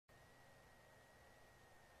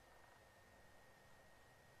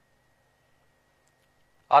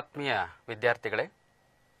ಆತ್ಮೀಯ ವಿದ್ಯಾರ್ಥಿಗಳೇ,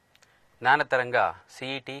 ಜ್ಞಾನತರಂಗ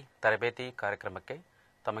ಸಿಇಟಿ ತರಬೇತಿ ಕಾರ್ಯಕ್ರಮಕ್ಕೆ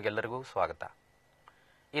ತಮಗೆಲ್ಲರಿಗೂ ಸ್ವಾಗತ.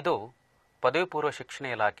 ಇದು ಪದವಿ ಪೂರ್ವ ಶಿಕ್ಷಣ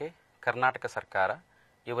ಇಲಾಖೆ ಕರ್ನಾಟಕ ಸರ್ಕಾರ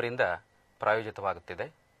ಇವರಿಂದ ಪ್ರಾಯೋಜಿತವಾಗುತ್ತಿದೆ.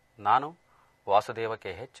 ನಾನು ವಾಸುದೇವ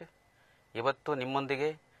KH. ಇವತ್ತು ನಿಮ್ಮೊಂದಿಗೆ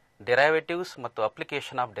ಡೆರೈವೇಟಿವ್ಸ್ ಮತ್ತು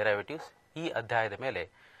ಅಪ್ಲಿಕೇಶನ್ ಆಫ್ ಡೆರೈವೇಟಿವ್ಸ್ ಈ ಅಧ್ಯಾಯದ ಮೇಲೆ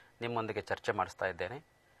ನಿಮ್ಮೊಂದಿಗೆ ಚರ್ಚೆ ಮಾಡಿಸ್ತಾ ಇದ್ದೇನೆ.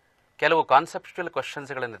 ಕೆಲವು ಕಾನ್ಸೆಪ್ಚುಯಲ್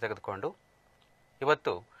ಕ್ವಶನ್ಸ್ಗಳನ್ನು ತೆಗೆದುಕೊಂಡು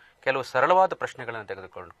ಇವತ್ತು ಕೆಲವು ಸರಳವಾದ ಪ್ರಶ್ನೆಗಳನ್ನು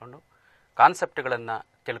ತೆಗೆದುಕೊಂಡು ಕಾನ್ಸೆಪ್ಟ್ಗಳನ್ನು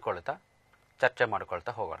ತಿಳ್ಕೊಳ್ತಾ ಚರ್ಚೆ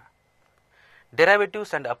ಮಾಡಿಕೊಳ್ತಾ ಹೋಗೋಣ.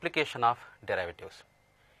 ಡೆರೈವೇಟಿವ್ಸ್ ಆ್ಯಂಡ್ ಅಪ್ಲಿಕೇಶನ್ ಆಫ್ ಡೆರೈವೇಟಿವ್ಸ್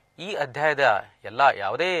ಈ ಅಧ್ಯಾಯದ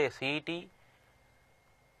ಯಾವುದೇ CET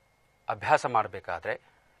ಅಭ್ಯಾಸ ಮಾಡಬೇಕಾದ್ರೆ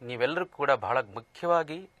ನೀವೆಲ್ಲರೂ ಕೂಡ ಬಹಳ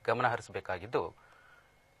ಮುಖ್ಯವಾಗಿ ಗಮನ ಹರಿಸಬೇಕಾಗಿದ್ದು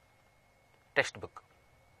text book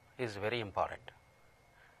is very important.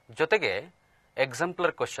 ಜೊತೆಗೆ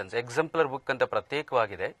ಎಕ್ಸಾಂಪ್ಲರ್ ಕ್ವಶನ್ಸ್, ಎಕ್ಸಾಂಪ್ಲರ್ ಬುಕ್ ಅಂತ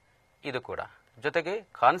ಪ್ರತ್ಯೇಕವಾಗಿದೆ ಇದು ಕೂಡ. ಜೊತೆಗೆ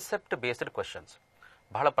ಕಾನ್ಸೆಪ್ಟ್ ಬೇಸ್ಡ್ ಕ್ವಶನ್ಸ್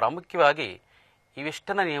ಬಹಳ ಪ್ರಾಮುಖ್ಯವಾಗಿ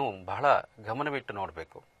ಇವಿಷ್ಟನ್ನು ನೀವು ಬಹಳ ಗಮನವಿಟ್ಟು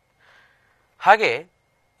ನೋಡಬೇಕು. ಹಾಗೆ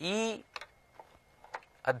ಈ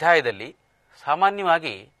ಅಧ್ಯಾಯದಲ್ಲಿ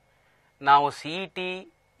ಸಾಮಾನ್ಯವಾಗಿ ನಾವು CET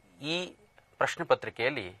ಈ ಪ್ರಶ್ನೆ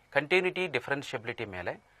ಪತ್ರಿಕೆಯಲ್ಲಿ ಕಂಟಿನ್ಯೂಟಿ ಡಿಫರೆನ್ಷಿಯಬಿಲಿಟಿ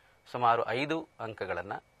ಮೇಲೆ ಸುಮಾರು 5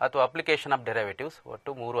 ಅಂಕಗಳನ್ನು ಅಥವಾ ಅಪ್ಲಿಕೇಶನ್ ಆಫ್ ಡೆರೈವೇಟಿವ್ಸ್ ಒಟ್ಟು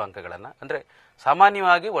 3 ಅಂಕಗಳನ್ನು, ಅಂದರೆ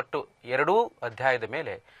ಸಾಮಾನ್ಯವಾಗಿ ಒಟ್ಟು 2 ಅಧ್ಯಾಯದ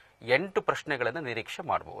ಮೇಲೆ 8 ಪ್ರಶ್ನೆಗಳನ್ನು ನಿರೀಕ್ಷೆ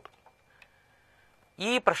ಮಾಡಬಹುದು.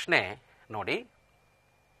 ಈ ಪ್ರಶ್ನೆ ನೋಡಿ,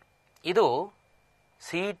 ಇದು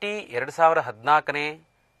CET 2014ನೇ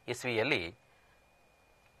ಇಸ್ವಿಯಲ್ಲಿ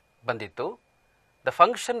ಬಂದಿತ್ತು. The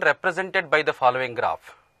function represented by the following graph: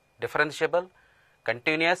 differentiable,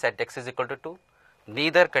 continuous at x is equal to 2,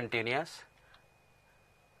 neither continuous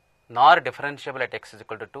nor differentiable at x is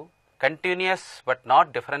equal to 2, continuous but not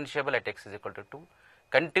differentiable at x is equal to 2,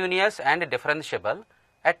 continuous and differentiable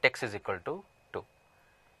at x is equal to 2.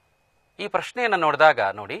 ಈ ಪ್ರಶ್ನೆಯನ್ನು ನೋಡಿದಾಗ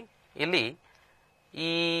ನೋಡಿ, ಇಲ್ಲಿ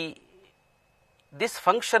ಈ this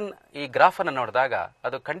function ಈ ಗ್ರಾಫನ್ನು ನೋಡಿದಾಗ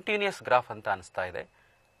ಅದು continuous graph ಅಂತ ಅನಿಸ್ತಾ ಇದೆ.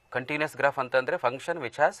 ಕಂಟಿನ್ಯೂಯಸ್ ಗ್ರಾಫ್ ಅಂತಂದರೆ function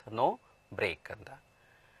which has no break ಅಂತ.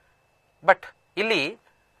 ಬಟ್ ಇಲ್ಲಿ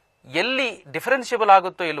ಎಲ್ಲಿ ಡಿಫರೆನ್ಷಿಯಬಲ್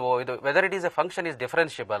ಆಗುತ್ತೋ ಇಲ್ವೋ, ಇದು whether it is A function is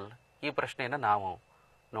differentiable, ಈ ಪ್ರಶ್ನೆಯನ್ನು ನಾವು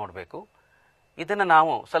ನೋಡಬೇಕು. ಇದನ್ನು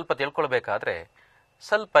ನಾವು ಸ್ವಲ್ಪ ತಿಳ್ಕೊಳ್ಬೇಕಾದ್ರೆ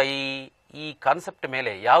ಸ್ವಲ್ಪ ಈ ಕಾನ್ಸೆಪ್ಟ್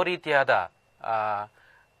ಮೇಲೆ ಯಾವ ರೀತಿಯಾದ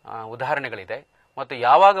ಉದಾಹರಣೆಗಳಿದೆ ಮತ್ತು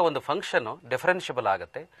ಯಾವಾಗ ಒಂದು ಫಂಕ್ಷನ್ನು ಡಿಫರೆನ್ಷಿಯಬಲ್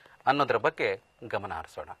ಆಗುತ್ತೆ ಅನ್ನೋದ್ರ ಬಗ್ಗೆ ಗಮನ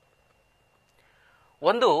ಹರಿಸೋಣ.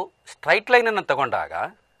 ಒಂದು ಸ್ಟ್ರೈಟ್ ಲೈನನ್ನು ತಗೊಂಡಾಗ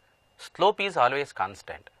slope is always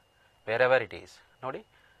constant wear ever it is. ನೋಡಿ,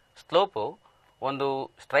 ಸ್ಲೋಪು ಒಂದು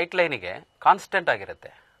ಸ್ಟ್ರೈಟ್ ಲೈನಿಗೆ ಕಾನ್ಸ್ಟೆಂಟ್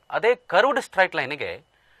ಆಗಿರುತ್ತೆ. ಅದೇ curved straight ಲೈನಿಗೆ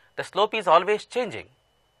the slope is always changing.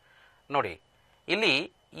 ನೋಡಿ, ಇಲ್ಲಿ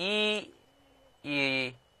ಈ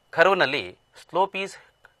ಕರ್ವ್ನಲ್ಲಿ slope is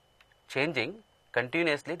changing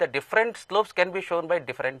continuously. The different slopes can be shown by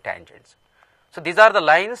different tangents. So these are the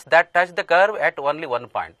lines that touch the curve at only one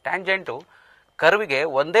point. Tangent ಕರ್ವ್ಗೆ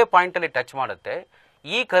ಒಂದೇ ಪಾಯಿಂಟಲ್ಲಿ touch ಮಾಡುತ್ತೆ.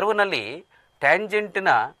 ಈ ಕರ್ವ್ನಲ್ಲಿ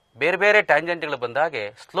ಟ್ಯಾಂಜೆಂಟ್ನ ಬೇರೆ ಬೇರೆ ಟ್ಯಾಂಜೆಂಟ್ಗಳು ಬಂದಾಗೆ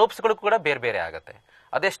ಸ್ಲೋಪ್ಸ್ಗಳು ಕೂಡ ಬೇರೆ ಬೇರೆ ಆಗುತ್ತೆ.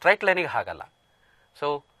 ಅದೇ ಸ್ಟ್ರೈಟ್ ಲೈನಿಗೆ ಹಾಗಲ್ಲ. So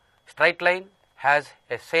straight line has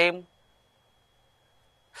A same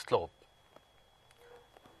slope.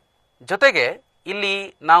 ಜೊತೆಗೆ ಇಲ್ಲಿ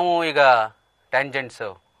ನಾವು ಈಗ ಟ್ಯಾಂಜೆಂಟ್ಸ್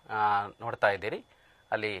ನೋಡ್ತಾ ಇದ್ದೀರಿ.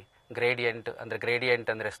 ಅಲ್ಲಿ ಗ್ರೇಡಿಯಂಟ್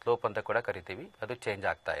ಅಂದರೆ ಸ್ಲೋಪ್ ಅಂತ ಕೂಡ ಕರಿತೀವಿ, ಅದು ಚೇಂಜ್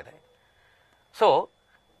ಆಗ್ತಾ ಇದೆ. ಸೊ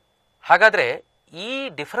ಹಾಗಾದರೆ ಈ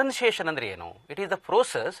ಡಿಫರೆನ್ಷಿಯೇಷನ್ ಅಂದರೆ ಏನು? It is the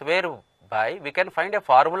process wear by we can find A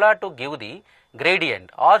formula to give the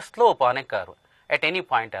gradient R slope on A curve at any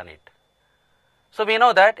point on it. So we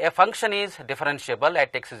know that a function is differentiable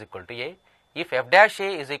at x is equal to a if f dash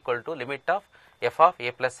a is equal to limit of f of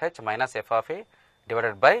a plus h minus f of a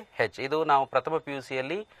divided by h. ಇದು ನಾವು ಪ್ರಥಮ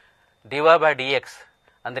PUCಯಲ್ಲಿ dy by dx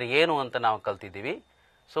ಅಂದರೆ ಏನು ಅಂತ ನಾವು ಕಲ್ತಿದ್ದೀವಿ.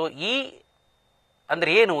 So ಈ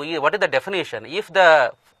ಅಂದರೆ ಏನು, what is the definition? If the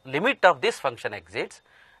limit of this function exits,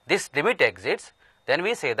 this limit exits, then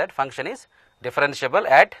we say that function is differentiable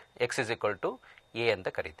at x is equal to a ಅಂತ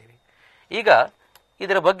ಕರಿತೀವಿ. ಈಗ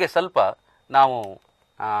ಇದರ ಬಗ್ಗೆ ಸ್ವಲ್ಪ ನಾವು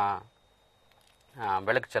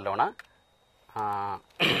ಬೆಳಕು ಚೆಲ್ಲೋಣ.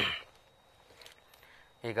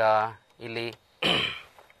 ಈಗ ಇಲ್ಲಿ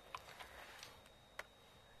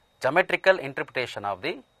geometrical interpretation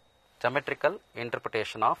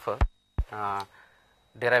of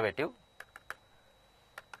derivative.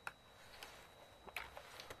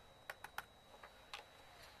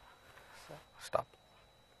 Stop.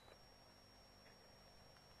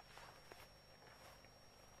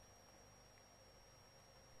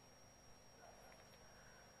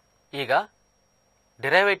 ಈಗ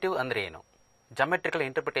ಡೆರೈವೇಟಿವ್ ಅಂದ್ರೆ ಏನು, ಜಾಮೆಟ್ರಿಕಲ್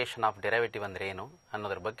ಇಂಟರ್ಪ್ರಿಟೇಷನ್ ಆಫ್ ಡೆರೈವೇಟಿವ್ ಅಂದ್ರೆ ಏನು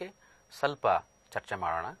ಅನ್ನೋದ್ರ ಬಗ್ಗೆ ಸ್ವಲ್ಪ ಚರ್ಚೆ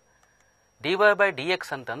ಮಾಡೋಣ. dy by dx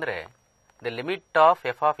ಅಂತಂದರೆ the limit of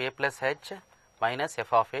F of A plus H minus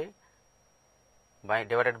F of A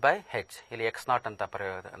divided by ಹೆಚ್. ಇಲ್ಲಿ ಎಕ್ಸ್ ನಾಟ್ ಅಂತ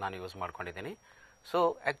ನಾನು ಯೂಸ್ ಮಾಡ್ಕೊಂಡಿದ್ದೀನಿ. So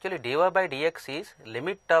actually dy by dx is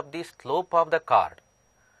limit of the slope of the card,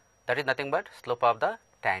 that is nothing but slope of the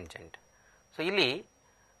tangent. So ಇಲ್ಲಿ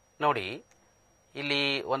ನೋಡಿ, ಇಲ್ಲಿ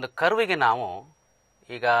ಒಂದು ಕರ್ವಿಗೆ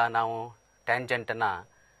ಈಗ ನಾವು ಟ್ಯಾಂಜೆಂಟನ್ನು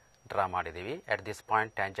ಡ್ರಾ ಮಾಡಿದ್ದೀವಿ. ಎಟ್ ದಿಸ್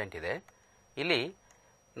ಪಾಯಿಂಟ್ ಟ್ಯಾಂಜೆಂಟ್ ಇದೆ. ಇಲ್ಲಿ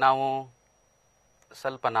ನಾವು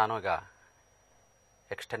ಸ್ವಲ್ಪ ನಾನು ಈಗ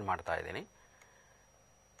ಎಕ್ಸ್ಟೆಂಡ್ ಮಾಡ್ತಾ ಇದ್ದೀನಿ.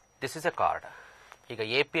 This is A card. ಈಗ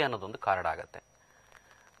ಎ ಪಿ ಅನ್ನೋದೊಂದು ಕಾರ್ಡ್ ಆಗುತ್ತೆ.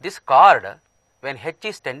 This card when H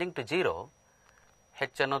is tending to 0,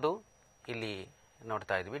 ಹೆಚ್ ಅನ್ನೋದು ಇಲ್ಲಿ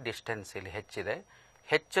ನೋಡ್ತಾ ಇದ್ವಿ, ಡಿಸ್ಟೆನ್ಸ್ ಇಲ್ಲಿ ಹೆಚ್ಚಿದೆ.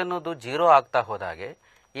 ಹೆಚ್ ಅನ್ನೋದು 0 ಆಗ್ತಾ ಹೋದಾಗೆ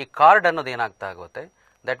ಈ ಕಾರ್ಡ್ ಅನ್ನೋದು ಏನಾಗ್ತಾ ಆಗುತ್ತೆ,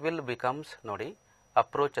 ದಟ್ ವಿಲ್ ಬಿಕಮ್ಸ್ ನೋಡಿ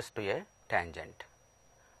approaches to A tangent.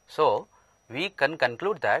 So we can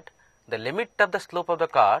conclude that the limit of the slope of the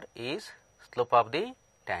card is slope of the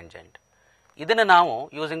tangent. ಇದನ್ನು ನಾವು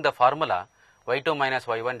using the formula y2 minus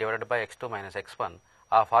y1 divided by x2 minus x1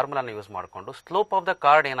 ಆ ಫಾರ್ಮುಲಾನ use ಮಾಡಿಕೊಂಡು slope of the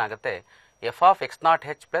card ಏನಾಗುತ್ತೆ, F of X not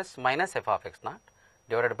H plus minus F of X not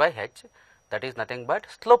divided by H, that is nothing but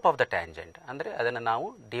slope of the tangent. ಅಂದರೆ ಅದನ್ನು ನಾವು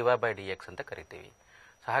dy by dx ಅಂತ ಕರಿತೀವಿ.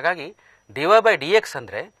 So ಹಾಗಾಗಿ dy by dx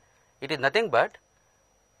ಅಂದರೆ it is nothing but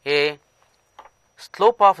A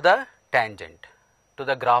slope of the tangent to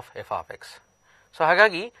the graph F of X. So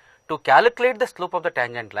ಹಾಗಾಗಿ to calculate the slope of the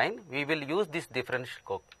tangent line we will use this differential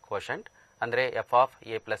quotient, ಅಂದರೆ F of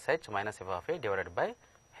A plus H minus F of A divided by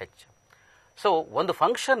H. So ಒಂದು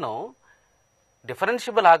function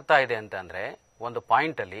differentiable ಆಗ್ತಾ ಇದೆ ಅಂತಂದರೆ ಒಂದು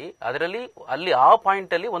ಪಾಯಿಂಟಲ್ಲಿ, ಅದರಲ್ಲಿ ಅಲ್ಲಿ ಆ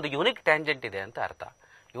ಪಾಯಿಂಟಲ್ಲಿ ಒಂದು ಯೂನಿಕ್ ಟ್ಯಾಂಜೆಂಟ್ ಇದೆ ಅಂತ ಅರ್ಥ.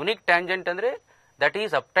 ಯೂನಿಕ್ ಟ್ಯಾಂಜೆಂಟ್ ಅಂದರೆ that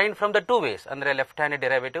is obtain from the two ways, ಅಂದರೆ ಲೆಫ್ಟ್ ಹ್ಯಾಂಡ್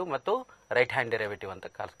ಡೆರಿವೇಟಿವ್ ಮತ್ತು ರೈಟ್ ಹ್ಯಾಂಡ್ ಡೆರಿವೇಟಿವ್ ಅಂತ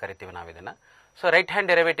ಕರಿತೀವಿ ನಾವು ಇದನ್ನು. ಸೊ ರೈಟ್ ಹ್ಯಾಂಡ್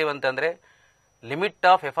ಡೆರಿವೇಟಿವ್ ಅಂತಂದರೆ limit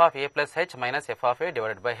of F of A plus H minus F of A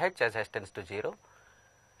divided by H as H tends to 0.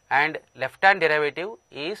 and left hand derivative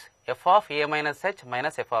is f of a minus h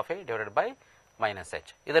minus f of a divided by minus h.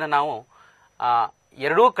 ಇದನ್ನು ನಾವು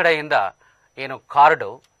ಎರಡೂ ಕಡೆಯಿಂದ ಏನು card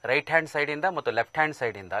right hand ಸೈಡಿಂದ ಮತ್ತು left hand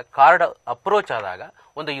ಸೈಡಿಂದ card approach ಆದಾಗ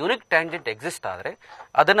ಒಂದು ಯೂನಿಕ್ ಟ್ಯಾಂಜೆಂಟ್ ಎಕ್ಸಿಸ್ಟ್ ಆದರೆ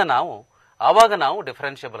ಅದನ್ನು ಆವಾಗ ನಾವು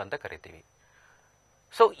ಡಿಫರೆನ್ಷಿಯಬಲ್ ಅಂತ ಕರಿತೀವಿ.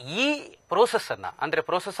 ಸೊ ಈ ಪ್ರೋಸೆಸ್ಸನ್ನು, ಅಂದರೆ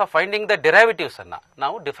ಪ್ರೋಸೆಸ್ ಆಫ್ ಫೈಂಡಿಂಗ್ ದ ಡೆರಿವೇಟಿವ್ಸನ್ನು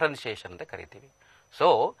ನಾವು ಡಿಫರೆನ್ಷಿಯೇಷನ್ ಅಂತ ಕರಿತೀವಿ. So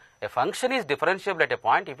A function is differentiable at a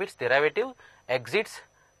point if it's derivative exits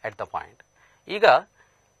at the point. ಈಗ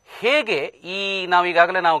ಹೇಗೆ ನಾವು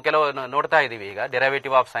ಈಗಾಗಲೇ ಕೆಲವು ನೋಡ್ತಾ ಇದ್ದೀವಿ. ಈಗ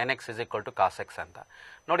derivative of sine x is equal to cos x ಅಂತ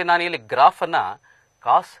ನೋಡಿ. ನಾನು ಇಲ್ಲಿ ಗ್ರಾಫನ್ನು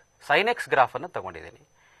ಸೈನ್ ಎಕ್ಸ್ ಗ್ರಾಫನ್ನು ತಗೊಂಡಿದ್ದೀನಿ.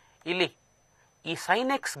 ಇಲ್ಲಿ ಈ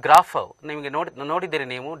ಸೈನ್ ಎಕ್ಸ್ ಗ್ರಾಫ್ ನಿಮಗೆ ನೋಡಿದ್ದೀರಿ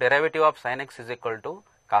ನೀವು, derivative of sine x is equal to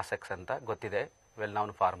cos x ಅಂತ ಗೊತ್ತಿದೆ, ವೆಲ್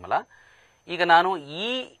ನೌನ್ ಫಾರ್ಮುಲಾ. ಈಗ ನಾನು ಈ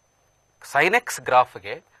ಸೈನ್ ಎಕ್ಸ್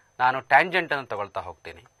ಗ್ರಾಫ್ಗೆ ನಾನು ಟ್ಯಾಂಜೆಂಟ್ ಅನ್ನು ತಗೊಳ್ತಾ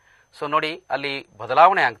ಹೋಗ್ತೀನಿ. ಸೊ ನೋಡಿ ಅಲ್ಲಿ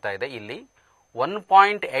ಬದಲಾವಣೆ ಆಗ್ತಾ ಇದೆ. ಇಲ್ಲಿ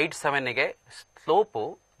 1.87ಗೆ ಸ್ಲೋಪು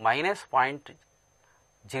ಮೈನಸ್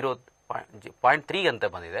 0.3 ಅಂತ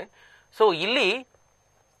ಬಂದಿದೆ. ಸೊ ಇಲ್ಲಿ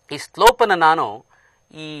ಈ ಸ್ಲೋಪನ್ನು ನಾನು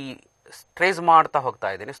ಟ್ರೇಸ್ ಮಾಡ್ತಾ ಹೋಗ್ತಾ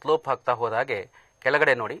ಇದ್ದೀನಿ. ಸ್ಲೋಪ್ ಆಗ್ತಾ ಹೋದಾಗೆ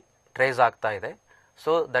ಕೆಳಗಡೆ ನೋಡಿ ಟ್ರೇಸ್ ಆಗ್ತಾ ಇದೆ.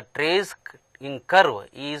 So the trace in curve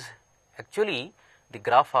is actually the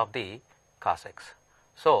graph of the cos x.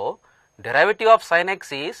 So derivative of sine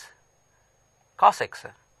x is cos x.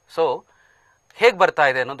 So ಹೇಗೆ ಬರ್ತಾ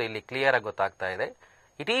ಇದೆ ಅನ್ನೋದು ಇಲ್ಲಿ ಕ್ಲಿಯರ್ ಆಗಿ ಗೊತ್ತಾಗ್ತಾ ಇದೆ.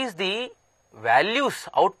 It is the values,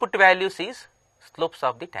 output values is slopes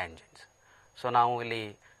of the tangents. So ನಾವು ಇಲ್ಲಿ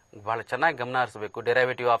ಬಹಳ ಚೆನ್ನಾಗಿ ಗಮನ ಹರಿಸಬೇಕು.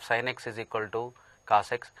 Derivative of sine x is equal to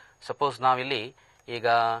cos x. Suppose ನಾವಿಲ್ಲಿ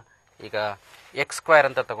ಈಗ ಎಕ್ಸ್ ಸ್ಕ್ವೇರ್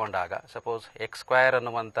ಅಂತ ತಗೊಂಡಾಗ, ಸಪೋಸ್ ಎಕ್ಸ್ ಸ್ಕ್ವೇರ್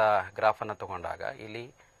ಅನ್ನುವಂಥ ಗ್ರಾಫನ್ನು ತಗೊಂಡಾಗ ಇಲ್ಲಿ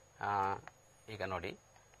ಈಗ ನೋಡಿ,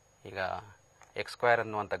 ಈಗ ಎಕ್ಸ್ ಸ್ಕ್ವೇರ್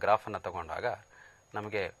ಅನ್ನುವಂಥ ಗ್ರಾಫನ್ನು ತಗೊಂಡಾಗ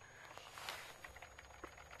ನಮಗೆ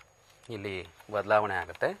ಇಲ್ಲಿ ಬದಲಾವಣೆ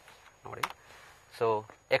ಆಗುತ್ತೆ ನೋಡಿ. ಸೊ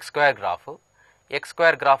ಎಕ್ಸ್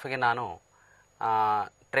ಸ್ಕ್ವೇರ್ ಗ್ರಾಫ್ಗೆ ನಾನು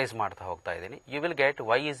ಟ್ರೇಸ್ ಮಾಡ್ತಾ ಹೋಗ್ತಾ ಇದ್ದೀನಿ. You will get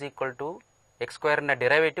y is equal to X ಸ್ಕ್ವೇರ್ನ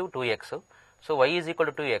derivative 2x. So y is equal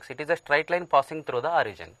to 2x. It is a straight line passing through the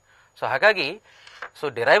origin. So ಹಾಗಾಗಿ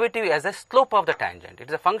derivative as A slope of the tangent, it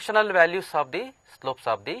is a functional values of the slopes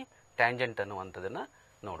of the tangent ಅನ್ನುವಂಥದ್ದನ್ನು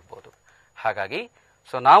ನೋಡ್ಬೋದು. ಹಾಗಾಗಿ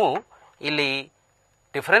ನಾವು ಇಲ್ಲಿ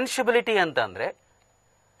differentiability ಅಂತಂದರೆ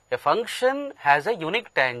A function has A unique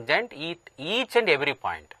tangent each and every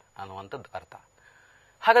point ಅನ್ನುವಂಥದ್ದು ಅರ್ಥ.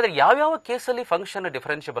 ಹಾಗಾದರೆ ಯಾವ್ಯಾವ ಕೇಸಲ್ಲಿ ಫಂಕ್ಷನ್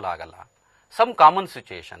ಡಿಫರೆನ್ಷಿಯಬಲ್ ಆಗಲ್ಲ? ಸಮ್ ಕಾಮನ್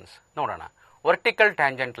ಸಿಚುಯೇಷನ್ಸ್ ನೋಡೋಣ. ವರ್ಟಿಕಲ್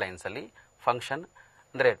ಟ್ಯಾಂಜೆಂಟ್ ಲೈನ್ಸಲ್ಲಿ ಫಂಕ್ಷನ್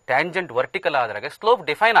ಅಂದರೆ ಟ್ಯಾಂಜೆಂಟ್ ವರ್ಟಿಕಲ್ ಆದಾಗ ಸ್ಲೋಪ್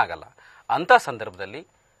ಡಿಫೈನ್ ಆಗಲ್ಲ. ಅಂಥ ಸಂದರ್ಭದಲ್ಲಿ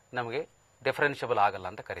ನಮಗೆ ಡಿಫರೆನ್ಷಿಯಬಲ್ ಆಗಲ್ಲ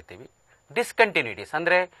ಅಂತ ಕರಿತೀವಿ. ಡಿಸ್ಕಂಟಿನ್ಯೂಟೀಸ್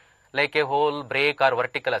ಅಂದರೆ like A hole, break or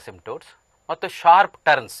vertical ಅಸಿಂಪ್ಟೋಟ್ಸ್ ಮತ್ತು ಶಾರ್ಪ್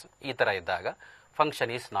ಟರ್ನ್ಸ್ ಈ ಥರ ಇದ್ದಾಗ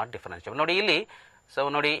ಫಂಕ್ಷನ್ ಈಸ್ ನಾಟ್ ಡಿಫರೆನ್ಷಿಯಬಲ್. ನೋಡಿ ಇಲ್ಲಿ, ಸೊ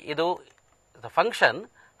ನೋಡಿ ಇದು the function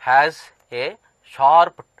has A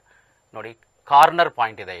sharp ನೋಡಿ ಕಾರ್ನರ್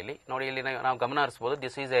ಪಾಯಿಂಟ್ ಇದೆ ಇಲ್ಲಿ ನೋಡಿ. ಇಲ್ಲಿ ನಾವು ಗಮನ ಹರಿಸಬಹುದು.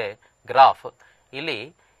 This is A graph. ಇಲ್ಲಿ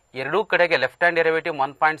ಎರಡೂ ಕಡೆಗೆ ಲೆಫ್ಟ್ ಹ್ಯಾಂಡ್ ಡೆರಿವೇಟಿವ್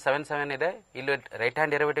 1.77 ಇದೆ, ಇಲ್ಲಿ ರೈಟ್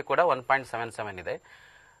ಹ್ಯಾಂಡ್ ಡೆರಿವೇಟಿವ್ ಕೂಡ 1.77 ಇದೆ.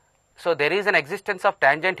 So there is an existence of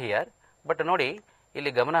tangent here. But ನೋಡಿ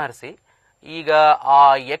ಇಲ್ಲಿ ಗಮನ ಹರಿಸಿ, ಈಗ ಆ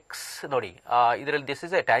ಎಕ್ಸ್ ನೋಡಿ ಇದರಲ್ಲಿ this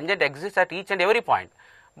is A tangent exist at each and every point.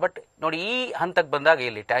 But ನೋಡಿ ಈ ಹಂತಕ್ಕೆ ಬಂದಾಗ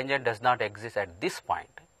ಇಲ್ಲಿ tangent does not exist at this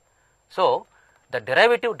point. So the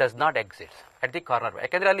derivative does not exist at the corner,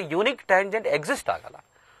 ಯಾಕಂದ್ರೆ ಅಲ್ಲಿ ಯೂನಿಕ್ ಟ್ಯಾಂಜೆಂಟ್ ಎಕ್ಸಿಸ್ಟ್ ಆಗಲ್ಲ.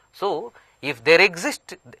 So if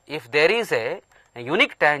there is A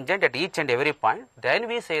unique tangent at each and every point, then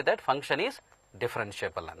we say that function is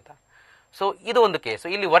differentiable ಅಂತ. So ಇದು ಒಂದು case.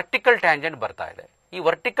 ಇಲ್ಲಿ vertical tangent ಬರ್ತಾ ಇದೆ. ಈ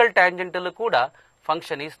ವರ್ಟಿಕಲ್ ಟ್ಯಾಂಜೆಂಟ್ ಅಲ್ಲೂ ಕೂಡ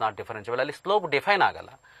ಫಂಕ್ಷನ್ ಈಸ್ ನಾಟ್ ಡಿಫರೆನ್ಷಿಯಬಲ್, ಅಲ್ಲಿ ಸ್ಲೋಪ್ ಡಿಫೈನ್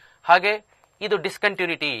ಆಗಲ್ಲ. ಹಾಗೆ ಇದು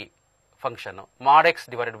discontinuity function mod x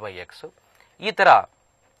divided by X. ಈ ತರ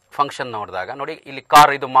ಫಂಕ್ಷನ್ ನೋಡಿದಾಗ ನೋಡಿ ಇಲ್ಲಿ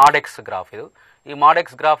ಇದು ಮಾಡ್ ಎಕ್ಸ್ ಗ್ರಾಫ್. ಇದು ಈ mod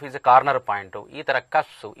x graph is A corner point. ಈ ತರ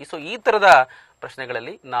ಕಪ್ಸು. ಸೊ ಈ ತರದ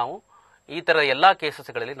ಪ್ರಶ್ನೆಗಳಲ್ಲಿ ನಾವು ಈ ತರ ಎಲ್ಲಾ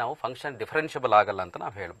ಕೇಸಸ್ಗಳಲ್ಲಿ ನಾವು ಫಂಕ್ಷನ್ ಡಿಫರೆನ್ಷಿಯಬಲ್ ಆಗಲ್ಲ ಅಂತ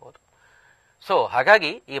ನಾವು ಹೇಳ್ಬೋದು. ಸೊ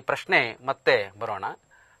ಹಾಗಾಗಿ ಈ ಪ್ರಶ್ನೆ ಮತ್ತೆ ಬರೋಣ.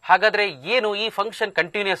 ಹಾಗಾದ್ರೆ ಏನು ಈ ಫಂಕ್ಷನ್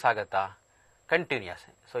ಕಂಟಿನ್ಯೂಸ್ ಆಗತ್ತಾ? ಕಂಟಿನ್ಯೂಸ್.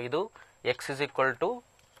 ಸೊ ಇದು x is equal to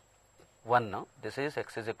 1. This is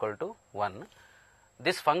x is equal to 1.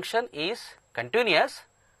 This function is continuous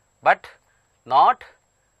but not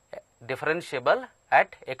differentiable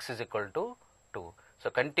at x is equal to 2. So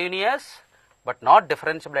continuous but not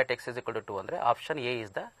differentiable at x is equal to 2 andre option A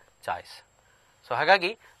is the choice. So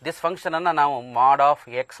ಹಾಗಾಗಿ this function ಅನ್ನು ನಾವು mod of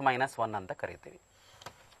x minus 1 ಅಂತ ಕರೀತೀವಿ.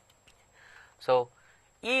 So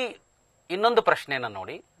ಈ ಇನ್ನೊಂದು ಪ್ರಶ್ನೆಯನ್ನು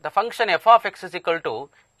ನೋಡಿ. The function f of x is equal to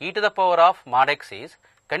e to the power of mod x is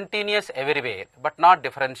continuous everywhere but not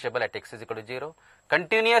differentiable at x is equal to 0.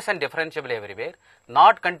 Continuous and differentiable everywhere,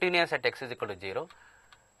 not continuous at x is equal to 0,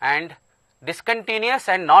 and discontinuous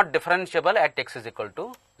and not differentiable at x is equal to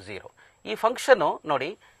 0. ಈ function ನೋಡಿ,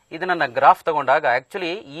 ಇದನ್ನ graph ತಗೊಂಡಾಗ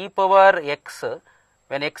actually e power x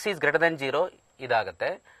when x is greater than 0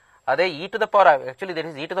 ಇದಾಗುತ್ತೆ. ಅದೇ e to the power of actually there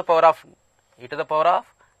is e to the power of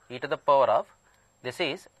this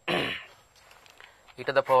is e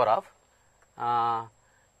to the power of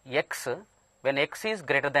x when x is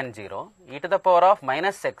greater than 0, e to the power of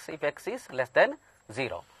minus x if x is less than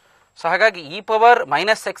 0. So ಹಾಗಾಗಿ e power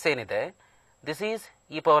minus x ಏನಿದೆ, this is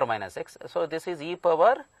e power minus x. So this is e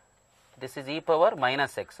power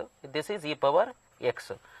minus x, this is e power x.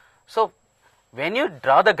 So when you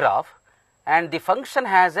draw the graph and the function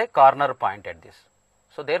has a corner point at this,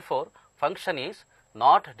 so therefore function is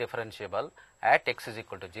not differentiable at x is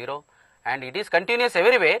equal to 0, and it is continuous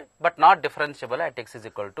everywhere but not differentiable at x is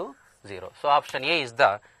equal to 0. So option A is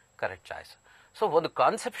the correct choice. So ಒಂದು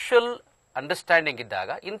conceptual understanding ಇದ್ದಾಗ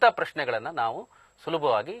ಇಂಥ ಪ್ರಶ್ನೆಗಳನ್ನು ನಾವು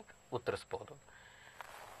ಸುಲಭವಾಗಿ ಉತ್ತರಿಸಬಹುದು.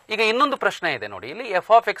 ಈಗ ಇನ್ನೊಂದು ಪ್ರಶ್ನೆ ಇದೆ ನೋಡಿ. ಇಲ್ಲಿ f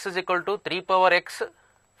of x is equal to 3 power x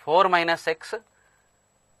 4 minus x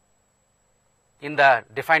in the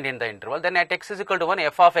defined in the interval, then at x is equal to 1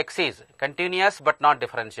 f of x is continuous but not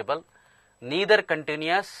differentiable, neither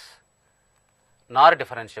continuous nor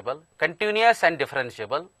differentiable, continuous and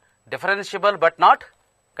differentiable, differentiable but not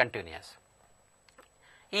continuous.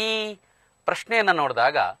 ಈ ಪ್ರಶ್ನೆಯನ್ನು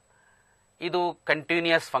ನೋಡಿದಾಗ ಇದು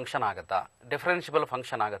continuous function ಆಗುತ್ತಾ, differentiable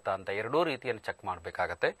function ಆಗುತ್ತಾ ಅಂತ ಎರಡೂ ರೀತಿಯಲ್ಲಿ check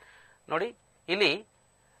ಮಾಡಬೇಕಾಗತ್ತೆ. ನೋಡಿ ಇಲ್ಲಿ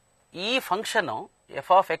ಈ function f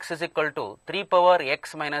of x is equal to 3 power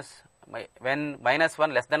x minus when minus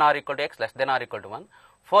 1 less than or equal to x less than or equal to 1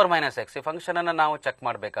 4 minus x ಈ ಫಂಕ್ಷನ್ ಅನ್ನು ನಾವು ಚೆಕ್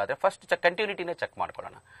ಮಾಡಬೇಕಾದ್ರೆ ಫಸ್ಟ್ ಕಂಟಿನ್ಯೂಟಿನೇ ಚೆಕ್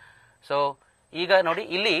ಮಾಡ್ಕೊಳ್ಳೋಣ. ಸೊ ಈಗ ನೋಡಿ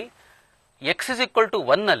ಇಲ್ಲಿ x is equal to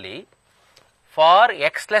 1 ನಲ್ಲಿ for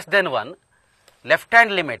x less than 1 left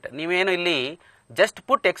hand limit ನೀವೇನು ಇಲ್ಲಿ just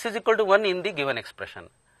put x is equal to 1 in the given expression.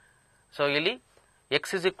 So ಇಲ್ಲಿ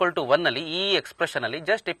x is equal to 1 ನಲ್ಲಿ ಈ ಎಕ್ಸ್ಪ್ರೆಷನ್ ಅಲ್ಲಿ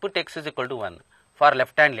just put x is equal to 1 for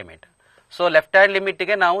left hand limit. So left hand limit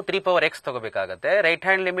ಗೆ ನಾವು 3 power x ತಗೋಬೇಕಾಗುತ್ತೆ, right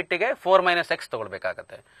hand limit ಗೆ 4 minus x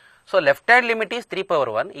ತಗೊಳ್ಬೇಕಾಗುತ್ತೆ. So left hand limit is 3 power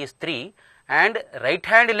 1 is 3 and right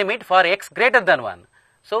hand limit for x greater than 1.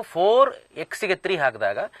 So 4 x ಗೆ 3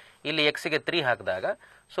 ಹಾಕಿದಾಗ ಇಲ್ಲಿ x ಗೆ 3 ಹಾಕಿದಾಗ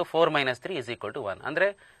so 4 minus 3 is equal to 1. ಅಂದ್ರೆ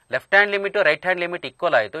left hand limit right hand limit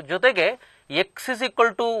equal ಆಯಿತು. ಜೊತೆಗೆ x is equal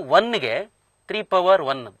to 1 ಗೆ 3 power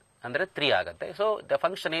 1 ಅಂದ್ರೆ 3 ಆಗುತ್ತೆ. So the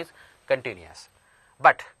function is continuous.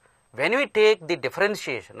 But when we take the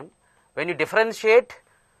differentiation, when you differentiate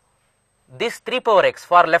this 3 power x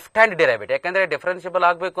for left hand derivative, ಯಾಕಂದ್ರೆ differentiable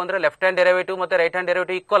ಆಗಬೇಕು ಅಂದ್ರೆ left hand derivative ಮತ್ತೆ right hand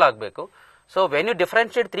derivative equal ಆಗಬೇಕು. So when you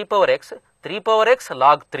differentiate 3 power x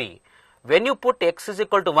log 3, when you put x is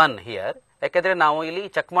equal to 1 here, ಯಾಕಂದ್ರೆ ನಾವು ಇಲ್ಲಿ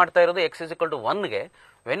check ಮಾಡ್ತಾ ಇರೋದು x is equal to 1 ಗೆ,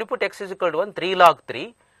 when you put x is equal to 1 3 log 3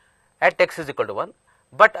 at x is equal to 1.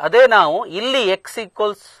 But ಅದೇ ನಾವು ಇಲ್ಲಿ x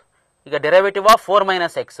equals ಈಗ derivative of 4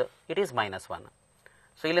 minus x, it is minus 1.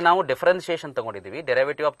 So ಇಲ್ಲಿ ನಾವು ಡಿಫರೆನ್ಸಿಯೇಷನ್ ತಗೊಂಡಿದ್ದೀವಿ,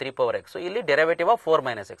 ಡೆರಿವೇಟಿವ್ ಆಫ್ 3 ಪವರ್ ಎಕ್ಸ್, ಇಲ್ಲಿ derivative of 4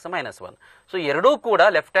 minus X minus 1. So ಎರಡೂ ಕೂಡ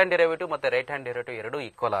ಲೆಫ್ಟ್ ಹ್ಯಾಂಡ್ ಡೆರಿವೇಟಿವ್ ಮತ್ತು ರೈಟ್ ಹ್ಯಾಂಡ್ ಡೆರಿವೇಟಿವ್ ಎರಡೂ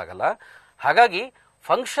ಈಕ್ವಲ್ ಆಗಲ್ಲ. ಹಾಗಾಗಿ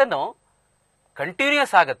ಫಂಕ್ಷನ್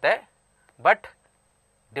ಕಂಟಿನ್ಯೂಸ್ ಆಗುತ್ತೆ ಬಟ್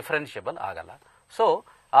ಡಿಫರೆನ್ಷಿಯಬಲ್ ಆಗಲ್ಲ. So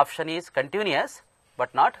option is continuous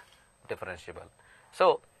but not differentiable. So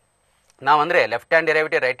ನಾವಂದ್ರೆ left hand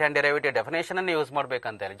derivative right hand derivative definition ಅನ್ನು use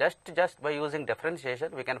ಮಾಡಬೇಕಂತ ಹೇಳಿ just by using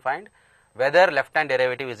differentiation we can find weather left hand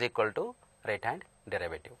derivative is equal to right hand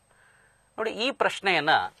derivative. ನೋಡಿ, ಈ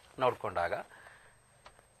ಪ್ರಶ್ನೆಯನ್ನ ನೋಡಿಕೊಂಡಾಗ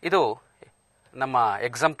ಇದು ನಮ್ಮ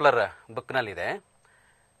exemplar ಬುಕ್ನಲ್ಲಿದೆ.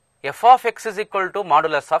 F of X is equal to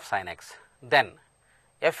modulus of sine x, then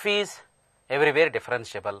F is everywhere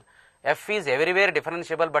differentiable. F is everywhere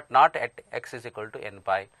differentiable but not at X is equal to N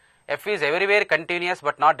pi. F is everywhere continuous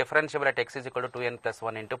but not differentiable at X is equal to 2n plus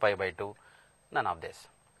 1 into pi by 2. None of this.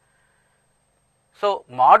 So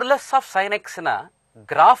modulus of sine x ನ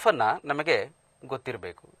graph ಅನ್ನ ನಮಗೆ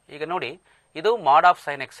ಗೊತ್ತಿರಬೇಕು. ಈಗ ನೋಡಿ, ಇದು ಮಾಡ್ of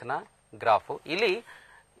sine x ನ graph. ಇಲ್ಲಿ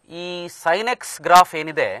ಈ ಸೈನ್ ಎಕ್ಸ್ ಗ್ರಾಫ್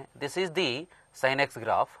ಏನಿದೆ, this is the sine x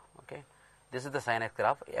graph. Okay, this is the sine x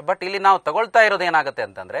graph. But ಇಲ್ಲಿ ನಾವು ತಗೊಳ್ತಾ ಇರೋದು ಏನಾಗುತ್ತೆ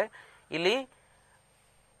ಅಂತಂದ್ರೆ, ಇಲ್ಲಿ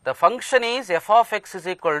the function is F of X is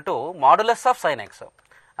equal to modulus of sine x.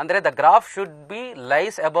 ಅಂದ್ರೆ the graph should be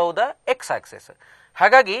lies above the X Axis.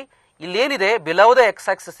 ಹಾಗಾಗಿ ಇಲ್ಲೇನಿದೆ below the X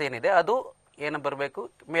Axis ಏನಿದೆ ಅದು ಏನು ಬರಬೇಕು,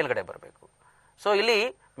 ಮೇಲ್ಗಡೆ ಬರಬೇಕು. ಸೊ ಇಲ್ಲಿ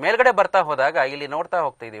ಮೇಲ್ಗಡೆ ಬರ್ತಾ ಹೋದಾಗ ಇಲ್ಲಿ ನೋಡ್ತಾ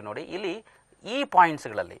ಹೋಗ್ತಾ ಇದೀವಿ ನೋಡಿ, ಇಲ್ಲಿ ಈ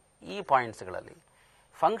ಪಾಯಿಂಟ್ಸ್ಗಳಲ್ಲಿ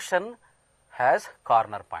function has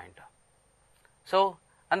corner point. So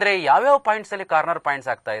ಅಂದ್ರೆ ಯಾವ್ಯಾವ ಪಾಯಿಂಟ್ಸ್ ಅಲ್ಲಿ ಕಾರ್ನರ್ ಪಾಯಿಂಟ್ಸ್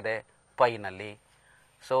ಆಗ್ತಾ ಇದೆ, ಪೈನಲ್ಲಿ.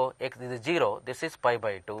 So X this is 0, this is pi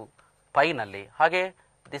by 2 ಪೈನಲ್ಲಿ, ಹಾಗೆ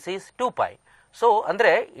ದಿಸ್ ಈಸ್ 2 ಪೈ. ಸೊ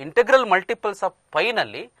ಅಂದ್ರೆ ಇಂಟೆಗ್ರಲ್ ಮಲ್ಟಿಪಲ್ಸ್ ಆಫ್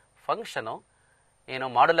ಪೈನಲ್ಲಿ ಫಂಕ್ಷನ್ ಏನು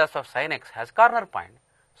modulus of sine x has corner point.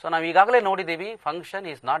 So ನಾವು ಈಗಾಗಲೇ ನೋಡಿದ್ದೀವಿ function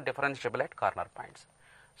is not differentiable at corner points.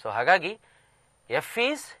 So ಹಾಗಾಗಿ F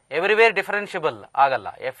is everywhere differentiable ಆಗಲ್ಲ.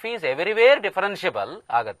 F is everywhere differentiable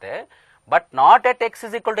ಆಗತ್ತೆ but not at X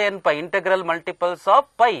is equal to N pi. Integral multiples of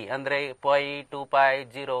pi ಅಂದ್ರೆ pi 2 pi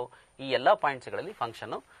 0 ಈ ಎಲ್ಲ ಪಾಯಿಂಟ್ಸ್ಗಳಲ್ಲಿ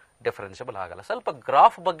function differentiable ಆಗಲ್ಲ. ಸ್ವಲ್ಪ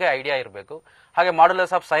graph ಬಗ್ಗೆ idea ಇರಬೇಕು. ಹಾಗೆ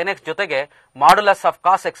ಮಾಡ್ಯುಲಸ್ ಆಫ್ ಸೈನ್ ಎಕ್ಸ್ ಜೊತೆಗೆ ಮಾಡ್ಯುಲಸ್ ಆಫ್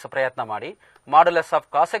ಕಾಸ್ ಎಕ್ಸ್ ಪ್ರಯತ್ನ ಮಾಡಿ. ಮಾಡ್ಯುಲಸ್ ಆಫ್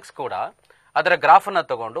ಕಾಸ್ ಎಕ್ಸ್ ಕೂಡ ಅದರ ಗ್ರಾಫ್ ಅನ್ನ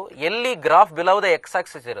ತಗೊಂಡು ಎಲ್ಲಿ graph below the X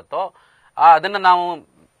Axis ಇರುತ್ತೋ ಅದನ್ನ ನಾವು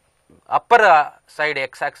ಅಪ್ಪರ್ ಸೈಡ್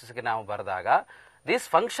ಎಕ್ಸ್ ಆಕ್ಸಿಸ್ ಗೆ ನಾವು ಬರೆದಾಗ this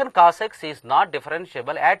function cos x is not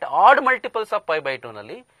differentiable at add multiples of pi by 2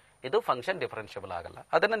 ನಲ್ಲಿ ಇದು ಫಂಕ್ಷನ್ ಡಿಫರೆನ್ಷಿಯಬಲ್ ಆಗಲ್ಲ.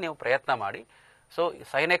 ಅದನ್ನ ನೀವು ಪ್ರಯತ್ನ ಮಾಡಿ. ಸೊ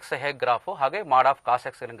ಸೈನ್ ಎಕ್ಸ್ ಹೇಗೆ ಗ್ರಾಫು ಹಾಗೆ ಮಾಡ್ ಆಫ್ ಕಾಸ್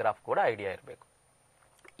ಎಕ್ಸ್ ಗ್ರಾಫ್ ಕೂಡ ಐಡಿಯಾ ಇರಬೇಕು.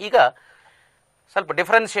 ಈಗ ಸ್ವಲ್ಪ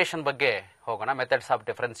ಡಿಫರೆನ್ಸಿಯೇಷನ್ ಬಗ್ಗೆ ಹೋಗೋಣ, methods of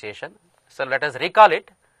differentiation. So let us recall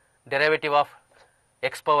it. Derivative of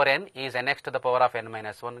x power n is nx to the power of n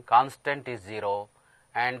minus 1, constant is 0,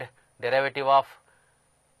 and derivative of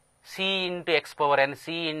c into x power n,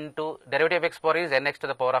 c into derivative of x power is nx to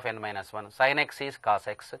the power of n minus 1, sin x is cos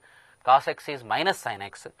x is minus sin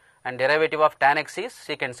x, and derivative of tan x is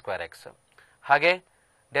secant square x. ಹಾಗೆ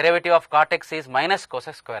derivative of cot x is minus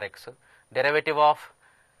cosec square x, derivative of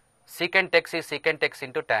secant x is secant x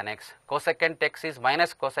into tan x, cosecant x is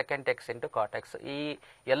minus cosecant x into cot x. ಈ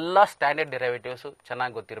ಎಲ್ಲ standard derivatives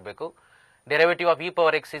ಚೆನ್ನಾಗಿ ಗೊತ್ತಿರಬೇಕು. Derivative of E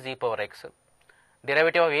power X is E power X,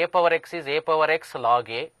 derivative of A power X is A power X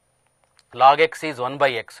log A, log X is 1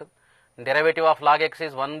 by x, derivative of log x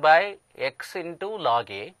is 1 by x into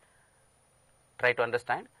log a. Try to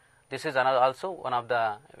understand. This is also one of the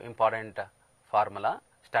important formula,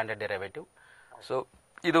 standard derivative. So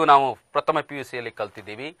ಇದು ನಾವು ಪ್ರಥಮ PUC ಯಲ್ಲಿ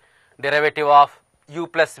ಕಲ್ತಿದ್ದೀವಿ. Derivative of u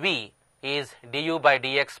plus v is du by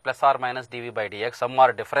dx plus or minus dv by dx, some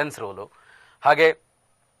R difference rule. ಹಾಗೆ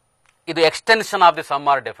ಇದು extension of the some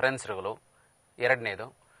R difference rule, ಎರಡನೇದು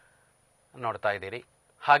ನೋಡ್ತಾ ಇದ್ದೀರಿ.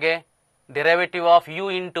 ಹಾಗೆ derivative of u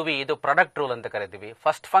into v, ಇದು product rule ಅಂತ ಕರಿತೀವಿ.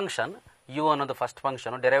 First function u ಅನ್ನೋದು first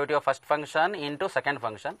function, derivative of first function into second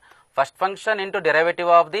function, first function into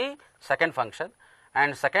derivative of the second function,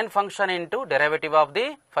 and second function into derivative of the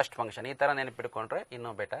first function. ಈ ತರ ನೆನಪಿಟ್ಕೊಂಡ್ರೆ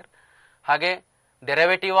ಇನ್ನೂ better. ಹಾಗೆ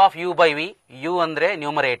derivative of u by v, u ಅಂದ್ರೆ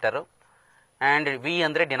numerator and v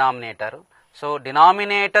ಅಂದ್ರೆ denominator. So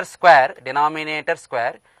denominator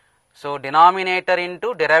square, so denominator into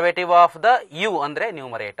derivative of the u ಅಂದ್ರೆ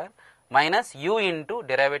numerator minus u into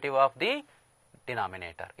derivative of the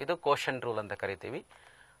denominator. ಇದು question rule ಅಂತ ಕರಿತೀವಿ.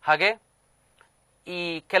 ಹಾಗೆ ಈ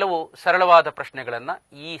ಕೆಲವು ಸರಳವಾದ ಪ್ರಶ್ನೆಗಳನ್ನ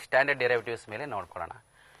ಈ ಸ್ಟ್ಯಾಂಡರ್ಡ್ ಡೆರಿವೇಟಿವ್ಸ್ ಮೇಲೆ ನೋಡ್ಕೊಳ್ಳೋಣ.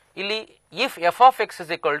 ಇಲ್ಲಿ if F of X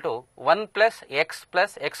is equal to 1 plus x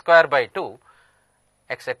square by 2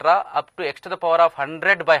 etcetera up to x to the power of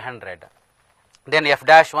 100 by 100, then f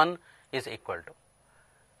dash 1 is equal to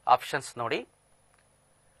options ನೋಡಿ.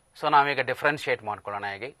 ಸೊ ನಾವೀಗ ಡಿಫ್ರೆನ್ಶಿಯೇಟ್ ಮಾಡ್ಕೊಳ್ಳೋಣ.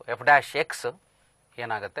 ಹೇಗೆ F dash X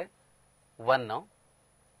ಏನಾಗುತ್ತೆ 1,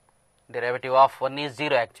 derivative of 1 is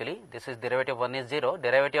 0 actually. This is derivative of 1 is 0.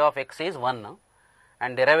 Derivative of x is 1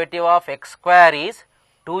 and derivative of x square is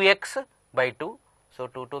 2x by 2. So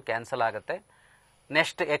 2 cancel ಆಗುತ್ತೆ.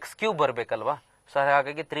 Next x cube ಬರಬೇಕಲ್ವಾ, so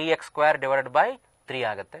ಹಾಗಾಗಿ 3x square divided by 3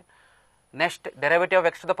 ಆಗುತ್ತೆ. Next derivative of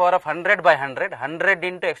x to the power of 100 by 100, 100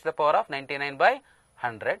 into x to the power of 99 by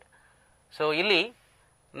 100. So ಇಲ್ಲಿ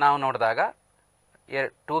ನಾವು ನೋಡಿದಾಗ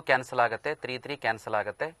 2 cancel ಆಗುತ್ತೆ, 3 cancel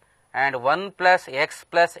ಆಗುತ್ತೆ and 1 plus x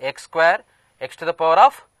square x to the power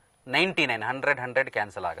of 99, 100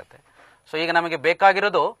 cancel ಆಗುತ್ತೆ. So ಈಗ ನಮಗೆ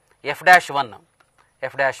ಬೇಕಾಗಿರೋದು f-1.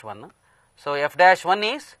 So f-1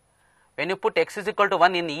 is when you put x is equal to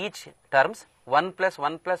 1 in each terms, 1 plus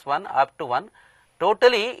 1 plus 1 up to 1,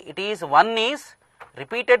 totally it is 1 is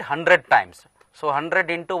repeated 100 times. So 100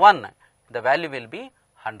 into 1, the value will be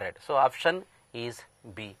 100. So option is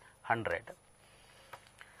B, 100.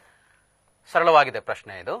 ಸರಳವಾಗಿದೆ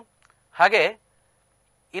ಪ್ರಶ್ನೆ ಇದು. ಹಾಗೆ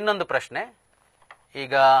ಇನ್ನೊಂದು ಪ್ರಶ್ನೆ,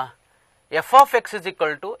 ಈಗ f of x is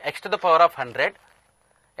equal to x to the power of 100,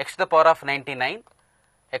 x to the power of 99,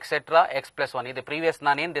 etcetera x plus 1. ಇದು previous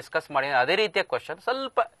ನಾನೇನು discuss ಮಾಡಿದ ಅದೇ ರೀತಿಯ ಕ್ವಶನ್,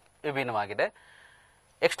 ಸ್ವಲ್ಪ ವಿಭಿನ್ನವಾಗಿದೆ.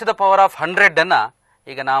 x to the power of 100 ಅನ್ನು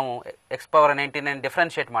ಈಗ ನಾವು x power 99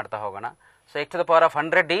 ಡಿಫ್ರೆನ್ಶಿಯೇಟ್ ಮಾಡ್ತಾ ಹೋಗೋಣ. So x to the power of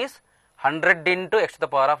 100 is 100 into x to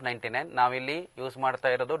the power of 99. ನಾವಿಲ್ಲಿ ಯೂಸ್ ಮಾಡ್ತಾ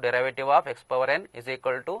ಇರೋದು derivative of x power n is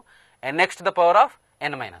equal to nx to the power of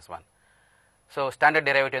n minus 1. So standard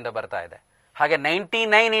derivative ಅಂತ ಬರ್ತಾ ಇದೆ. ಹಾಗೆ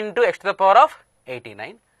 99 into x to the power of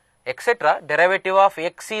 89, etcetera derivative of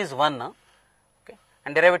x is 1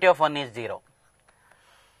 and derivative of 1 is 0.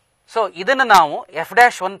 So ಇದನ್ನು ನಾವು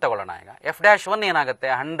f-1 ತಗೊಳ್ಳೋಣ. ಈಗ f-1 ಏನಾಗುತ್ತೆ,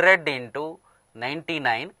 100 into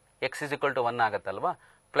 99 x is equal to 1 ಆಗುತ್ತಲ್ವಾ,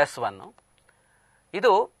 plus 1.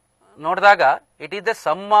 ಇದು ನೋಡಿದಾಗ it is the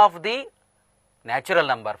sum of the natural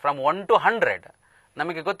number from 1 to 100.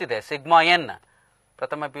 ನಮಗೆ ಗೊತ್ತಿದೆ sigma N,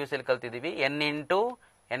 ಪ್ರಥಮ ಪಿ ಯು ಸಿಲಿ ಕಲ್ತಿದ್ದೀವಿ, n into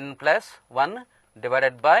n plus 1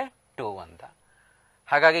 divided by 2 ಅಂತ.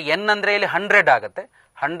 ಹಾಗಾಗಿ n ಅಂದರೆ ಇಲ್ಲಿ 100 ಆಗುತ್ತೆ.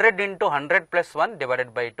 100 into 100 plus 1 divided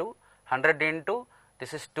by 2, 100 into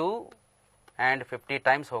this is 2 and 50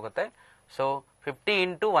 times ಹೋಗುತ್ತೆ. So 50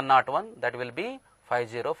 into 101, that will be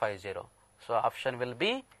 5050. So option will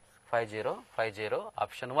be 5050,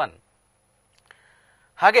 option 1.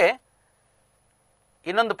 ಹಾಗೆ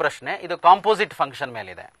ಇನ್ನೊಂದು ಪ್ರಶ್ನೆ, ಇದು ಕಾಂಪೋಸಿಟ್ ಫಂಕ್ಷನ್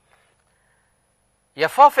ಮೇಲಿದೆ.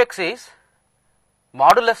 f of x is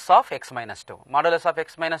modulus of x minus 2. Modulus of x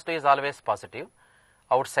minus 2 is always positive,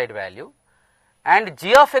 outside value. And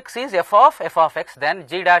g of x is f of x, then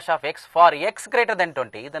g dash of x for x greater than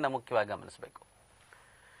 20. ಇದನ್ನು ಮುಖ್ಯವಾಗಿ ಗಮನಿಸಬೇಕು.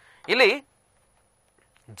 ಇಲ್ಲಿ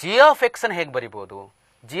g of x ಅನ್ನು ಹೇಗೆ ಬರಿಬಹುದು?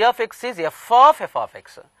 g of x is f of x.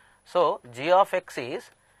 So g of x is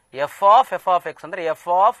f of x ಅಂದರೆ f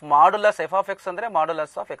of modulus f of x ಅಂದರೆ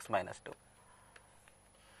modulus of x minus 2.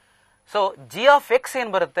 So g of x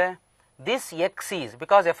ಏನು ಬರುತ್ತೆ? This x is,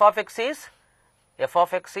 because f of x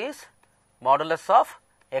is modulus of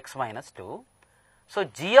x minus 2. So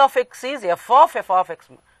g of x is f of x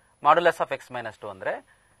modulus of x minus 2 ಅಂದರೆ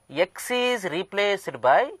x is replaced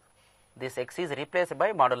by, this x is replaced by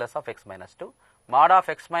modulus of x minus 2, mod of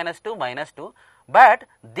x minus 2 minus 2, but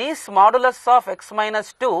this modulus of x minus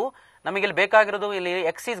 2 ನಮಗೆ ಇಲ್ಲಿ ಬೇಕಾಗಿರೋದು ಇಲ್ಲಿ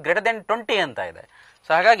x is greater than 20 ಅಂತ ಇದೆ.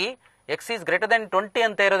 So ಹಾಗಾಗಿ x is greater than 20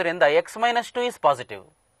 ಅಂತ ಇರೋದ್ರಿಂದ x minus 2 is positive,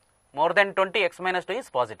 more than 20 x minus 2 is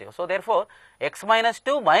positive. So therefore x minus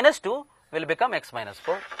 2 minus 2 will become x minus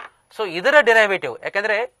 4. So ಇದರ ಡೆರಿವೇಟಿವ್,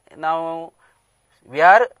 ಯಾಕೆಂದರೆ ನಾವು we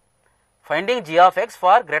are finding G of X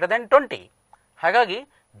for greater than 20. ಹಾಗಾಗಿ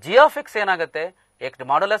G of X ಏನಾಗುತ್ತೆ,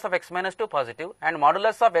 modulus of X minus 2 positive and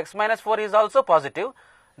modulus of X minus 4 is also positive,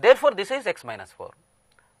 there four this is X minus 4.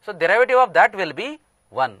 So derivative of that will be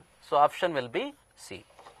 1. So option will be C.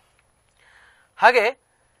 ಹಾಗೆ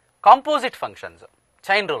composite functions,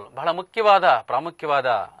 chain rule, ಬಹಳ ಪ್ರಾಮುಖ್ಯವಾದ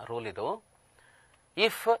rule ಇದು.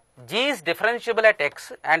 If g is differentiable at x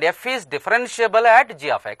and f is differentiable at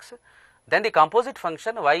g of x, then the composite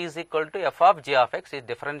function y is equal to f of g of x is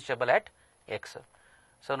differentiable at x.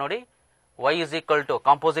 So ನೋಡಿ, y is equal to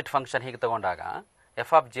composite function ಹೀಗೆ ತಗೊಂಡಾಗ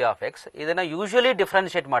f of g of x, ಇದನ್ನು usually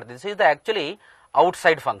differentiate ಮಾಡ್ತೀವಿ. This is the actually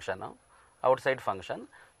outside function,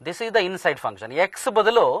 this is the inside function.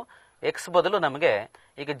 x ಬದಲು ನಮಗೆ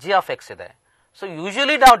ಈಗ g of x ಇದೆ. So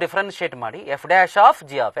usually ನಾವು ಡಿಫ್ರೆನ್ಶಿಯೇಟ್ ಮಾಡಿ F dash of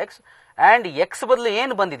G of X and X ಬದಲು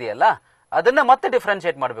ಏನು ಬಂದಿದೆಯಲ್ಲ ಅದನ್ನು ಮತ್ತೆ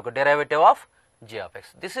ಡಿಫ್ರೆನ್ಶಿಯೇಟ್ ಮಾಡಬೇಕು, derivative of G of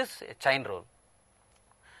X. This is chain rule.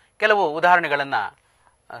 ಕೆಲವು ಉದಾಹರಣೆಗಳನ್ನು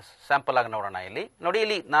ಸ್ಯಾಂಪಲ್ ಆಗಿ ನೋಡೋಣ. ಇಲ್ಲಿ ನೋಡಿ,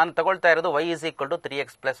 ಇಲ್ಲಿ ನಾನು ತಗೊಳ್ತಾ ಇರೋದು y is equal to 3x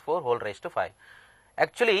plus 4 whole raised to 5.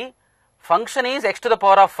 Actually function is x to the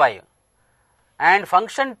power of 5 and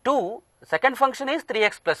function 2 second function is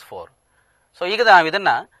 3x plus 4. So ಈಗ ನಾವು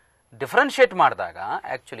ಇದನ್ನು ಡಿಫ್ರೆನ್ಶಿಯೇಟ್ ಮಾಡಿದಾಗ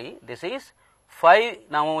ಆ್ಯಕ್ಚುಲಿ ದಿಸ್ ಈಸ್ 5.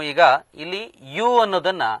 ನಾವು ಈಗ ಇಲ್ಲಿ u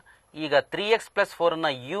ಅನ್ನೋದನ್ನು ಈಗ 3x ಪ್ಲಸ್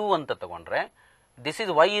 4 u ಅಂತ ತಗೊಂಡ್ರೆ this is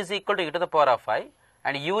y is equal to e to the power of 5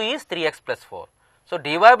 and u is 3x plus 4. So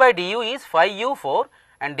dy by du is 5u4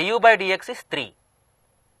 and du by dx is 3.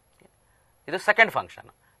 This is second function.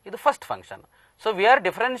 This is first function. So we are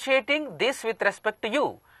differentiating this with respect to u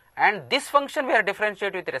and this function we are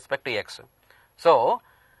differentiating with respect to x. So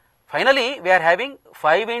finally we are having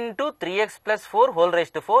 5 into 3x plus 4 whole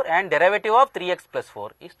raised to 4 and derivative of 3x plus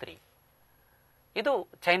 4 is 3. ಇದು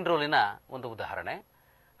chain ರೂಲಿನ ಒಂದು ಉದಾಹರಣೆ.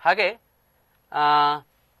 ಹಾಗೆ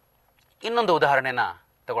ಇನ್ನೊಂದು ಉದಾಹರಣೆನ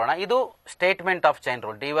ತಗೊಳ್ಳೋಣ. ಇದು statement of chain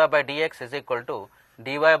rule. dy by dx is equal to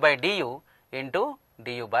dy by du into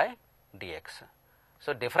du by dx. So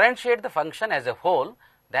differentiate the function as a whole,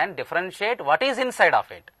 then differentiate what is inside of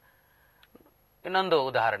it. ಇನ್ನೊಂದು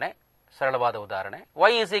ಉದಾಹರಣೆ, ಸರಳವಾದ ಉದಾಹರಣೆ.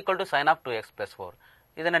 y is equal to sin of 2x plus 4.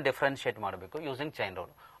 ಇದನ್ನು differentiate ಮಾಡಬೇಕು using chain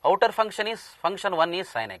rule. Outer function is function 1 is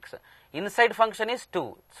sin x. Inside function is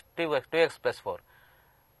 2x plus 4.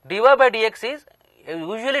 dy by dx is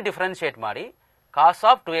usually differentiate ಮಾಡಿ cos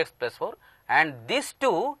of 2x plus 4 and this 2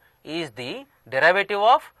 is the derivative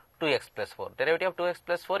of 2x plus 4. Derivative of 2x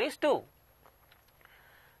plus 4 is 2.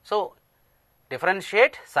 So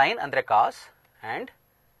differentiate sin andre cos and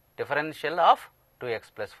differential of 2x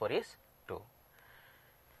plus 4 is 2.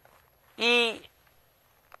 ಈ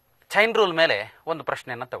chain rule ಮೇಲೆ ಒಂದು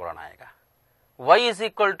ಪ್ರಶ್ನೆಯನ್ನು ತಗೊಳ್ಳೋಣ. ಈಗ y is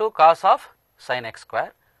equal to cos of sin x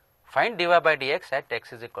square. Find dy by dx at x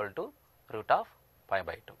is equal to root of pi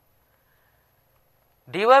by 2.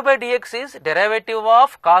 dy by dx is derivative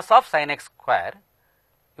of cos of sin x square.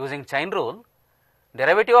 Using chain rule,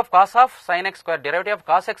 derivative of cos of sin x square, derivative of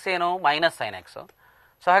cos x ಏನು minus sin x.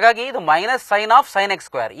 So ಹಾಗಾಗಿ ಇದು minus sine of sin x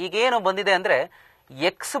square. ಈಗ ಏನು ಬಂದಿದೆ ಅಂದರೆ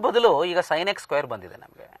x ಬದಲು ಈಗ sin x square ಬಂದಿದೆ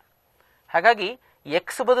ನಮಗೆ. ಹಾಗಾಗಿ x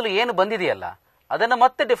ಬದಲು ಏನು ಬಂದಿದೆಯಲ್ಲ ಅದನ್ನು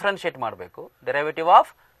ಮತ್ತೆ ಡಿಫ್ರೆನ್ಶಿಯೇಟ್ ಮಾಡಬೇಕು, derivative of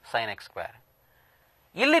sin x square.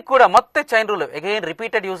 ಇಲ್ಲಿ ಕೂಡ ಮತ್ತೆ chain rule, again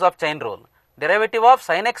repeated use of chain rule. Derivative of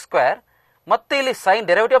sin x square ಮತ್ತೆ ಇಲ್ಲಿ sign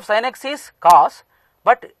derivative of sin x is cos,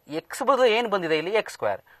 but x ಬದಲು ಏನು ಬಂದಿದೆ ಇಲ್ಲಿ x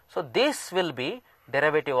square. So this will be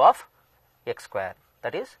derivative of x square,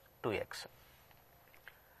 that is 2x.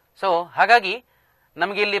 So ಹಾಗಾಗಿ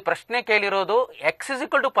ನಮಗೆ ಇಲ್ಲಿ ಪ್ರಶ್ನೆ ಕೇಳಿರೋದು x is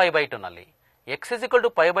equal to pi by 2 ನಲ್ಲಿ. x is equal to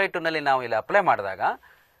pi by 2 ನಲ್ಲಿ ನಾವು ಇಲ್ಲಿ ಅಪ್ಲೈ ಮಾಡಿದಾಗ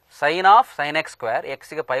sign of sin x square, x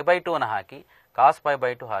ಗೆ pi by 2 ಅನ್ನು ಹಾಕಿ cos pi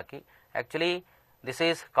by 2 hockey, actually this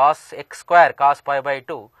is cos x square cos pi by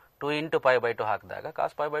 2, 2 into pi by 2 ಹಾಕಿದಾಗ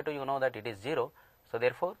cos pi by 2 you know that it is 0. So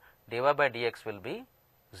therefore dy by dx will be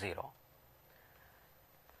 0.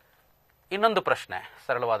 ಇನ್ನೊಂದು ಪ್ರಶ್ನೆ,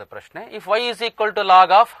 ಸರಳವಾದ ಪ್ರಶ್ನೆ. If y is equal to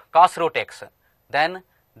log of cos root x, then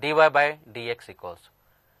dy by dx equals.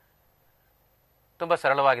 ತುಂಬ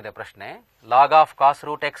ಸರಳವಾಗಿದೆ ಪ್ರಶ್ನೆ. Log of cos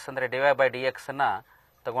root X ಅಂದರೆ dy by dx ಅನ್ನ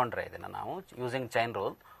ತಗೊಂಡ್ರೆ ಇದನ್ನು ನಾವು using chain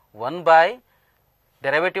rule 1 by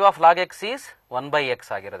derivative of log X is 1 by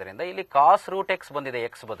x ಆಗಿರೋದ್ರಿಂದ ಇಲ್ಲಿ ಕಾಸ್ ರೂಟ್ ಎಕ್ಸ್ ಬಂದಿದೆ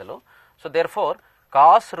ಎಕ್ಸ್ ಬದಲು. So there four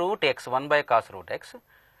cos root X 1 by cos root x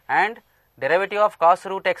and derivative of cos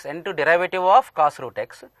root x into derivative of cos root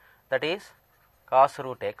x, that is cos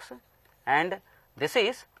root x, and this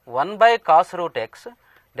is 1 by cos root x,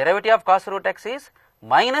 derivative of cos root x is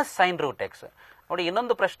minus sin root x. ನೋಡಿ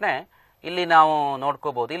ಇನ್ನೊಂದು ಪ್ರಶ್ನೆ ಇಲ್ಲಿ ನಾವು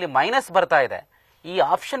ನೋಡ್ಕೋಬಹುದು, ಇಲ್ಲಿ minus ಬರ್ತಾ ಇದೆ. ಈ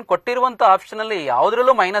option ಕೊಟ್ಟಿರುವಂಥ ಆಪ್ಷನಲ್ಲಿ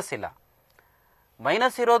ಯಾವುದರಲ್ಲೂ ಮೈನಸ್ ಇಲ್ಲ,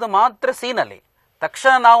 ಮೈನಸ್ ಇರೋದು ಮಾತ್ರ ಸಿ ನಲ್ಲಿ.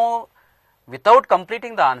 ತಕ್ಷಣ ನಾವು without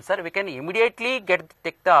completing the answer we can immediately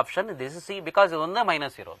take the option this C, because ಇದೊಂದೇ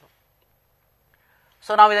ಮೈನಸ್ ಇರೋದು.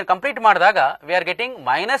 ಸೊ ನಾವು ಇದನ್ನು ಕಂಪ್ಲೀಟ್ ಮಾಡಿದಾಗ we are getting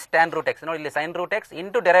minus tan root X. ನೋಡಿ ಇಲ್ಲಿ sign root X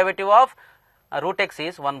into derivative of root X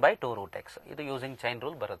is 1 by 2 root x. ಇದು using chain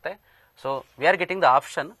rule ಬರುತ್ತೆ. So we are getting the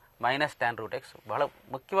option minus tan root X. ಬಹಳ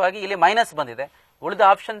ಮುಖ್ಯವಾಗಿ ಇಲ್ಲಿ minus ಬಂದಿದೆ, ಉಳಿದ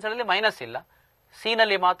ಆಪ್ಷನ್ಸ್ಗಳಲ್ಲಿ minus ಇಲ್ಲ, ಸಿ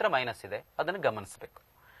ನಲ್ಲಿ ಮಾತ್ರ ಮೈನಸ್ ಇದೆ, ಅದನ್ನು ಗಮನಿಸಬೇಕು.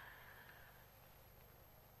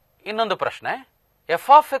 ಇನ್ನೊಂದು ಪ್ರಶ್ನೆ, F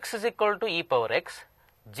of X is equal to E power X,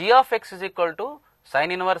 G of X is equal to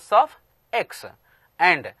sine inverse of X,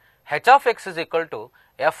 and H F X is equal to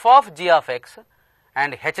F of G of X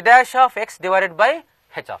and H dash of X divided by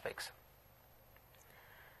H F X.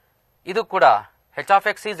 ಇದು ಕೂಡ H F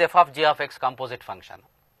X is F of G of X composite function.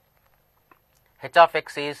 H F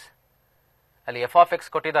X is ಅಲ್ಲಿ F of X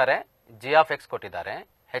ಕೊಟ್ಟಿದ್ದಾರೆ, G of X ಕೊಟ್ಟಿದ್ದಾರೆ,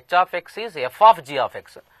 H F X is F of G of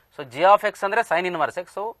X. So G of X ಅಂದ್ರೆ sine inverse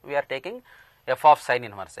X, so we are taking F of sine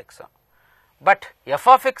inverse X. But F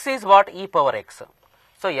of X is what? E power X.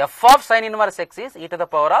 So F of sine inverse X is E to the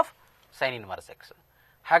power of sine inverse X.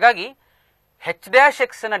 ಹಾಗಾಗಿ ಹೆಚ್ dash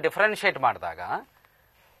X ಅನ್ನ differentiate ಮಾಡಿದಾಗ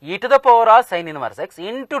E to the power of sine inverse X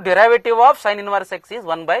into derivative of sine inverse X is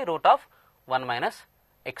 1 by root of 1 minus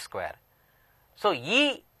x square. So ಈ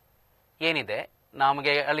ಏನಿದೆ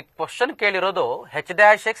ನಮಗೆ ಅಲ್ಲಿ question ಕೇಳಿರೋದು H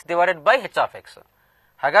dash X divided by H F X.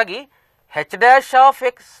 ಹಾಗಾಗಿ ಹೆಚ್ dash of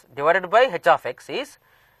X divided by H F X is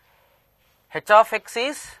h of x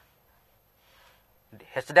is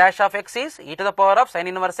h dash of x is e to the power of sin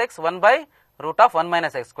inverse x 1 by root of 1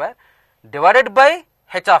 minus x square divided by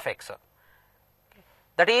h of x,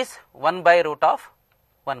 that is 1 by root of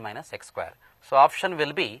 1 minus x square. So option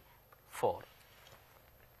will be 4.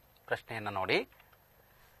 ಪ್ರಶ್ನೆಯನ್ನು ನೋಡಿ.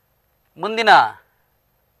 ಮುಂದಿನ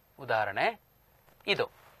ಉದಾಹರಣೆ ಇದು.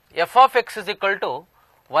 f of x is equal to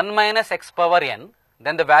 1 minus x power n,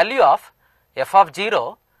 then the value of f of 0,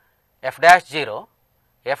 f dash 0,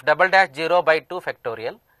 f double dash 0 by 2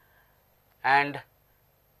 factorial and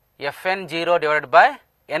fn 0 divided by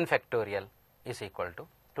n factorial is equal to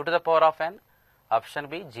 2 to the power of n, option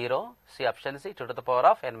B 0, C option C 2 to the power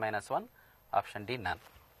of n minus 1, option D none.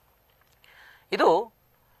 ಇದು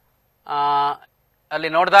ಅಲ್ಲಿ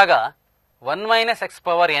ನೋಡಿದಾಗ 1 minus X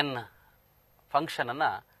power N ಫಂಕ್ಷನನ್ನು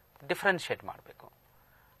differentiate ಮಾಡಬೇಕು.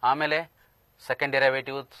 ಆಮೇಲೆ second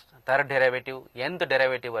derivative, third derivative, nth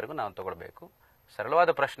ಡೆರಿವೇಟಿವ್ವರೆಗೂ ನಾವು ತಗೊಳ್ಬೇಕು.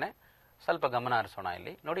 ಸರಳವಾದ ಪ್ರಶ್ನೆ, ಸ್ವಲ್ಪ ಗಮನ ಹರಿಸೋಣ.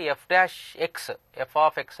 ಇಲ್ಲಿ ನೋಡಿ, F dash X, F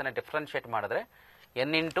of X ಅನ್ನು ಡಿಫ್ರೆನ್ಷಿಯೇಟ್ ಮಾಡಿದ್ರೆ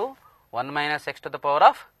N into 1 minus X to the power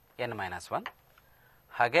of N minus 1.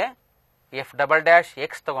 ಹಾಗೆ ಎಫ್ ಡಬಲ್ ಡ್ಯಾಶ್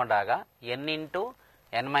ಎಕ್ಸ್ ತಗೊಂಡಾಗ ಎನ್ ಇಂಟು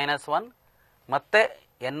ಎನ್ ಮೈನಸ್ 1 ಮತ್ತೆ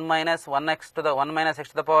n minus 1 minus x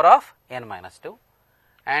to the power of n minus 2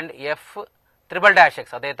 and f triple dash x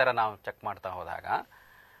ಅದೇ ತರ ನಾವು check ಮಾಡ್ತಾ ಹೋದಾಗ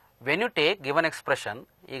when you take given expression,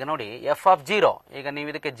 ಈಗ ನೋಡಿ f of 0, ಈಗ ನೀವು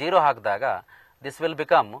ಇದಕ್ಕೆ 0 ಹಾಕಿದಾಗ this will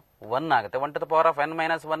become 1 ಆಗುತ್ತೆ. 1 to the power of n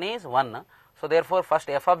minus 1 is 1. So therefore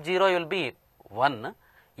first f of 0 will be 1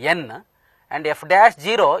 n and f dash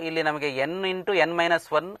 0 ಇಲ್ಲಿ ನಮಗೆ n into n minus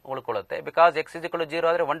 1 ಉಳ್ಕೊಳ್ಳುತ್ತೆ. because x is equal to 0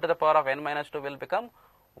 ಆದರೆ 1 to the power of n minus 2 will become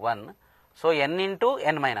 1. So n into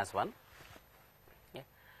n minus 1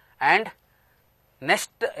 and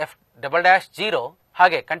next f double dash 0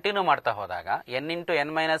 ಹಾಗೆ continue ಮಾಡ್ತಾ ಹೋದಾಗ n into n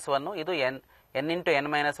minus 1 ಇದು n into n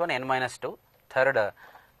minus 1 n minus 2 third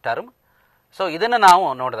term. So ಇದನ್ನು ನಾವು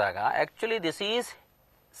ನೋಡಿದಾಗ actually this is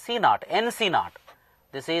C not, N C not,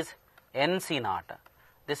 this is N C not,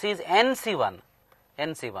 this is N C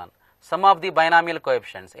 1, some of the binomial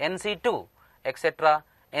coefficients N C 2 etcetera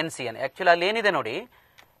N C N. Actually ಅಲ್ಲಿ ಏನಿದೆ ನೋಡಿ,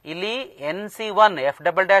 ಇಲ್ಲಿ N C 1 F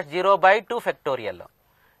double dash 0 by 2 factorial,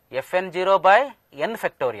 F N 0 by N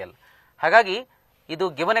factorial. ಹಾಗಾಗಿ ಇದು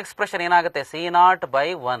given expression ಏನಾಗುತ್ತೆ, C not by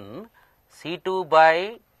 1, C 2 by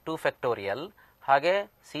 2 factorial, ಹಾಗೆ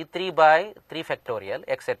C 3 by 3 factorial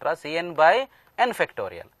etcetera C N by N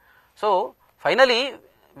factorial. So finally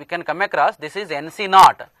we can come across this is N C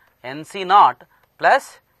not plus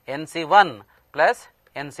N C 1 plus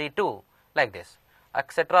N C 2 like this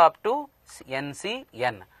etcetera up to N C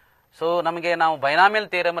N. So ನಮಗೆ ನಾವು binomial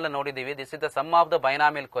theorem ಅಲ್ಲಿ ನೋಡಿದ್ದೀವಿ, this is the sum of the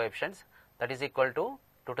binomial coefficients that is equal to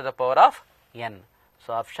 2 to the power of n. So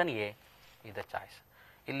option A is the choice.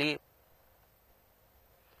 ಇಲ್ಲಿ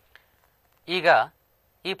ಈಗ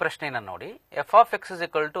ಈ ಪ್ರಶ್ನೆಯನ್ನು ನೋಡಿ, F of X is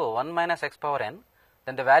equal to 1 minus X power N,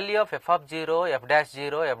 then the value of F of 0, F dash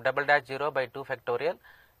 0, F double dash 0 by 2 factorial,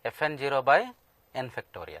 F N 0 by N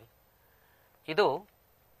factorial. ಇದು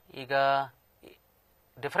ಈಗ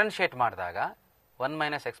differentiate ಮಾಡಿದಾಗ 1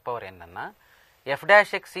 minus X power N ಅನ್ನು F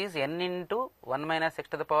dash X is N into 1 minus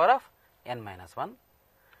X to the power of N minus 1,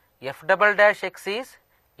 F double dash X is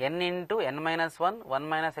N into N minus 1 1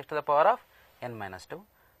 minus X to the power of N minus 2,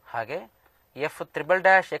 ಹಾಗೆ F triple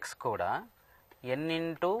dash X ಕೂಡ N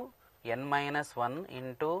into N minus 1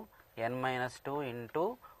 into N minus 2 into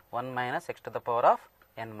 1 minus X to the power of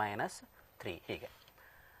N minus 3 ಹೀಗೆ.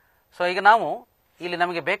 So ಈಗ ನಾವು ಇಲ್ಲಿ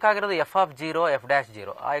ನಮಗೆ ಬೇಕಾಗಿರೋದು F of 0, F dash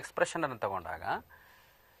 0, ಆ expression ಅನ್ನು ತಗೊಂಡಾಗ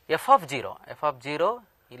ಎಫ್ ಆಫ್ 0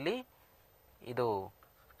 ಇಲ್ಲಿ ಇದು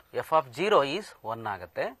ಎಫ್ ಆಫ್ 0 ಈಸ್ 1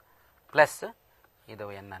 ಆಗುತ್ತೆ, ಪ್ಲಸ್ ಇದು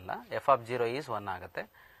ಎನ್ ಅಲ್ಲ, ಎಫ್ ಆಫ್ 0 ಈಸ್ 1 ಆಗುತ್ತೆ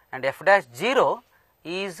and F dash 0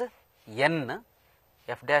 is N,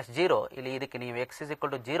 F dash 0 ಇಲ್ಲಿ ಇದಕ್ಕೆ ನೀವು ಎಕ್ಸ್ ಇಸ್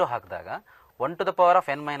ಈಕ್ವಲ್ ಟು 0 ಹಾಕಿದಾಗ 1 to the power of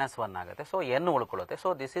N minus 1 ಆಗುತ್ತೆ. So N ಉಳ್ಕೊಳ್ಳುತ್ತೆ. So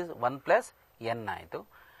this is 1 plus N ಆಯಿತು.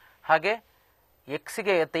 ಹಾಗೆ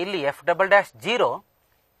ಎಕ್ಸ್ಗೆ ಇಲ್ಲಿ ಎಫ್ ಡಬಲ್ ಡ್ಯಾಶ್ 0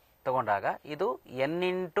 ತಗೊಂಡಾಗ ಇದು N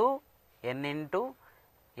into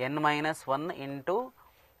N minus 1 into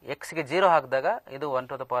ಎಕ್ಸ್ಗೆ 0 ಹಾಕಿದಾಗ ಇದು 1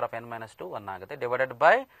 to the power of N minus 2 1 ಆಗುತ್ತೆ, ಡಿವೈಡೆಡ್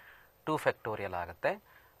ಬೈ 2 ಫ್ಯಾಕ್ಟೋರಿಯಲ್ ಆಗುತ್ತೆ.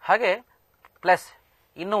 ಹಾಗೆ ಪ್ಲಸ್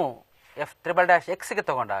ಇನ್ನು ಎಫ್ ತ್ರಿಬಲ್ ಡ್ಯಾಶ್ ಎಕ್ಸ್ಗೆ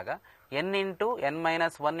ತಗೊಂಡಾಗ N into N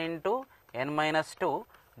minus 1 into N minus 2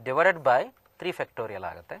 divided by 3 factorial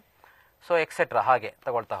ಆಗುತ್ತೆ. ಸೊ ಎಕ್ಸೆಟ್ರಾ ಹಾಗೆ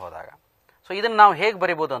ತಗೊಳ್ತಾ ಹೋದಾಗ. ಸೊ ಇದನ್ನು ನಾವು ಹೇಗೆ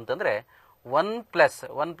ಬರಿಬೋದು ಅಂತಂದರೆ 1 ಪ್ಲಸ್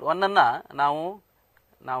 1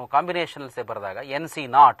 ನಾವು ಕಾಂಬಿನೇಷನಲ್ಸೇ ಬರೆದಾಗ ಎನ್ ಸಿ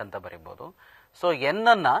ನಾಟ್ ಅಂತ ಬರಿಬೋದು. ಸೊ ಎನ್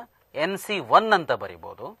ಅನ್ನು ಎನ್ ಸಿ 1 ಅಂತ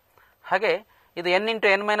ಬರಿಬೋದು. ಹಾಗೆ ಇದು N into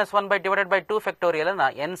N minus 1 by divided by 2 factorial ಅನ್ನು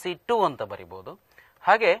ಎನ್ ಸಿ 2 ಅಂತ ಬರಿಬೋದು.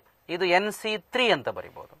 ಹಾಗೆ ಇದು ಎನ್ ಸಿ 3 ಅಂತ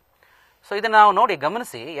ಬರಿಬೋದು. ಸೊ ಇದನ್ನು ನಾವು ನೋಡಿ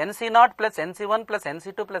ಗಮನಿಸಿ, NC0 plus NC1 plus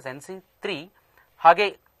NC2 plus NC3 ಹಾಗೆ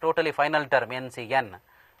ಟೋಟಲಿ ಫೈನಲ್ ಟರ್ಮ್ NCn,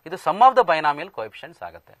 ಇದು some of the binomial coefficients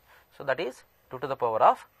ಆಗುತ್ತೆ. So that is 2 to the power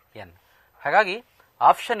of n. ಹಾಗಾಗಿ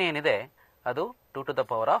ಆಪ್ಷನ್ ಏನಿದೆ ಅದು 2 to the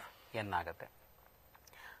power of n ಆಗುತ್ತೆ.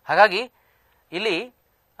 ಹಾಗಾಗಿ ಇಲ್ಲಿ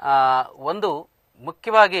ಒಂದು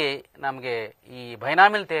ಮುಖ್ಯವಾಗಿ ನಮಗೆ ಈ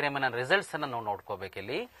ಬೈನಾಮಿಯಲ್ ಥಿಯರಮಿನ ರಿಸಲ್ಟ್ಸ್ ಅನ್ನು ನಾವು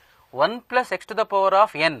ನೋಡ್ಕೋಬೇಕಿಲ್ಲಿ. 1 plus x to the power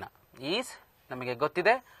of n is ನಮಗೆ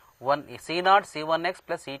ಗೊತ್ತಿದೆ C0 C1x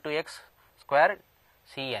plus C2x square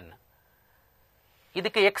Cn.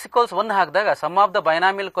 ಇದಕ್ಕೆ x equals 1 ಹಾಕಿದಾಗ some of the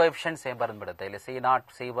binomial coefficients ಬಂದ್ಬಿಡುತ್ತೆ. ಇಲ್ಲಿ C0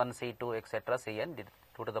 C1 C2 etcetera Cn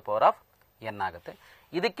 2 to the power of n ಆಗುತ್ತೆ.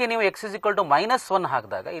 ಇದಕ್ಕೆ ನೀವು x is equal to -1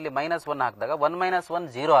 ಹಾಕಿದಾಗ, ಇಲ್ಲಿ -1 ಹಾಕಿದಾಗ 1 - 1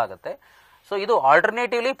 0 ಆಗುತ್ತೆ. ಸೊ ಇದು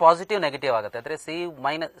ಆಲ್ಟರ್ನೇಟಿವ್ಲಿ ಪಾಸಿಟಿವ್ ನೆಗೆಟಿವ್ ಆಗುತ್ತೆ. ಅಂದರೆ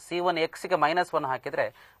C1 x ಗೆ -1 ಹಾಕಿದರೆ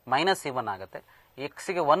 -C1 ಆಗುತ್ತೆ, x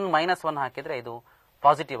ಗೆ 1 - 1 ಹಾಕಿದರೆ ಇದು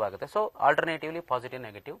ಪಾಸಿಟಿವ್ ಆಗುತ್ತೆ. So alternatively positive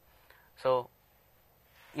negative. So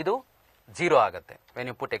ಇದು 0 ಆಗುತ್ತೆ when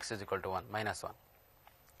you put x is equal to 1 -1.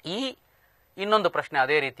 ಈ ಇನ್ನೊಂದು ಪ್ರಶ್ನೆ,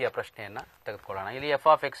 ಅದೇ ರೀತಿಯ ಪ್ರಶ್ನೆಯನ್ನು ತೆಗೆದುಕೊಳ್ಳೋಣ. ಇಲ್ಲಿ f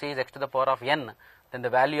of x is x to the power of n, then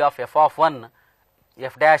the value of f of 1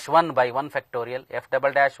 f dash 1 by 1 factorial, f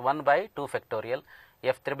double dash 1 by 2 factorial,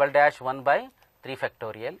 f triple dash 1 by 3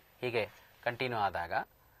 factorial ಹೀಗೆ continue ಆದಾಗ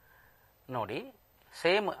ನೋಡಿ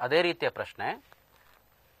same ಅದೇ ರೀತಿಯ ಪ್ರಶ್ನೆ.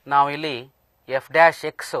 ನಾವು ಇಲ್ಲಿ f dash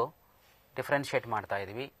x differentiate ಮಾಡ್ತಾ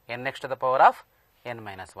ಇದ್ದೀವಿ, nx to the power of n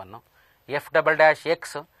minus 1. f double dash x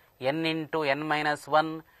n into n minus 1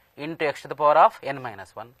 into x to the power of n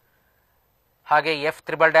minus 1. ಹಾಗೆ f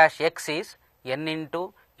triple dash x is n into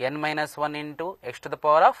n minus 1 into x to the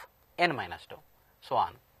power of n minus 2 so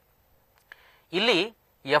on. ಇಲ್ಲಿ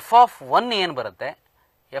f of 1 ಏನು ಬರುತ್ತೆ,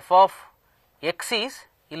 f of x is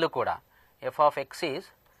ಇಲ್ಲೂ ಕೂಡ f of x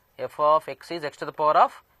is x to the power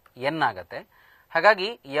of n ಆಗುತ್ತೆ. ಹಾಗಾಗಿ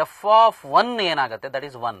f of 1 ಏನಾಗುತ್ತೆ, that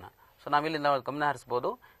is 1. So ನಾವಿಲ್ಲಿ ನಾವು ಗಮನ ಹರಿಸ್ಬೋದು,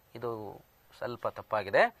 ಇದು ಸ್ವಲ್ಪ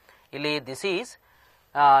ತಪ್ಪಾಗಿದೆ. ಇಲ್ಲಿ this is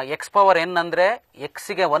x power n ಅಂದರೆ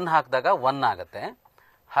ಎಕ್ಸಿಗೆ 1 ಹಾಕಿದಾಗ 1 ಆಗುತ್ತೆ.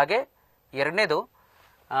 ಹಾಗೆ ಎರಡನೇದು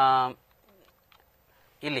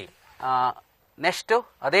ಇಲ್ಲಿ ನೆಕ್ಸ್ಟ್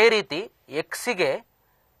ಅದೇ ರೀತಿ ಎಕ್ಸಿಗೆ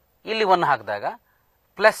ಇಲ್ಲಿ 1 ಹಾಕಿದಾಗ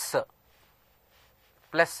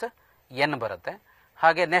ಪ್ಲಸ್ ಎನ್ ಬರುತ್ತೆ.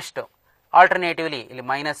 ಹಾಗೆ ನೆಕ್ಸ್ಟ್ ಆಲ್ಟರ್ನೇಟಿವ್ಲಿ ಇಲ್ಲಿ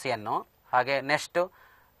 -n, ಹಾಗೆ next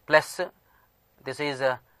plus this is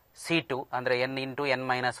C2 ಅಂದರೆ n into n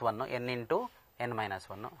minus 1, n into n minus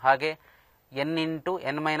 1, ಹಾಗೆ n into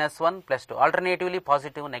n minus 1 plus 2 alternatively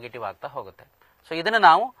positive negative ಆಗ್ತಾ ಹೋಗುತ್ತೆ. ಸೊ ಇದನ್ನು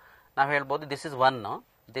ನಾವು ಹೇಳ್ಬೋದು this is 1,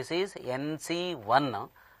 this is NC1,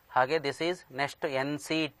 ಹಾಗೆ ದಿಸ್ ಈಸ್ ನೆಕ್ಸ್ಟ್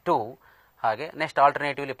NC2, ಹಾಗೆ next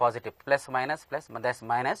alternatively positive plus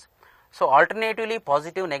minus. So alternatively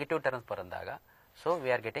positive negative terms ಬಂದಾಗ so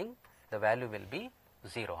we are getting the value will be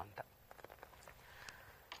 0 ಅಂತ.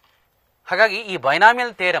 ಹಾಗಾಗಿ ಈ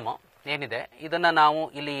ಬೈನಾಮಿಯಲ್ ಥಿಯರಮ್ ಏನಿದೆ ಇದನ್ನು ನಾವು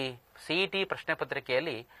ಇಲ್ಲಿ CET ಪ್ರಶ್ನೆ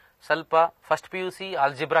ಪತ್ರಿಕೆಯಲ್ಲಿ ಸ್ವಲ್ಪ ಫಸ್ಟ್ PUC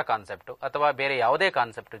ಆಲ್ಜಿಬ್ರಾ ಕಾನ್ಸೆಪ್ಟು ಅಥವಾ ಬೇರೆ ಯಾವುದೇ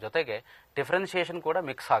ಕಾನ್ಸೆಪ್ಟ್ ಜೊತೆಗೆ ಡಿಫ್ರೆನ್ಷಿಯೇಷನ್ ಕೂಡ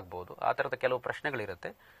ಮಿಕ್ಸ್ ಆಗ್ಬೋದು. ಆ ಥರದ ಕೆಲವು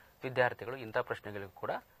ಪ್ರಶ್ನೆಗಳಿರುತ್ತೆ. ವಿದ್ಯಾರ್ಥಿಗಳು ಇಂಥ ಪ್ರಶ್ನೆಗಳಿಗೂ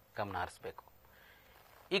ಕೂಡ ಗಮನ ಹರಿಸಬೇಕು.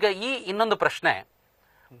 ಈಗ ಈ ಇನ್ನೊಂದು ಪ್ರಶ್ನೆ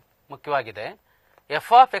ಮುಖ್ಯವಾಗಿದೆ. f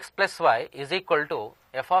of x plus y is equal to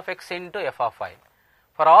f of x into f of y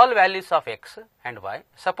for all values of x and y.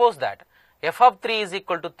 Suppose that f of 3 is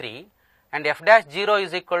equal to 3 and f dash 0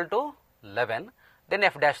 is equal to 11, then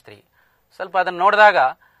f dash 3. ಸ್ವಲ್ಪ ಅದನ್ನು ನೋಡಿದಾಗ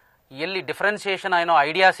ಎಲ್ಲಿ differentiation ಏನೋ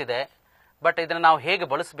ideas ಇದೆ, but ಇದನ್ನು ನಾವು ಹೇಗೆ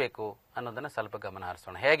ಬಳಸಬೇಕು ಅನ್ನೋದನ್ನು ಸ್ವಲ್ಪ ಗಮನ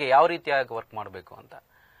ಹರಿಸೋಣ, ಹೇಗೆ ಯಾವ ರೀತಿಯಾಗಿ ವರ್ಕ್ ಮಾಡಬೇಕು ಅಂತ.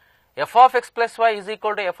 f of x plus y is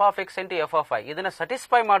equal to f of x into f of y, ಇದನ್ನು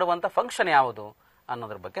ಸ್ಯಾಟಿಸ್ಫೈ ಮಾಡುವಂಥ ಫಂಕ್ಷನ್ ಯಾವುದು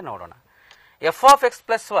ಅನ್ನೋದ್ರ ಬಗ್ಗೆ ನೋಡೋಣ. f of x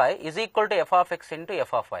plus y is equal to f of x into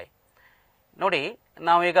f of y. ನೋಡಿ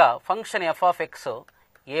ನಾವೀಗ function f of x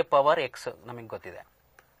a power x ನಮಗೆ ಗೊತ್ತಿದೆ.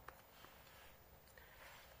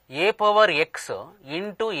 a power x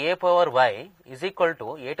into a power y is equal to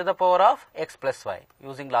a to the power of x plus y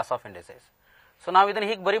using laws of indices. So ನಾವು ಇದನ್ನು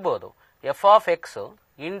ಹೀಗೆ ಬರಿಬೋದು, f of x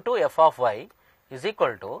into f of y is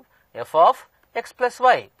equal to f of x plus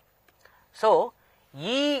y. So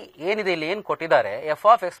ಈ ಏನಿದೆ ಇಲ್ಲಿ ಏನು ಕೊಟ್ಟಿದ್ದಾರೆ, f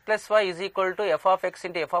of x plus y is equal to f of x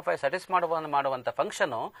into f of y ಸ್ಯಾಟಿಸ್ ಮಾಡುವಂಥ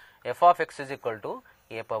function f of x is equal to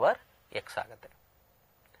a power x ಆಗುತ್ತೆ.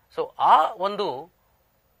 So ಆ ಒಂದು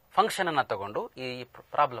function ಅನ್ನು ತಗೊಂಡು ಈ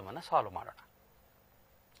ಪ್ರಾಬ್ಲಮ್ ಅನ್ನು ಸಾಲ್ವ್ ಮಾಡೋಣ.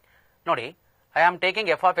 ನೋಡಿ, I am taking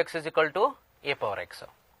f of x is equal to a power x,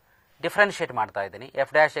 differentiate ಮಾಡ್ತಾ ಇದ್ದೀನಿ.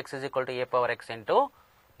 f dash x is equal to a power x into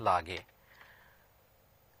log a.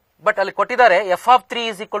 But ಅಲ್ಲಿ ಕೊಟ್ಟಿದ್ದಾರೆ f of 3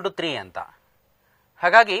 is equal to 3 ಅಂತ.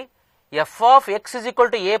 ಹಾಗಾಗಿ f of x is equal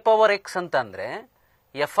to a power x ಅಂತಂದ್ರೆ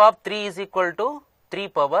f of 3 is equal to 3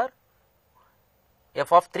 power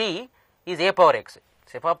f of 3 is a power x.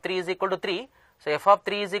 So f of 3 is equal to 3. So f of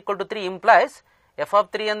 3 is equal to 3 implies f of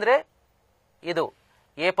 3 ಅಂದ್ರೆ ಇದು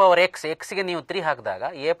A power X, ಎಕ್ಸ್ಗೆ ನೀವು 3 ಹಾಕಿದಾಗ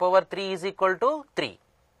A power 3 is equal to 3.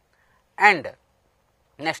 And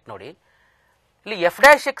next ನೋಡಿ, ಇಲ್ಲಿ F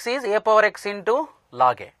dash X is A power X into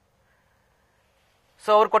log A. So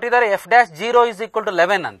ಅವ್ರು ಕೊಟ್ಟಿದ್ದಾರೆ F dash 0 is equal to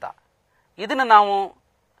 11 ಅಂತ. ಇದನ್ನು ನಾವು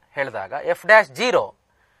ಹೇಳಿದಾಗ F dash 0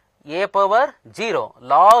 A power 0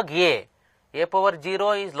 log A power 0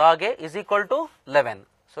 is log A is equal to 11.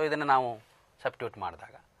 So ಇದನ್ನು ನಾವು ಸಬ್ಸ್ಟಿಟ್ಯೂಟ್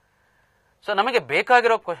ಮಾಡಿದಾಗ so ನಮಗೆ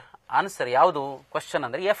ಬೇಕಾಗಿರೋ ಆನ್ಸರ್ ಯಾವುದು ಕ್ವಶನ್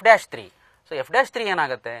ಅಂದರೆ F dash 3. So F dash 3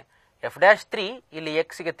 ಏನಾಗುತ್ತೆ, ಎಫ್ ಡ್ಯಾಶ್ 3 ಇಲ್ಲಿ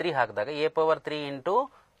ಎಕ್ಸ್ಗೆ 3 ಹಾಕಿದಾಗ A power 3 into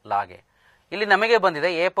log A. ಇಲ್ಲಿ ನಮಗೆ ಬಂದಿದೆ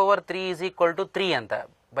A power 3 is equal to 3 ಅಂತ,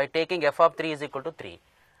 by taking F of 3 is equal to 3.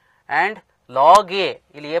 And log A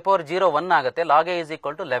ಇಲ್ಲಿ ಎ ಪವರ್ 0 1 ಆಗುತ್ತೆ, log A is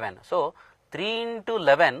equal to 11. So 3 into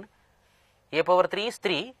 11 A power 3 is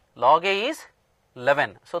 3, log A is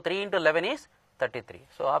 11. So 3 into 11 is 33.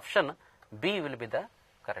 So option B will be the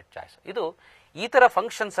correct choice. ಇದು ಈ ಥರ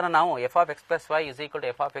functions ಅನ್ನು ನಾವು F of X plus Y is equal to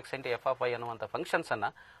F of X into F of Y ಅನ್ನುವಂಥ functions ಅನ್ನು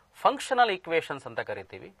functional equations ಅಂತ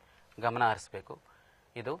ಕರಿತೀವಿ. ಗಮನ ಹರಿಸಬೇಕು.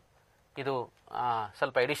 ಇದು ಇದು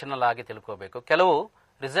ಸ್ವಲ್ಪ ಎಡಿಷನಲ್ ಆಗಿ ತಿಳ್ಕೋಬೇಕು. ಕೆಲವು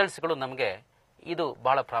ರಿಸಲ್ಟ್ಸ್ಗಳು ನಮಗೆ ಇದು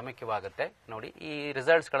ಬಹಳ ಪ್ರಾಮುಖ್ಯವಾಗುತ್ತೆ. ನೋಡಿ, ಈ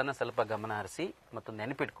ರಿಸಲ್ಟ್ಸ್ಗಳನ್ನು ಸ್ವಲ್ಪ ಗಮನ ಹರಿಸಿ ಮತ್ತು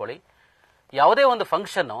ನೆನಪಿಟ್ಕೊಳ್ಳಿ. ಯಾವುದೇ ಒಂದು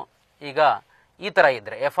ಫಂಕ್ಷನ್ನು ಈಗ ಈ ಥರ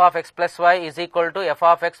ಇದ್ದರೆ F of X plus Y is equal to F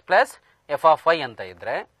of X plus F of Y ಅಂತ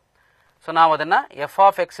ಇದ್ದರೆ, ಸೊ ನಾವು ಅದನ್ನು F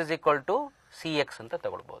of X is equal to C X ಅಂತ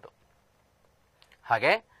ತಗೊಳ್ಬೋದು.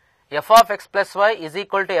 ಹಾಗೆ F of X plus Y is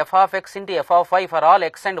equal to F of X into F of Y for all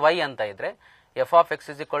X and Y ಅಂತ ಇದ್ದರೆ F of X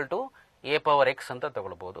is equal to A power X ಅಂತ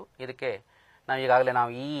ತಗೊಳ್ಬೋದು. ಇದಕ್ಕೆ ನಾವು ಈಗಾಗಲೇ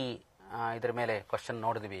ನಾವು ಈ ಇದ್ರ ಮೇಲೆ ಕ್ವಶನ್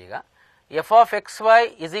ನೋಡಿದ್ವಿ. ಈಗ F of X Y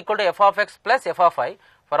is equal to F of X plus F of Y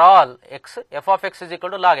for all X, F of X is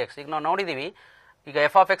equal to log X. ಈಗ ನಾವು ನೋಡಿದ್ದೀವಿ, ಈಗ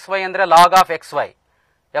ಎಫ್ ಆಫ್ ಎಕ್ಸ್ ವೈ ಅಂದರೆ log of X Y,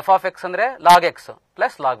 F of X ಅಂದರೆ log X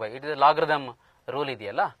plus log Y. ಇದು ಲಾಗ್ರಿದಮ್ rule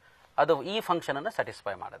ಇದೆಯಲ್ಲ, ಅದು ಈ ಫಂಕ್ಷನ್ ಅನ್ನು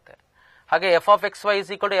ಸ್ಯಾಟಿಸ್ಫೈ ಮಾಡುತ್ತೆ. ಹಾಗೆ F of X Y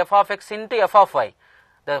is equal to F of X into F of Y.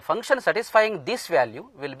 The function satisfying this value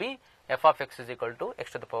will be F of X is equal to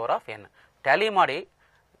X to the power of N. Tally ಮಾಡಿ.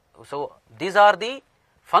 So these are the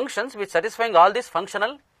functions which satisfying all this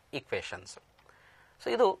functional equations. So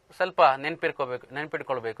ಇದು ಸ್ವಲ್ಪ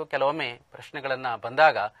ನೆನಪಿಟ್ಕೊಳ್ಬೇಕು. ಕೆಲವೊಮ್ಮೆ ಪ್ರಶ್ನೆಗಳನ್ನು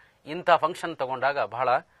ಬಂದಾಗ ಇಂಥ function ತಗೊಂಡಾಗ ಬಹಳ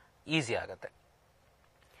easy ಆಗುತ್ತೆ.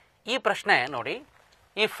 ಈ ಪ್ರಶ್ನೆ ನೋಡಿ,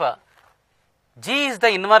 if G is the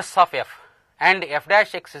inverse of F and F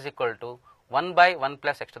dash X is equal to 1 by 1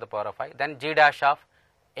 plus x to the power of I, then g dash of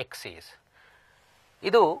x is.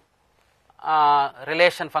 ಇದು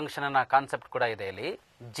ರಿಲೇಷನ್ ಫಂಕ್ಷನ್ ಅನ್ನ concept ಕೂಡ ಇದೆ. ಇಲ್ಲಿ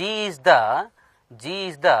g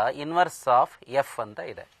is the inverse of F ಅಂತ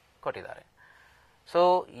ಇದೆ ಕೊಟ್ಟಿದ್ದಾರೆ. So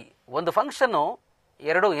ಒಂದು function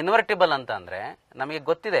ಎರಡು ಇನ್ವರ್ಟಿಬಲ್ ಅಂತ ಅಂದರೆ ನಮಗೆ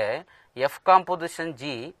ಗೊತ್ತಿದೆ F composition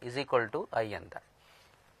G is equal to I ಅಂತ.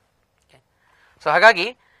 ಸೊ ಹಾಗಾಗಿ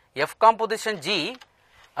ಎಫ್ ಕಾಂಪೋಸಿಷನ್ ಜಿ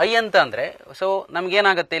ಐ ಅಂತ ಅಂದರೆ, ಸೊ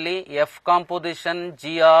ನಮಗೇನಾಗುತ್ತೆ ಇಲ್ಲಿ F composition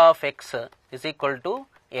G of X is equal to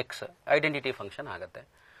X identity function ಆಗುತ್ತೆ.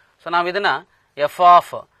 ಸೊ ನಾವು ಇದನ್ನು F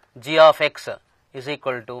of G of X is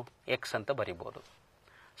equal to X ಅಂತ ಬರಿಬೋದು.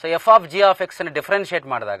 So F of G of X ಅನ್ನು differentiate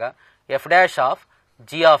ಮಾಡಿದಾಗ F dash of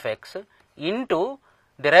G of X into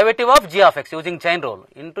derivative of G of X using chain rule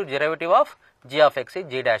into derivative of G of X is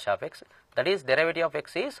G dash of X, that is derivative of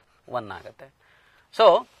X is 1 ಆಗುತ್ತೆ. So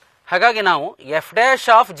ಹಾಗಾಗಿ ನಾವು F dash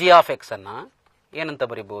of G of X ಅನ್ನು ಏನಂತ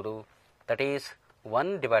ಬರಿಬೋದು, that is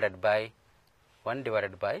 1 divided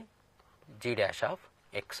by G dash of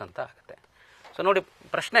X ಅಂತ ಆಗುತ್ತೆ. So ನೋಡಿ,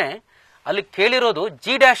 ಪ್ರಶ್ನೆ ಅಲ್ಲಿ ಕೇಳಿರೋದು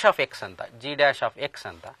ಜಿ ಡ್ಯಾಶ್ ಆಫ್ ಎಕ್ಸ್ ಅಂತ, ಜಿ ಡ್ಯಾಶ್ ಆಫ್ ಎಕ್ಸ್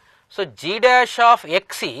ಅಂತ. So G dash of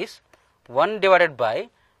X is 1 divided by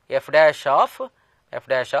F dash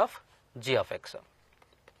of G of X.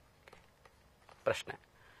 ಪ್ರಶ್ನೆ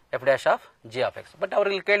F dash of G of X. But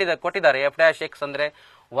ಅವ್ರಿಗೆ ಕೊಟ್ಟಿದ್ದಾರೆ ಎಫ್ ಡ್ಯಾಶ್ ಎಕ್ಸ್ ಅಂದರೆ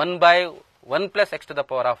 1 by 1 plus x to the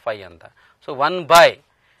power of 5 ಅಂತ. So 1 by,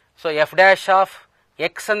 so F dash of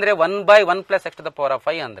X ಅಂದರೆ 1 by 1 plus x to the power of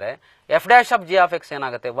 5 ಅಂದರೆ F dash of G of X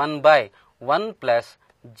ಏನಾಗುತ್ತೆ 1 by 1 plus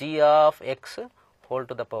g of x whole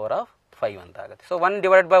to the power of 5 ಅಂತ ಆಗುತ್ತೆ. So 1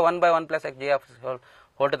 divided by 1 by 1 plus x g of x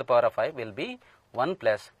whole to the power of 5 will be 1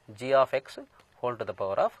 plus g of x whole to the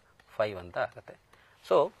power of 5 ಅಂತ ಆಗುತ್ತೆ.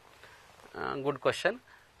 So good question.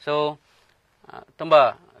 So ತುಂಬ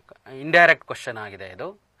indirect question ಆಗಿದೆ ಇದು.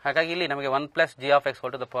 ಹಾಗಾಗಿ ಇಲ್ಲಿ ನಮಗೆ 1 plus g of x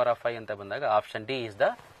whole to the power of 5 ಅಂತ ಬಂದಾಗ option D is the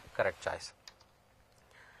correct choice.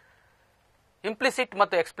 Implicit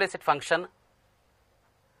ಮತ್ತು ಎಕ್ಸ್ಪ್ಲಿಸಿಟ್ ಫಂಕ್ಷನ್.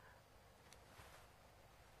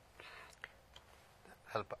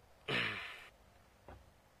 ಸ್ವಲ್ಪ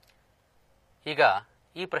ಈಗ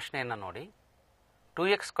ಈ ಪ್ರಶ್ನೆಯನ್ನು ನೋಡಿ,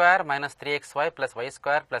 2x square minus 3xy plus y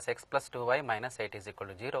square plus x plus 2y minus 8 is equal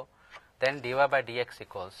to 0. Then dy by dx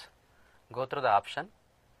equals, go through the option.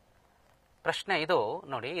 ಪ್ರಶ್ನೆ ಇದು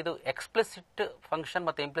ನೋಡಿ, ಇದು ಎಕ್ಸ್ಪ್ಲಿಸಿಟ್ ಫಂಕ್ಷನ್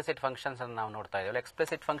ಮತ್ತು ಇಂಪ್ಲಿಸಿಟ್ ಫಂಕ್ಷನ್ಸ್ ಅನ್ನು ನಾವು ನೋಡ್ತಾ ಇದ್ದೇವೆ.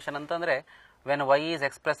 ಎಕ್ಸ್ಪ್ಲಿಸಿಟ್ ಫಂಕ್ಷನ್ ಅಂತಂದರೆ when y is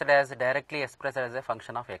expressed as directly expressed as a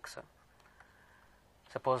function of x.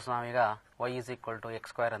 Suppose ನಾವೀಗ y is equal to x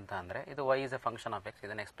square ಅಂತ ಅಂದರೆ ಇದು y is a function of x,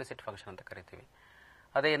 ಇದನ್ನು ಎಕ್ಸ್ಪ್ಲಿಸಿಟ್ ಫಂಕ್ಷನ್ ಅಂತ ಕರಿತೀವಿ.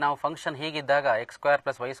 ಅದೇ ನಾವು function ಹೀಗಿದ್ದಾಗ x square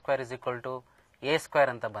plus y square is equal to a square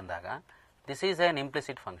ಅಂತ ಬಂದಾಗ this is N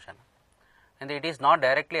implicit function and it is not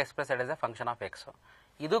directly expressed as a function of x.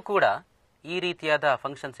 ಇದು ಕೂಡ ಈ ರೀತಿಯಾದ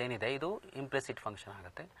ಫಂಕ್ಷನ್ಸ್ ಏನಿದೆ ಇದು ಇಂಪ್ಲಿಸಿಟ್ ಫಂಕ್ಷನ್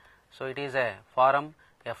ಆಗುತ್ತೆ. So it is A farm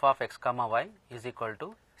F of X ಕಾಮ Y is equal to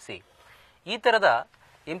C. ಈ ಥರದ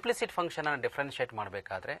ಇಂಪ್ಲಿಸಿಟ್ ಫಂಕ್ಷನನ್ನು ಡಿಫ್ರೆನ್ಷಿಯೇಟ್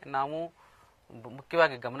ಮಾಡಬೇಕಾದ್ರೆ ನಾವು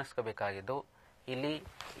ಮುಖ್ಯವಾಗಿ ಗಮನಿಸ್ಕೋಬೇಕಾಗಿದ್ದು ಇಲ್ಲಿ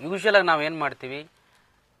ಯೂಶುವಲ್ ಆಗಿ ನಾವು ಏನು ಮಾಡ್ತೀವಿ,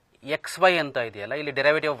 ಎಕ್ಸ್ ವೈ ಅಂತ ಇದೆಯಲ್ಲ, ಇಲ್ಲಿ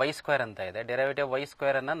ಡೆರಿವೇಟಿವ್ ವೈ ಸ್ಕ್ವೇರ್ ಅಂತ ಇದೆ. ಡೆರಿವೇಟಿವ್ ವೈ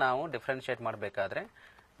ಸ್ಕ್ವೇರ್ ಅನ್ನು ನಾವು ಡಿಫ್ರೆನ್ಷಿಯೇಟ್ ಮಾಡಬೇಕಾದ್ರೆ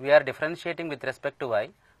we are differentiating with respect to Y.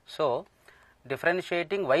 So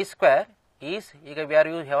differentiating Y square is, ಈಗ we are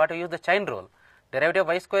have to use the chain rule. Derivative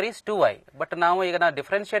Y square is 2y, but ನಾವು ಈಗ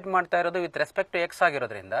differentiate ಮಾಡ್ತಾ ಇರೋದು with respect to X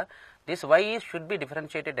ಆಗಿರೋದ್ರಿಂದ this y should be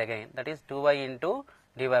differentiated again, that is 2y into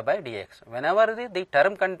dy by dx. Whenever the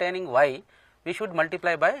term containing y we should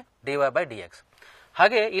multiply by dy by dx.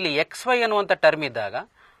 ಹಾಗೆ ಇಲ್ಲಿ X Y ಅನ್ನುವಂಥ term ಇದ್ದಾಗ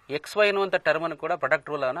X Y ಅನ್ನುವಂಥ ಟರ್ಮನ್ನು ಕೂಡ product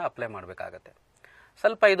ರೂಲನ್ನು apply ಮಾಡಬೇಕಾಗತ್ತೆ.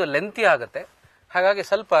 ಸ್ವಲ್ಪ ಇದು lengthy ಆಗುತ್ತೆ, ಹಾಗಾಗಿ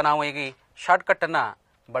ಸ್ವಲ್ಪ ನಾವು ಈಗ ಈ ಶಾರ್ಟ್ಕಟ್ಟನ್ನು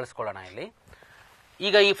ಬಳಸ್ಕೊಳ್ಳೋಣ. ಇಲ್ಲಿ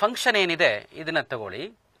ಈಗ ಈ ಫಂಕ್ಷನ್ ಏನಿದೆ ಇದನ್ನು ತಗೊಳ್ಳಿ.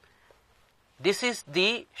 This is the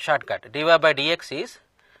shortcut. dy by dx is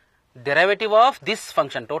derivative of this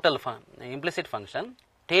function, total implicit function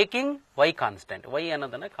taking y constant, y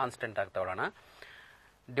ಅನ್ನೋದನ್ನು ಕಾನ್ಸ್ಟೆಂಟ್ ಆಗಿ ತಗೊಳ್ಳೋಣ,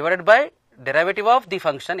 divided by derivative of the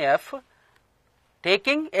function F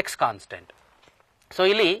taking X constant. So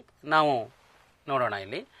ಇಲ್ಲಿ ನಾವು ನೋಡೋಣ,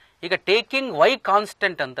 ಇಲ್ಲಿ ಈಗ taking y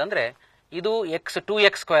constant ಅಂತಂದ್ರೆ ಇದು ಎಕ್ಸ್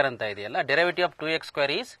 2x ಸ್ಕ್ವೇರ್ ಅಂತ ಇದೆಯಲ್ಲ, derivative of 2x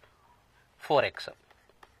square is 4x.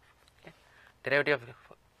 Derivative of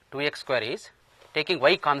 2x square is taking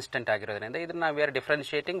y constant ಆಗಿರೋದ್ರಿಂದ ಇದನ್ನ we are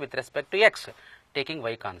differentiating with respect to x, taking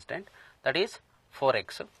y constant, that is 4x.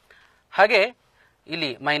 ಹಾಗೆ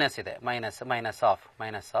ಇಲ್ಲಿ minus ಇದೆ, minus of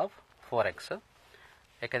 4x,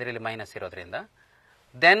 ಯಾಕಂದ್ರೆ ಇಲ್ಲಿ minus ಇರೋದ್ರಿಂದ.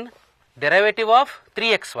 Then derivative of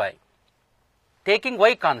 3xy taking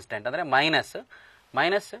y constant ಅಂದರೆ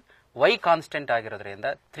minus y constant ಆಗಿರೋದ್ರಿಂದ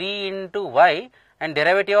 3 into y and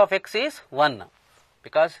derivative of x is 1,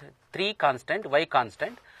 because 3 constant, y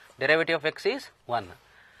constant, derivative of x is 1,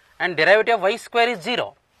 and derivative of y square is 0.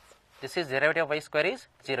 This is derivative of y square is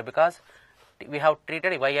 0 because we have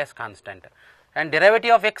treated y as constant, and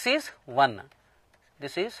derivative of x is 1.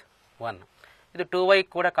 This is 1. ಇದು 2y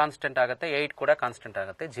ಕೂಡ constant ಆಗುತ್ತೆ, 8 ಕೂಡ constant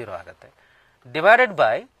ಆಗುತ್ತೆ, 0 ಆಗುತ್ತೆ. Divided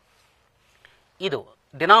by ಇದು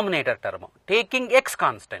denominator term taking X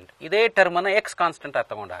constant, ಇದೇ ಟರ್ಮನ್ನು X constant ಆಗಿ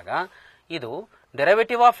ತಗೊಂಡಾಗ ಇದು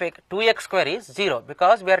derivative of 2x square is 0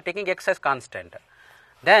 because we are taking x as constant.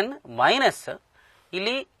 Then minus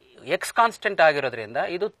ಇಲ್ಲಿ x constant ಆಗಿರೋದ್ರಿಂದ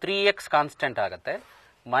ಇದು 3x constant ಆಗುತ್ತೆ,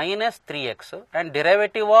 minus 3x and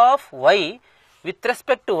derivative of y with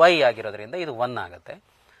respect to y ಆಗಿರೋದ್ರಿಂದ ಇದು 1 ಆಗುತ್ತೆ.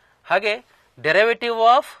 ಹಾಗೆ derivative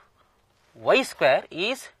of y square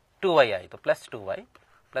is 2y ಆಯಿತು, plus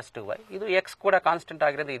 2y, ಇದು x ಕೂಡ ಕಾನ್ಸ್ಟೆಂಟ್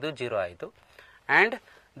ಆಗಿರೋದ್ರಿಂದ ಇದು 0 ಆಯಿತು. and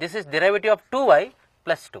this is derivative of 2y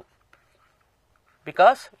plus 2.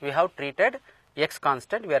 Because we have treated x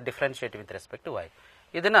constant, we are differentiating with respect to y.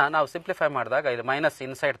 ಇದನ್ನ ನಾವು ಸಿಂಪ್ಲಿಫೈ ಮಾಡಿದಾಗ ಇದು ಮೈನಸ್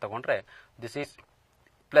ಇನ್ಸೈಡ್ ತಗೊಂಡ್ರೆ ದಿಸ್ ಈಸ್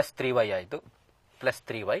ಪ್ಲಸ್ 3y ಆಯಿತು, ಪ್ಲಸ್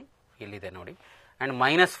 3y ಇಲ್ಲಿದೆ ನೋಡಿ, and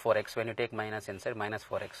minus 4x when you take minus inside minus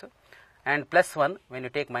 4x, and plus 1 when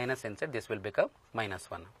you take minus inside this will become minus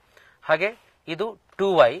 1. ಹಾಗೆ ಇದು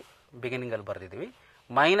 2y ಬಿಗಿನಿಂಗಲ್ಲಿ ಬರೆದಿದ್ದೀವಿ,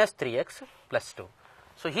 minus 3x plus 2.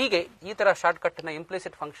 So ಹೀಗೆ ಈ ಥರ ಶಾರ್ಟ್ಕಟ್ಟನ್ನು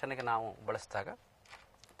implicit ಫಂಕ್ಷನ್ಗೆ ನಾವು ಬಳಸಿದಾಗ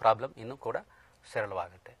ಪ್ರಾಬ್ಲಮ್ ಇನ್ನೂ ಕೂಡ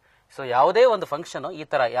ಸರಳವಾಗುತ್ತೆ. ಸೊ ಯಾವುದೇ ಒಂದು ಫಂಕ್ಷನು ಈ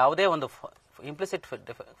ಥರ ಯಾವುದೇ ಒಂದು implicit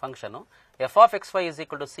function F of X Y is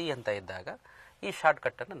equal to C ಅಂತ ಇದ್ದಾಗ ಈ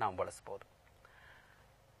ಶಾರ್ಟ್ಕಟ್ಟನ್ನು ನಾವು ಬಳಸ್ಬೋದು.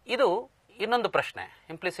 ಇದು ಇನ್ನೊಂದು ಪ್ರಶ್ನೆ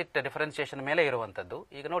ಇಂಪ್ಲಿಸಿಟ್ ಡಿಫರೆನ್ಸಿಯೇಷನ್ ಮೇಲೆ ಇರುವಂಥದ್ದು.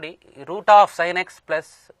 ಈಗ ನೋಡಿ, root of sine x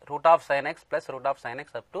plus root of sine x plus root of sine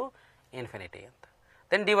x up to infinity ಅಂತ,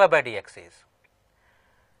 then D Y by D X is,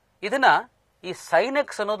 ಇದನ್ನ ಈ ಸೈನ್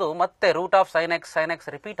ಎಕ್ಸ್ ಅನ್ನೋದು ಮತ್ತೆ root of sine x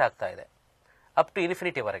repeat ಆಗ್ತಾ ಇದೆ up to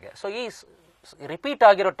ಇನ್ಫಿನಿಟಿವರೆಗೆ. So ಈ repeat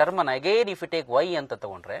ಆಗಿರೋ ಟರ್ಮನ್ನು again if you take Y ಅಂತ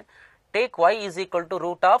ತಗೊಂಡ್ರೆ take Y is equal to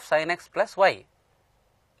root of sine x plus Y,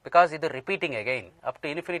 because ಇದು ರಿಪೀಟಿಂಗ್ ಅಗೈನ್ ಅಪ್ ಟು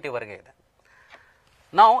ಇನ್ಫಿನಿಟಿವರೆಗೆ ಇದೆ.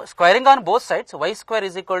 ನಾವು squaring on both sides Y square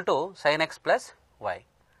is equal to sine x plus Y,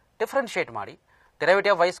 differentiate ಮಾಡಿ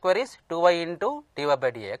derivative of Y square is 2y into D Y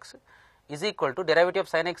by D X is equal to derivative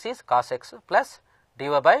of sine x is cos x plus D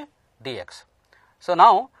Y by D X. So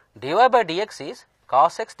ನಾವು D Y by D X is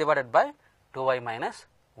cos x divided by 2y minus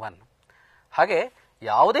 1. ಹಾಗೆ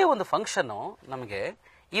ಯಾವುದೇ ಒಂದು function ನಮಗೆ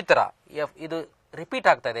ಈ ಥರ ಇದು repeat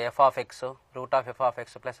ಆಗ್ತಾ ಇದೆ, F of X root of F of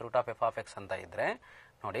X plus root of F of X ಅಂತ ಇದ್ದರೆ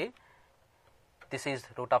ನೋಡಿ, this is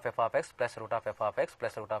root of f of x plus root of f of x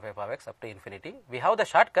plus root of f of x up to infinity. We have the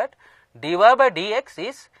shortcut dy by dx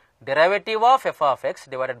is derivative of f of x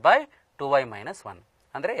divided by 2y minus 1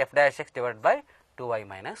 ಅಂದರೆ f dash x divided by 2y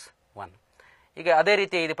minus 1. ಈಗ ಅದೇ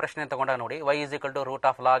ರೀತಿ ಇದು ಪ್ರಶ್ನೆ ತಗೊಂಡಾಗ ನೋಡಿ y is equal to root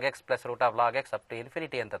of log x plus root of log x up to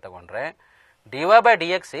infinity ಅಂತ ತಗೊಂಡ್ರೆ dy by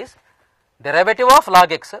dx is derivative of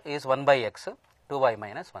log x is 1 by x 2y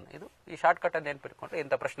minus 1. ಇದು ಈ ಶಾರ್ಟ್ಕಟ್ ಅನ್ನು ನೆನಪಿಟ್ಕೊಂಡ್ರೆ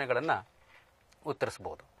ಇಂಥ ಪ್ರಶ್ನೆಗಳನ್ನು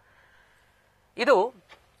ಉತ್ತರಿಸಬಹುದು. ಇದು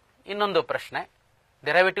ಇನ್ನೊಂದು ಪ್ರಶ್ನೆ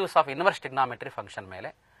derivatives of inverse trigonometry function ಮೇಲೆ.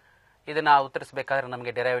 ಇದನ್ನು ಉತ್ತರಿಸಬೇಕಾದ್ರೆ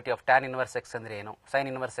ನಮಗೆ derivative of tan inverse X ಅಂದರೆ ಏನು, ಸೈನ್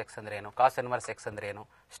ಇನ್ವರ್ಸ್ ಎಕ್ಸ್ ಅಂದರೆ ಏನು, ಕಾಸ್ ಇನ್ವರ್ಸ್ ಎಕ್ಸ್ ಅಂದರೆ ಏನು,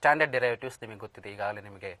 ಸ್ಟ್ಯಾಂಡರ್ಡ್ ಡೆರಿವೇಟಿವ್ಸ್ ನಿಮಗೆ ಗೊತ್ತಿದೆ, ಈಗಾಗಲೇ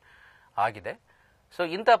ನಿಮಗೆ ಆಗಿದೆ. ಸೊ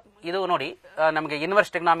ಇದು ನೋಡಿ ನಮಗೆ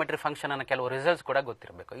ಇನ್ವರ್ಸ್ ಟ್ರಿಗ್ನಾಮೆಟ್ರಿ ಫಂಕ್ಷನ್ ಅನ್ನು ಕೆಲವು ರಿಸಲ್ಟ್ಸ್ ಕೂಡ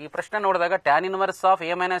ಗೊತ್ತಿರಬೇಕು. ಈ ಪ್ರಶ್ನೆ ನೋಡಿದಾಗ tan inverse of A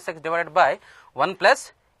minus X divided by 1 plus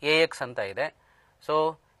A X ಅಂತ ಇದೆ. ಸೊ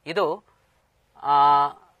ಇದು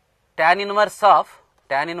ಟ್ಯಾನ್ ಇನ್ವರ್ಸ್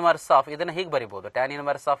ಆಫ್ ಇದನ್ನು ಹೀಗೆ ಬರಿಬಹುದು, tan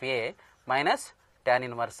inverse of A minus tan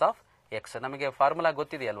inverse of X. ನಮಗೆ formula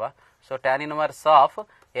ಗೊತ್ತಿದೆಯಲ್ವಾ. So tan inverse of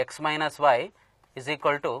X minus Y is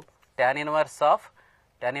equal to tan inverse of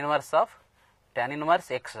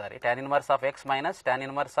X minus tan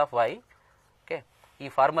inverse of Y. Okay, ಈ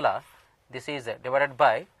formula this is divided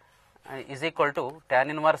by is equal to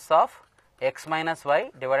tan inverse of X minus Y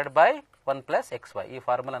divided by 1 plus X Y. ಈ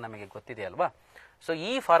formula ನಮಗೆ ಗೊತ್ತಿದೆಯಲ್ವಾ. So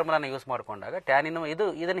ಈ ಫಾರ್ಮುಲಾನ use ಮಾಡಿಕೊಂಡಾಗ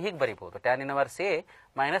ಇದನ್ನು ಹೀಗೆ ಬರೀಬಹುದು, tan inverse A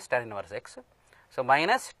minus tan inverse X. So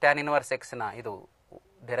minus tan inverse X ನ ಇದು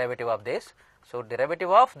derivative of this. So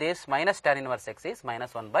derivative of this minus tan inverse X is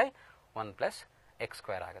minus 1 by 1 plus X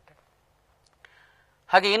square ಆಗುತ್ತೆ.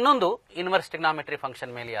 ಹಾಗೆ ಇನ್ನೊಂದು inverse trigonometry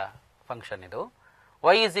function ಮೇಲೆಯ function ಇದು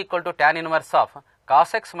y is equal to tan inverse of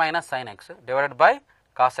cos x minus sin x divided by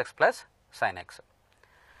cos x plus sin x.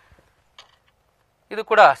 ಇದು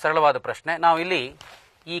ಕೂಡ ಸರಳವಾದ ಪ್ರಶ್ನೆ. ನಾವು ಇಲ್ಲಿ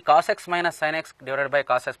ಈ cos x minus sin x divided by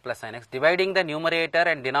cos x plus sin x dividing the numerator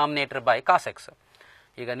and denominator by cos x.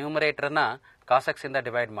 ಈಗ ನ್ಯೂಮರೇಟರ್ನ cos x ಇಂದ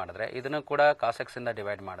divide ಮಾಡಿದ್ರೆ, ಇದನ್ನು ಕೂಡ cos x ಇಂದ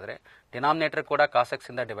ಡಿವೈಡ್ ಮಾಡಿದ್ರೆ, ಡಿನಾಮಿನೇಟರ್ ಕೂಡ cos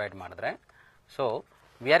x ಇಂದ ಡಿವೈಡ್ ಮಾಡಿದ್ರೆ, so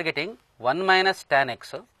we are getting 1 minus tan x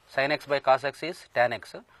sin x by cos x is tan x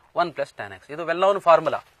 1 plus tan x. ಇದು well known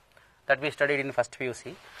formula that we studied in first PUC.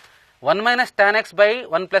 1 minus tan x by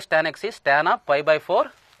 1 plus tan x is tan of pi by 4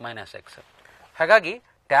 minus x. ಹಾಗಾಗಿ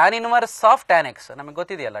tan inverse of tan X ನಮಗೆ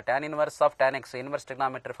ಗೊತ್ತಿದೆಯಲ್ಲ, tan inverse of tan X inverse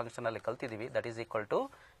trigonometry function ಅಲ್ಲಿ ಕಲ್ತಿದ್ದೀವಿ, that is equal to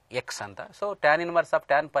X ಅಂತ. So tan inverse of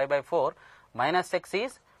tan pi by 4 minus X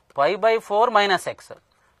is pi by 4 minus X.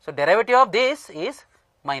 So derivative of this is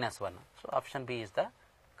minus 1. So option B is the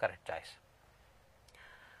correct choice.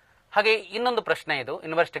 ಹಾಗೆ ಇನ್ನೊಂದು ಪ್ರಶ್ನೆ ಇದು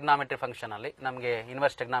inverse trigonometry function ಅಲ್ಲಿ. ನಮಗೆ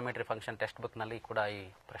inverse trigonometry function text book ನಲ್ಲಿ ಕೂಡ ಈ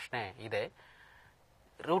ಪ್ರಶ್ನೆ ಇದೆ.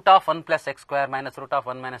 Root of 1 plus X square minus root of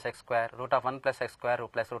 1 minus X square, root of 1 plus X square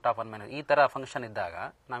plus root of 1 minus, ಈ ತರ ಫಂಕ್ಷನ್ ಇದ್ದಾಗ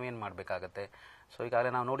ನಾವೇನು ಮಾಡಬೇಕಾಗುತ್ತೆ. ಸೊ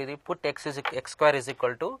ಈಗಾಗಲೇ ನಾವು ನೋಡಿದ್ವಿ, ಪುಟ್ X square is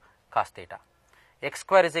equal to cos theta, X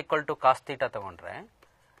square is equal to cos theta ತಗೊಂಡ್ರೆ,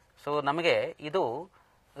 so ನಮಗೆ ಇದು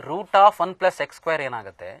root of 1 plus X square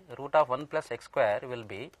ಏನಾಗುತ್ತೆ, root of 1 plus X square will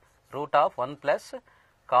be root of 1 plus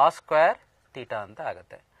cos square theta ಅಂತ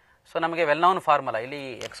ಆಗುತ್ತೆ. So ನಮಗೆ well noun formula ಇಲ್ಲಿ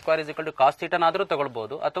X square is equal to ಕಾಸ್ ಥೀಟಾನಾದರೂ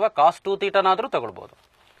ತಗೊಳ್ಬಹುದು ಅಥವಾ ಕಾಸ್ 2 ಥೀಟಾನಾದರೂ ತಗೊಳ್ಬಹುದು.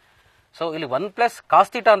 ಸೊ ಇಲ್ಲಿ 1 ಪ್ಲಸ್ ಕಾಸ್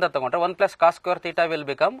ಥೀಟಾ ಅಂತ ತಗೊಂಡ್ರೆ 1 plus cos square theta will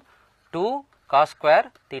become 2 cos square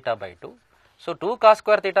theta by 2. So 2 cos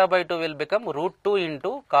square theta by 2 will become root 2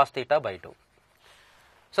 into cos theta by 2.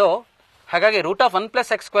 So ಹಾಗಾಗಿ root of 1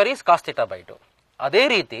 plus X square is cos theta by 2. ಅದೇ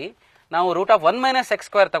ರೀತಿ ನಾವು root of 1 minus X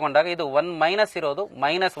square ತಗೊಂಡಾಗ ಇದು 1 minus ಇರೋದು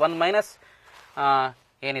minus 1 minus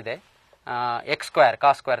ಏನಿದೆ X square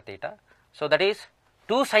cos square theta. So that is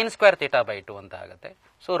 2 sine square theta by 2 ಅಂತ ಆಗುತ್ತೆ.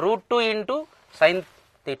 So root 2 into sine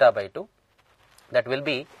theta by 2, that will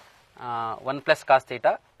be 1 plus cos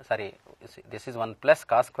theta, sorry, this is 1 plus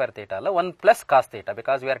cos square theta, 1 plus cos theta,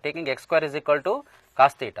 because we are taking x square is equal to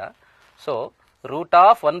cos theta. So root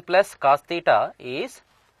of 1 plus cos theta is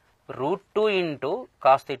root 2 into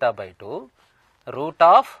cos theta by 2. Root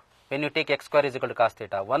of, when you take x square is equal to cos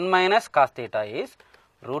theta, 1 minus cos theta is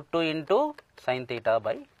root 2 into sin theta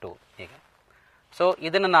by 2. ಹೀಗೆ. So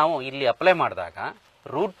ಇದನ್ನು ನಾವು ಇಲ್ಲಿ apply ಮಾಡಿದಾಗ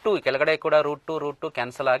root 2 ಕೆಳಗಡೆ ಕೂಡ root 2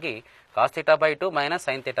 cancel ಆಗಿ cos theta by 2 minus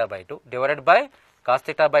sine theta by 2 divided by cos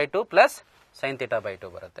theta by 2 plus sine theta by 2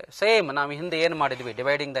 ಬರುತ್ತೆ. Same ನಾವು ಹಿಂದೆ ಏನು ಮಾಡಿದ್ವಿ,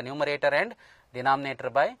 dividing the numerator and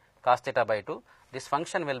denominator by cos theta by 2. This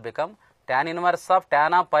function will become tan inverse of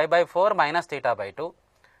tan of pi by 4 minus theta by 2.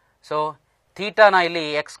 So ಥೀಟಾನ ಇಲ್ಲಿ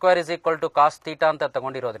X square is equal to cos theta ಅಂತ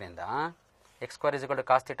ತಗೊಂಡಿರೋದ್ರಿಂದ, X square is equal to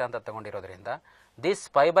cos theta ಅಂತ ತಗೊಂಡಿರೋದ್ರಿಂದ this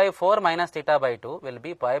pi by 4 minus theta by 2 will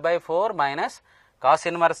be pi by 4 minus cos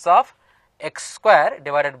inverse of X square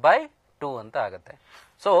divided by 2 ಅಂತ ಆಗುತ್ತೆ.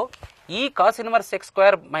 So ಈ cos inverse X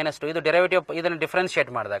square minus 2 ಇದು derivative, ಇದನ್ನು differentiate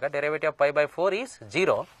ಮಾಡಿದಾಗ derivative pi by 4 is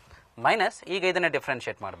 0 minus ಈಗ ಇದನ್ನೇ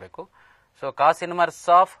differentiate ಮಾಡಬೇಕು. So cos inverse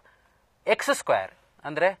of X square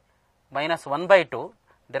ಅಂದರೆ minus 1 by 2,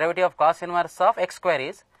 derivative of cos inverse of x square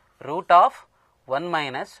is root of 1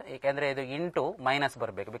 minus, ಏಕೆಂದರೆ ಇದು into minus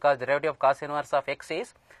ಬರಬೇಕು, because derivative of cos inverse of x is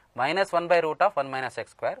minus 1 by root of 1 minus x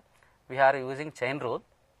square. We are using chain rule,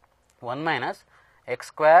 1 minus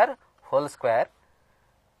x square whole square,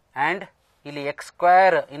 and ಇಲ್ಲಿ x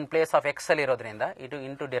square in place of x ಅಲ್ಲಿ ಇರೋದ್ರಿಂದ ಇದು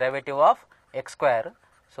into derivative of x square,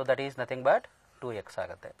 so that is nothing but 2x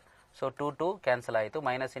ಆಗುತ್ತೆ. So 2 cancel ಆಯಿತು,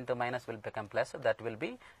 minus into minus will become plus, that will be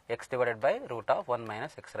x divided by root of 1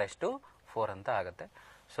 minus x raised to 4 ಅಂತ ಆಗುತ್ತೆ.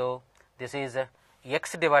 So this is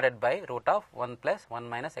x divided by root of 1 plus 1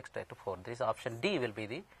 minus x raised to 4. This option D will be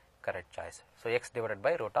the correct choice. So x divided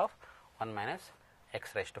by root of 1 minus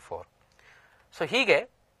x raised to 4. So ಹೀಗೆ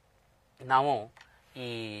ನಾವು ಈ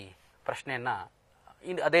ಪ್ರಶ್ನೆಯನ್ನು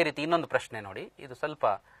ಅದೇ ರೀತಿ ಇನ್ನೊಂದು ಪ್ರಶ್ನೆ ನೋಡಿ, ಇದು ಸ್ವಲ್ಪ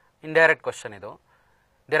ಇಂಡೈರೆಕ್ಟ್ ಕ್ವಶನ್. ಇದು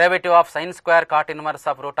derivative of sin square cot inverse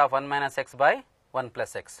of root of 1 minus x by 1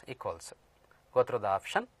 plus x equals, go through the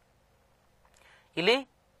option. ಇಲ್ಲಿ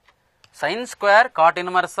sin square cot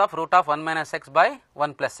inverse of root of 1 minus x by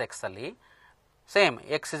 1 plus x ಅಲ್ಲಿ same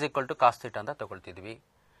x is equal to cos theta ಅಂತ ತಗೊಳ್ತಿದ್ವಿ.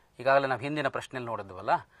 ಈಗಾಗಲೇ ನಾವು ಹಿಂದಿನ ಪ್ರಶ್ನೆಯಲ್ಲಿ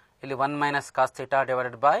ನೋಡಿದ್ವಲ್ಲ, ಇಲ್ಲಿ 1 minus cos theta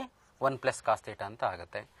divided by 1 plus cos theta ಅಂತ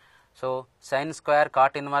ಆಗುತ್ತೆ. So sin square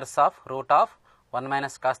cot inverse of root of 1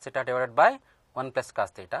 minus cos theta divided by 1 plus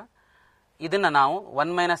cos theta, ಇದನ್ನು ನಾವು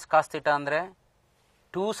 1 ಮೈನಸ್ ಕಾಸ್ ಥೀಟಾ ಅಂದರೆ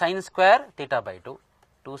 2 sine square theta by 2,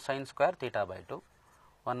 2 sine square theta by 2,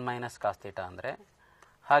 1 minus cos theta ಅಂದರೆ,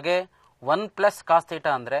 ಹಾಗೆ 1 plus cos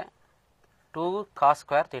theta ಅಂದರೆ 2 cos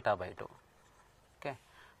square theta by 2. Okay,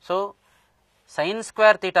 so sine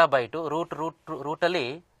square theta by 2 ರೂಟಲ್ಲಿ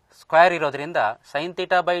square ಇರೋದ್ರಿಂದ sine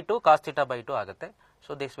theta by 2 cos theta by 2 ಆಗುತ್ತೆ.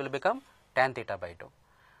 So this will become tan theta by 2.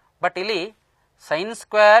 But ಇಲ್ಲಿ sine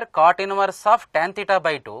square cot inverse of tan theta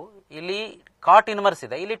by 2, ಇಲ್ಲಿ ಕಾಟ್ inverse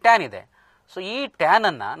ಇದೆ, ಇಲ್ಲಿ tan ಇದೆ. So ಈ tan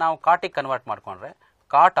ಅನ್ನು ನಾವು ಕಾಟಿಗೆ ಕನ್ವರ್ಟ್ ಮಾಡ್ಕೊಂಡ್ರೆ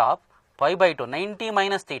cot of pi by 2 90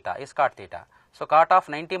 minus theta is cot theta. So cot of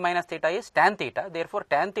 90 minus theta is tan theta. Therefore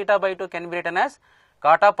tan theta by 2 can be return as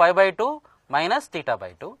cot of pi by 2 minus theta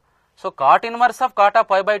by 2. So cot inverse of cot of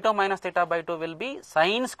pi by 2 minus theta by 2 will be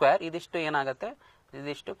sine square, ಇದಿಷ್ಟು ಏನಾಗುತ್ತೆ,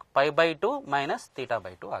 ಇದಿಷ್ಟು pi by 2 minus theta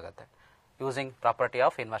by 2 ಆಗುತ್ತೆ, using property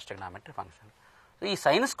of inverse trigonometry function. ಈ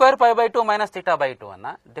sine square pi by 2 minus theta by 2 ಅನ್ನು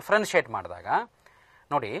differentiate ಮಾಡಿದಾಗ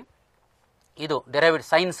ನೋಡಿ, ಇದು ಡೆರೈವೇಟಿವ್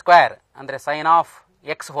sine square ಅಂದರೆ sign of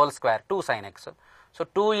X whole square 2 sine x. So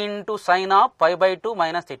 2 into sine of pi by 2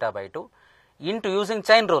 minus theta by 2 into using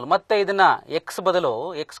chain rule. ಮತ್ತೆ ಇದನ್ನ X ಬದಲು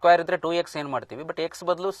X square ಇದ್ರೆ 2x ಏನು ಮಾಡ್ತೀವಿ, ಬಟ್ ಎಕ್ಸ್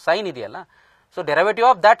ಬದಲು ಸೈನ್ ಇದೆಯಲ್ಲ, so ಡೆರೈವೇಟಿವ್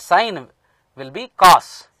of that sign will be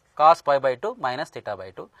cos pi by 2 minus theta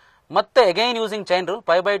by 2. ಮತ್ತೆ again using chain rule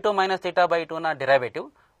pi by 2 minus theta by 2 ನ ಡೆರೈವೇಟಿವ್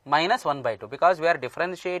minus 1 by 2, because we are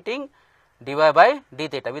differentiating dy by d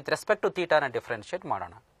theta with respect to theta na differentiate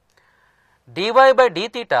ಮಾಡೋಣ. dy by d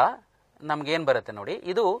theta ನಮಗೆ ಏನು ಬರುತ್ತೆ ನೋಡಿ,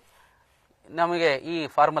 ಇದು ನಮಗೆ ಈ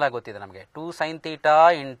ಫಾರ್ಮುಲಾ ಗೊತ್ತಿದೆ ನಮಗೆ, 2 sin theta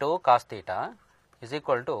into cos theta is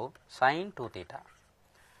equal to sin 2 theta.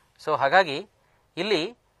 So ಹಾಗಾಗಿ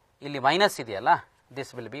ಇಲ್ಲಿ ಮೈನಸ್ ಇದೆಯಲ್ಲ,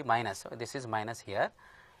 this will be minus, this is minus here.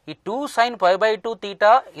 ಈ 2 sin pi by 2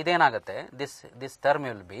 theta ಇದೇನಾಗುತ್ತೆ, this term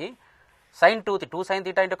will be sin 2 sin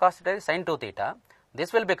theta into cos theta is sin 2 theta. This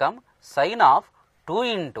will become sin of 2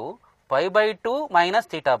 into pi by 2 minus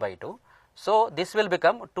theta by 2. So this will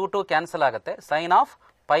become 2 cancel ಆಗುತ್ತೆ, sin of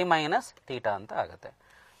pi minus theta ಅಂತ ಆಗುತ್ತೆ.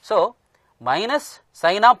 So minus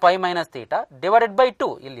sin of pi minus theta divided by 2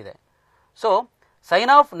 ಇಲ್ಲಿದೆ. So sin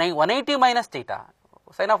of 180 minus theta,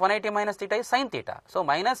 sin of 180 minus theta is sin theta. So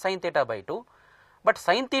minus sin theta by 2. But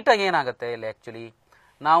sin theta ಏನಾಗುತ್ತೆ ಇಲ್ಲಿ actually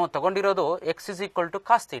ನಾವು ತಗೊಂಡಿರೋದು x is equal to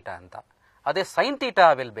cos theta ಅಂತ. ಅದೇ sin theta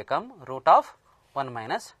will become root of 1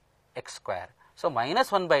 minus x square. So minus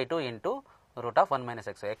 1 by 2 into root of 1 minus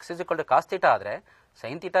x square. X is equal to cos theta ಆದರೆ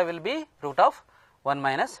sin theta will be root of 1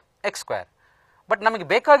 minus x square. But ನಮಗೆ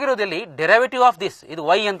ಬೇಕಾಗಿರೋದಲ್ಲಿ derivative of this, ಇದು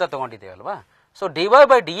y ಅಂತ ತಗೊಂಡಿದ್ದೇವಲ್ವಾ. So dy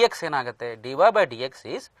by dx ಏನಾಗುತ್ತೆ, dy by dx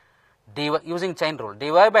is using chain rule dy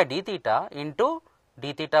by d theta into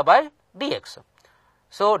d theta by dx.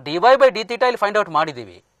 So dy by d theta ಇಲ್ಲಿ find out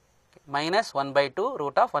ಮಾಡಿದ್ದೀವಿ, minus 1 by 2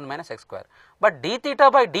 root of 1 minus x square. But d theta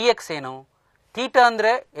by dx ಏನು, theta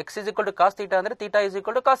ಅಂದರೆ x is equal to cos theta ಅಂದರೆ theta is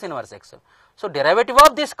equal to cos inverse x. So derivative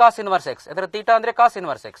of this cos inverse x, ಅದರ theta ಅಂದರೆ cos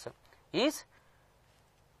inverse x is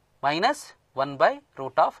minus 1 by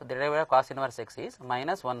root of, the derivative of cos inverse x is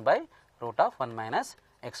minus 1 by root of 1 minus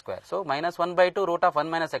x square. So minus 1 by 2 root of 1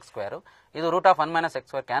 minus x square, ಇದು root of 1 minus x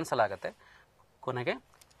square cancel ಆಗುತ್ತೆ, ಕೊನೆಗೆ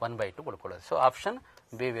 1 by 2 ಉಳ್ಕೊಳ್ಳೋದು. So option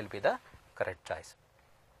B will be the correct choice.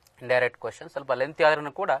 Indirect question, ಸ್ವಲ್ಪ lengthy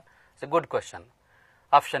ಆದ್ರೂ ಕೂಡ it's A good question.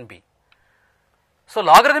 Option B. So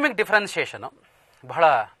logarithmic differentiation ಬಹಳ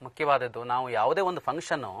ಮುಖ್ಯವಾದದ್ದು. ನಾವು ಯಾವುದೇ ಒಂದು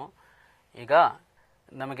ಫಂಕ್ಷನ್ನು ಈಗ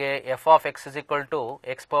ನಮಗೆ F of X is equal to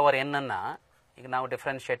X power N ಅನ್ನು ಈಗ ನಾವು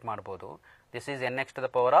ಡಿಫ್ರೆನ್ಷಿಯೇಟ್ ಮಾಡ್ಬೋದು. This is N X to the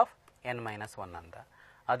power of N minus one ಅಂತ.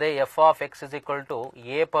 ಅದೇ F of X is equal to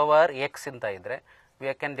A power X ಅಂತ ಇದ್ದರೆ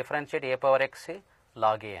we can differentiate A power X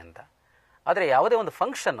log A ಅಂತ. ಆದರೆ ಯಾವುದೇ ಒಂದು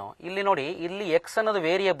ಫಂಕ್ಷನ್ನು ಇಲ್ಲಿ ನೋಡಿ, ಇಲ್ಲಿ ಎಕ್ಸ್ ಅನ್ನೋದು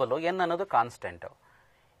ವೇರಿಯೇಬಲು, ಎನ್ ಅನ್ನೋದು ಕಾನ್ಸ್ಟೆಂಟು.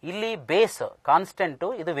 ಇಲ್ಲಿ ಬೇಸ್ ಕಾನ್ಸ್ಟೆಂಟು,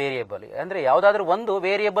 ಇದು ವೇರಿಯೇಬಲ್. ಅಂದರೆ ಯಾವುದಾದ್ರೂ ಒಂದು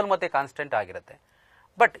ವೇರಿಯೇಬಲ್ ಮತ್ತು ಕಾನ್ಸ್ಟೆಂಟ್ ಆಗಿರುತ್ತೆ.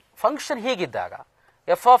 But function ಹೀಗಿದ್ದಾಗ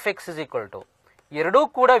F of X is equal to ಎರಡೂ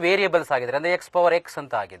ಕೂಡ ವೇರಿಯೇಬಲ್ಸ್ ಆಗಿದ್ರೆ, ಅಂದರೆ ಎಕ್ಸ್ ಪವರ್ ಎಕ್ಸ್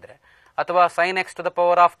ಅಂತ ಆಗಿದ್ರೆ, ಅಥವಾ sine x to the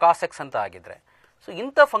power of cos x ಅಂತ ಆಗಿದ್ರೆ, ಸೊ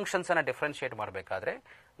ಇಂಥ ಫಂಕ್ಷನ್ಸನ್ನು ಡಿಫ್ರೆನ್ಷಿಯೇಟ್ ಮಾಡಬೇಕಾದ್ರೆ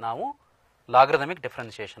ನಾವು ಲಾಗರಿಥಮಿಕ್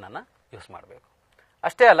ಡಿಫ್ರೆನ್ಷಿಯೇಷನನ್ನು ಯೂಸ್ ಮಾಡಬೇಕು.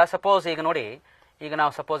 ಅಷ್ಟೇ ಅಲ್ಲ, ಸಪೋಸ್ ಈಗ ನೋಡಿ, ಈಗ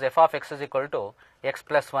ನಾವು suppose F of X is equal to X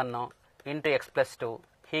plus one into X plus two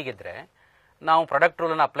ಹೀಗಿದ್ರೆ ನಾವು ಪ್ರಾಡಕ್ಟ್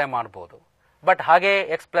ರೂಲನ್ನು ಅಪ್ಲೈ ಮಾಡ್ಬೋದು. ಬಟ್ ಹಾಗೆ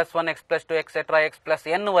X plus one, X plus two, etcetera X plus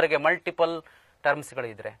ಎನ್ವರೆಗೆ multiple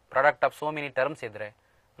ಟರ್ಮ್ಸ್ಗಳಿದ್ರೆ, product of so many terms ಇದ್ದರೆ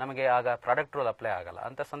ನಮಗೆ ಆಗ product rule apply ಆಗಲ್ಲ.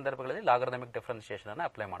 ಅಂಥ ಸಂದರ್ಭಗಳಲ್ಲಿ logarithmic ಡಿಫ್ರೆನ್ಷಿಯೇಷನನ್ನು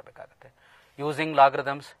apply ಮಾಡಬೇಕಾಗುತ್ತೆ. Using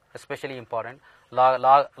ಲಾಗರಿಥಮ್ಸ್ especially important.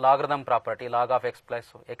 Logarithm property log of X plus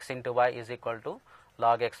X into Y is equal to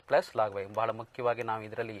log X plus log Y. ಬಹಳ ಮುಖ್ಯವಾಗಿ ನಾವು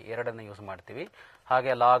ಇದರಲ್ಲಿ ಎರಡನ್ನು ಯೂಸ್ ಮಾಡ್ತೀವಿ.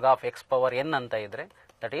 ಹಾಗೆ log of X power N ಅಂತ ಇದ್ದರೆ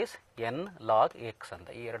that is N log X ಅಂತ.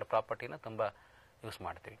 ಈ ಎರಡು ಪ್ರಾಪರ್ಟಿನ ತುಂಬ ಯೂಸ್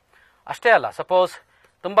ಮಾಡ್ತೀವಿ. ಅಷ್ಟೇ ಅಲ್ಲ, ಸಪೋಸ್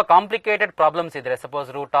ತುಂಬ ಕಾಂಪ್ಲಿಕೇಟೆಡ್ ಪ್ರಾಬ್ಲಮ್ಸ್ ಇದ್ದರೆ, suppose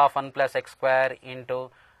root of one plus X square into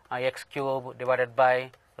X cube divided by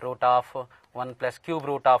root of one plus cube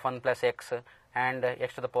root of one plus X and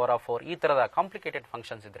X to the power of 4, ಈ ಥರದ complicated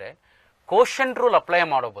functions ಇದ್ದರೆ quotient rule apply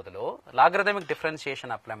ಮಾಡೋ ಬದಲು logarithmic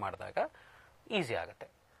differentiation apply ಮಾಡಿದಾಗ easy ಆಗುತ್ತೆ.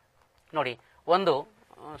 ನೋಡಿ, ಒಂದು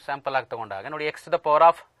sample ಆಗಿ ತಗೊಂಡಾಗ ನೋಡಿ, X to the power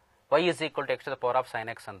of Y is equal to X to the power of sine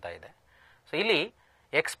x ಅಂತ ಇದೆ. ಸೊ ಇಲ್ಲಿ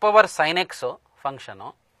X power sine x function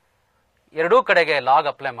ಎರಡೂ ಕಡೆಗೆ ಲಾಗ್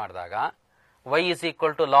ಅಪ್ಲೈ ಮಾಡಿದಾಗ Y is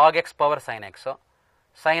equal to log X power sign x,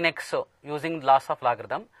 sin x using loss of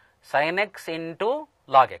logarithm sin x into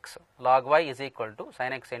log x, log y is equal to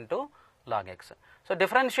sin x into log x. So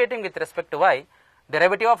differentiating with respect to y,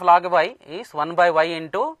 derivative of log y is 1 by y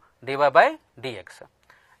into dy by dx,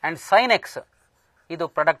 and sin x ಇದು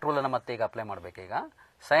product rule ಅನ್ನು ಮತ್ತೆ ಈಗ apply ಮಾಡಬೇಕು. ಈಗ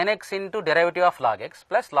sin x into derivative of log x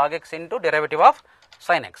plus log x into derivative of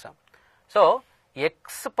sin x. So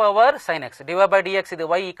x power sin x dy by dx, ಇದು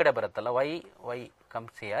y ಈ ಕಡೆ ಬರುತ್ತಲ್ಲ, y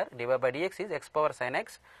comes here, dy by dx is x power sin x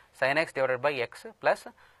divided by x plus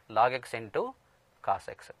log x into cos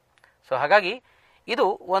x. So ಹಾಗಾಗಿ ಇದು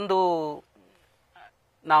ಒಂದು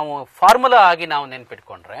ನಾವು formula ಆಗಿ ನಾವು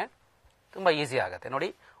ನೆನ್ಪಿಟ್ಕೊಂಡ್ರೆ ತುಂಬ ಈಸಿ ಆಗುತ್ತೆ. ನೋಡಿ,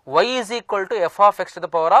 y is equal to f of x to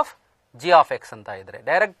the power of g of x ಅಂತ ಇದ್ರೆ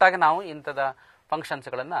ಡೈರೆಕ್ಟಾಗಿ ನಾವು ಇಂಥದ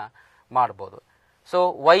ಫಂಕ್ಷನ್ಸ್ಗಳನ್ನು ಮಾಡ್ಬೋದು. ಸೊ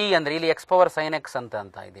y ಅಂದರೆ ಇಲ್ಲಿ ಎಕ್ಸ್ ಪವರ್ ಸೈನ್ ಎಕ್ಸ್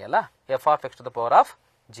ಅಂತ ಇದೆಯಲ್ಲ, F of X to the power of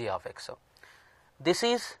G of X. This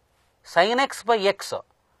is sine x by X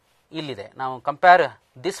ಇಲ್ಲಿದೆ. ನಾವು compare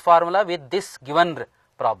this formula with this given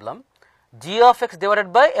problem, G of X divided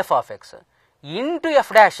by F of X into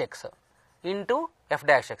F dash X into F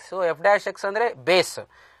dash X. So F dash X ಅಂದರೆ base,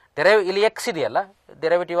 ಇಲ್ಲಿ X ಇದೆಯಲ್ಲ,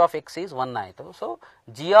 derivative of X is 1 ಆಯಿತು. So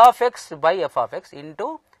G of X by F of X into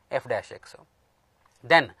F dash X.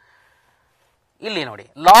 Then ಇಲ್ಲಿ ನೋಡಿ,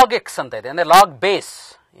 log X ಅಂತ ಇದೆ, ಅಂದರೆ log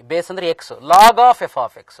base ಅಂದರೆ X, log of F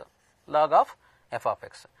of X, log of F of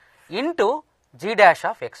X into G dash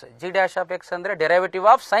of X. G dash of X ಅಂದರೆ derivative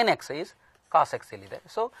of sine x is cos x ಇಲ್ಲಿದೆ.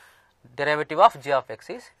 So derivative of G of X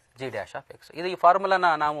is G dash of X. ಇದು ಈ ಫಾರ್ಮುಲಾನ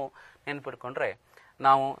ನಾವು ನೆನ್ಪಿಟ್ಕೊಂಡ್ರೆ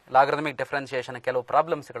ನಾವು logarithmic differentiation ಕೆಲವು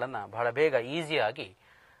ಪ್ರಾಬ್ಲಮ್ಸ್ಗಳನ್ನು ಬಹಳ ಬೇಗ ಈಸಿಯಾಗಿ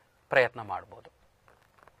ಪ್ರಯತ್ನ ಮಾಡ್ಬೋದು.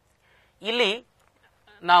 ಇಲ್ಲಿ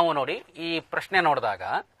ನಾವು ನೋಡಿ, ಈ ಪ್ರಶ್ನೆ ನೋಡಿದಾಗ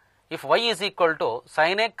if y is equal to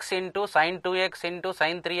sin x into sin 2x into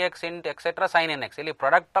sin 3x into etcetera sin nx, ಇಲ್ಲಿ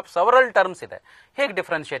ಪ್ರಾಡಕ್ಟ್ ಆಫ್ ಸವರಲ್ ಟರ್ಮ್ಸ್ ಇದೆ, ಹೇಗೆ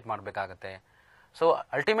ಡಿಫ್ರೆನ್ಷಿಯೇಟ್ ಮಾಡಬೇಕಾಗತ್ತೆ? ಸೊ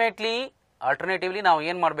ಆಲ್ಟರ್ನೇಟಿವ್ಲಿ ನಾವು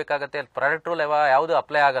ಏನು ಮಾಡಬೇಕಾಗತ್ತೆ, ಪ್ರಾಡಕ್ಟ್ ರೂಲ್ ಯಾವುದು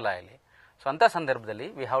ಅಪ್ಲೈ ಆಗಲ್ಲ ಇಲ್ಲಿ. ಸೊ ಅಂಥ ಸಂದರ್ಭದಲ್ಲಿ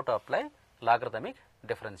we have to apply logarithmic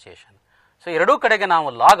differentiation. So ಎರಡೂ ಕಡೆಗೆ ನಾವು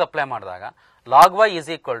ಲಾಗ್ ಅಪ್ಲೈ ಮಾಡಿದಾಗ log y is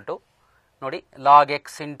equal to ನೋಡಿ, log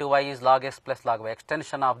X into Y is log X plus log Y,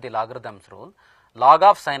 extension of the ಲಾಗರಿಥಮ್ಸ್ rule, log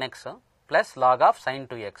of sine x plus log of sine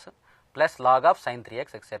 2x plus log of sine 3x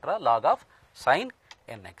etcetera log of sine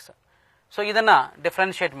nx. So ಇದನ್ನು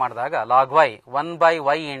differentiate ಮಾಡಿದಾಗ log Y 1 by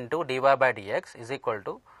Y into D Y by D X is equal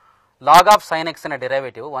to log of sine ಎಕ್ಸ್ನ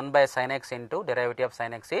derivative 1 by sine x into derivative of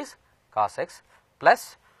sine x is cos x plus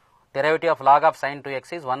derivative of log of sin 2x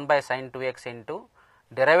is 1 by sin 2x into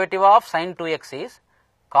derivative of sin 2x is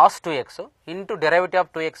cos 2x into derivative of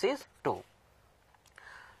 2x is 2.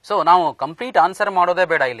 So ನಾವು complete answer ಮಾಡೋದೇ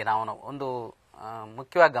ಬೇಡ, ಇಲ್ಲಿ ನಾವು ಒಂದು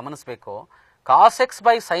ಮುಖ್ಯವಾಗಿ ಗಮನಿಸಬೇಕು, cos x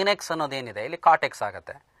by sine x ಅನ್ನೋದೇನಿದೆ ಇಲ್ಲಿ cot x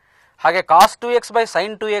ಆಗುತ್ತೆ. ಹಾಗೆ ಕಾಸ್ 2x ಬೈ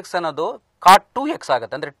ಸೈನ್ 2x ಅನ್ನೋದು ಕಾಟ್ 2x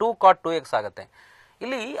ಆಗುತ್ತೆ, ಅಂದರೆ 2 ಕಾಟ್ 2x ಆಗುತ್ತೆ.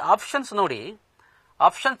 ಇಲ್ಲಿ ಆಪ್ಷನ್ಸ್ ನೋಡಿ,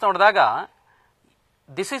 ಆಪ್ಷನ್ಸ್ ನೋಡಿದಾಗ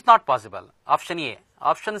this is not possible. Option A.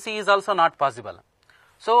 Option C is also not possible.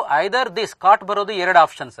 So either this cot ಬರೋದು ಎರಡು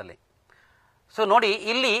ಆಪ್ಷನ್ಸ್ ಅಲ್ಲಿ. ಸೊ ನೋಡಿ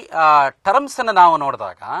ಇಲ್ಲಿ ಟರ್ಮ್ಸ್ ಅನ್ನು ನಾವು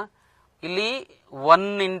ನೋಡಿದಾಗ ಇಲ್ಲಿ 1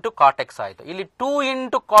 ಇಂಟು ಕಾಟ್ ಎಕ್ಸ್ ಆಯಿತು, ಇಲ್ಲಿ 2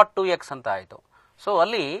 ಇಂಟು ಕಾಟ್ 2x ಅಂತ ಆಯಿತು. ಸೊ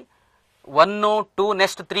ಅಲ್ಲಿ 1 2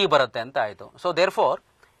 ನೆಕ್ಸ್ಟ್ 3 ಬರುತ್ತೆ ಅಂತ ಆಯಿತು. ಸೊ ದೇರ್ ಫೋರ್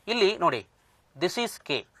ಇಲ್ಲಿ ನೋಡಿ ದಿಸ್ ಈಸ್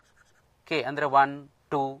ಕೆ ಅಂದರೆ 1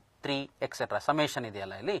 2 3 ಎಕ್ಸೆಟ್ರಾ ಸಮೇಷನ್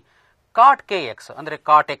ಇದೆಯಲ್ಲ, ಇಲ್ಲಿ ಕಾಟ್ ಕೆ ಎಕ್ಸ್ ಅಂದರೆ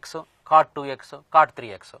ಕಾಟ್ ಎಕ್ಸ್, ಕಾಟ್ 2x, ಕಾಟ್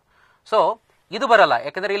 3x. ಸೊ ಇದು ಬರಲ್ಲ,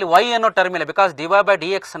 ಯಾಕಂದ್ರೆ ಇಲ್ಲಿ y ಅನ್ನೋ ಟರ್ಮ್ ಇಲ್ಲ. Because dy by D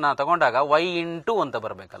X ನ ತಗೊಂಡಾಗ y ಇಂಟು ಅಂತ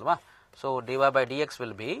ಬರಬೇಕಲ್ವಾ. So dy by D X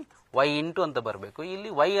will be y into ಅಂತ ಬರಬೇಕು. ಇಲ್ಲಿ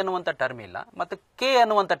y ಅನ್ನುವಂಥ ಟರ್ಮ್ ಇಲ್ಲ ಮತ್ತು k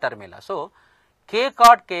ಅನ್ನುವಂಥ ಟರ್ಮ್ ಇಲ್ಲ. So k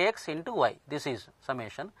cot K X into y, this is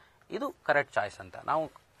summation. ಇದು ಕರೆಕ್ಟ್ ಚಾಯ್ಸ್ ಅಂತ. ನಾವು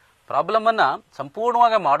ಪ್ರಾಬ್ಲಮ್ ಅನ್ನ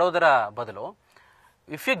ಸಂಪೂರ್ಣವಾಗಿ ಮಾಡೋದರ ಬದಲು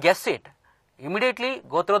if you guess it immediately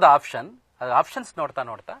go through the option, options ನೋಡ್ತಾ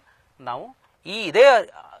ನೋಡ್ತಾ ನಾವು ಇದೇ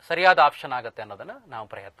ಸರಿಯಾದ ಆಪ್ಷನ್ ಆಗುತ್ತೆ ಅನ್ನೋದನ್ನು ನಾವು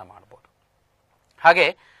ಪ್ರಯತ್ನ ಮಾಡ್ಬೋದು. ಹಾಗೆ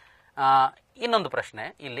ಇನ್ನೊಂದು ಪ್ರಶ್ನೆ,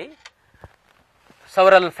 ಇಲ್ಲಿ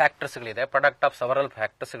ಸವರಲ್ ಫ್ಯಾಕ್ಟರ್ಸ್ಗಳಿದೆ, ಪ್ರಾಡಕ್ಟ್ ಆಫ್ ಸವರಲ್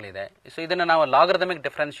ಫ್ಯಾಕ್ಟರ್ಸ್ಗಳಿದೆ. ಸೊ ಇದನ್ನು ನಾವು ಲಾಗರಿಥಮಿಕ್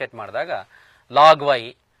ಡಿಫ್ರೆನ್ಶಿಯೇಟ್ ಮಾಡಿದಾಗ ಲಾಗ್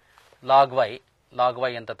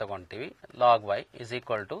ವೈ ಅಂತ ತಗೊಳ್ತೀವಿ. Log Y is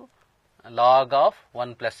equal to log of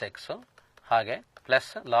 1 plus X ಹಾಗೆ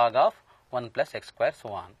plus log of 1 plus X square so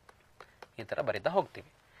on, ಈ ಥರ ಬರೀತಾ ಹೋಗ್ತೀವಿ.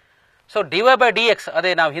 So dy by D X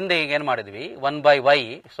ಅದೇ ನಾವು ಹಿಂದೆ ಈಗ ಏನು ಮಾಡಿದ್ವಿ 1 by Y.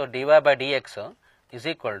 So dy by D X is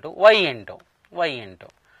equal to y into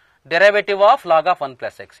derivative of log of 1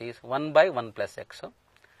 plus x is 1 by 1 plus x.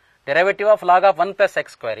 Derivative of log of 1 plus x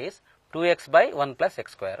square is 2x by 1 plus x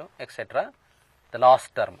square, etc. The last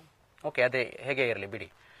term. Okay, ಅದೇ ಹೇಗೆ ಇರಲಿ ಬಿಡಿ.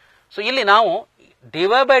 So ಇಲ್ಲಿ ನಾವು dy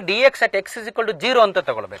by dx at x is equal to 0 ಅಂತ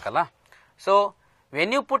ತಗೊಳ್ಬೇಕಲ್ಲ. So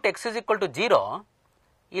when you put x is equal to 0,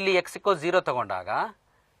 ಇಲ್ಲಿ x equal 0 ತಗೊಂಡಾಗ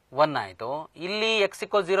 1 ಆಯಿತು. ಇಲ್ಲಿ x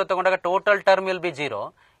equal 0 ತಗೊಂಡಾಗ ಟೋಟಲ್ ಟರ್ಮ್ ವಿಲ್ ಬಿ 0.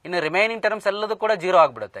 ಇನ್ನು ರಿಮೈನಿಂಗ್ ಟರ್ಮ್ಸ್ ಎಲ್ಲದೂ ಕೂಡ 0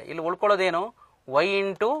 ಆಗಿಬಿಡುತ್ತೆ. ಇಲ್ಲಿ ಉಳ್ಕೊಳ್ಳೋದೇನು y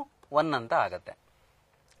ಇಂಟು 1 ಅಂತ ಆಗುತ್ತೆ.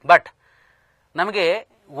 ಬಟ್ ನಮಗೆ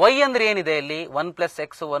y ಅಂದ್ರೆ ಏನಿದೆ ಇಲ್ಲಿ 1 plus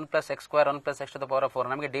X 1 plus X square 1 plus X to the power of 4,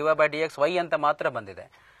 ನಮಗೆ dy by D X y ಅಂತ ಮಾತ್ರ ಬಂದಿದೆ.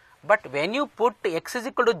 But when you put x is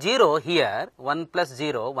equal to 0 here 1 plus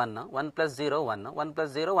 0 1 1 plus 0 1 1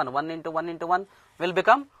 plus 0 1 1 into 1 into 1 will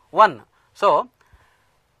become 1. So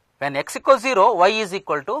when x equals 0 y is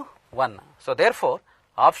equal to 1. So therefore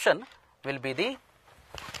option will be the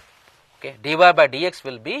dy by dx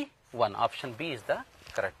will be 1. Option B is the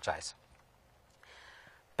correct choice.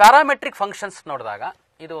 Parametric functions ನೋಡಿದಾಗ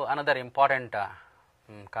ಇದು another important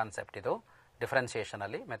concept. ಇದು differentiation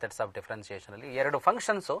ಅಲ್ಲಿ, methods of differentiation ಅಲ್ಲಿ ಎರಡು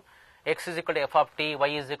functions x is equal to f of t,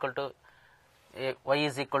 y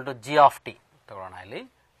is equal to g of t ತಗೊಳ್ಳೋಣ. ಇಲ್ಲಿ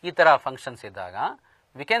ಈ ತರ ಫಂಕ್ಷನ್ಸ್ ಇದ್ದಾಗ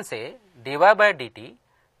we can say dy by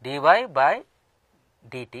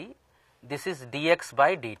dt this is dx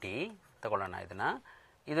by dt ತಗೊಳ್ಳೋಣ.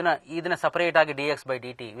 ಇದನ್ನ ಸಪರೇಟ್ ಆಗಿ dx by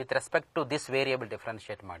dt with respect to this variable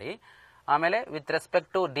differentiate ಮಾಡಿ, ಆಮೇಲೆ with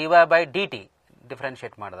respect to dy by dt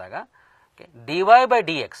differentiate ಮಾಡಿದಾಗ dy by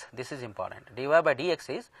dx, this is important, dy by dx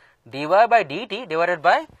is dy by dt divided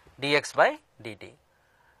by dx by dt.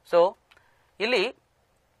 So ಇಲ್ಲಿ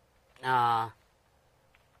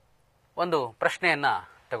ಒಂದು ಪ್ರಶ್ನೆಯನ್ನ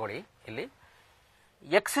ತಗೊಳ್ಳಿ. ಇಲ್ಲಿ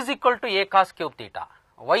x is equal to a cos cube theta,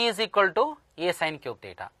 y is equal to a sin cube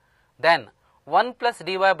theta, then 1 plus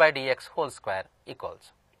dy by dx whole square equals.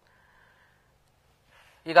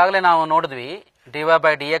 ಈಗಾಗಲೇ ನಾವು ನೋಡಿದ್ವಿ dy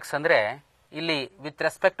by dx ಅಂದ್ರೆ ಇಲ್ಲಿ ವಿತ್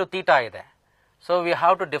ರೆಸ್ಪೆಕ್ಟ್ ಟು ಥೀಟಾ ಇದೆ. So we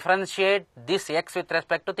have to differentiate this x with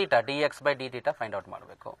respect to theta, dx by d theta find out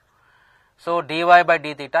ಮಾಡಬೇಕು. So dy by d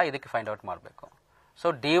theta ಇದಕ್ಕೆ find out ಮಾಡಬೇಕು. So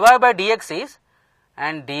dy by dx is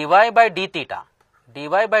and dy by d theta, dy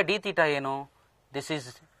by d theta ಏನು, this is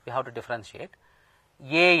we have to differentiate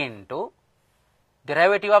a into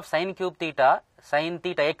derivative of sin cube theta, sin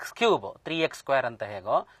theta x cube 3x square ಅಂತ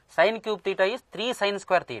ಹೇಗೋ, sin cube theta is 3 sin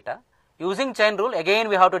square theta. Using chain rule again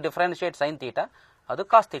we have to differentiate sin theta, ಅದು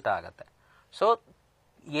cos theta ಆಗುತ್ತೆ. So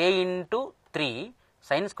a into 3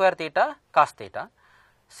 sin square theta cos theta.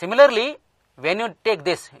 Similarly when you take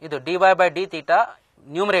this, ಇದು dy by d theta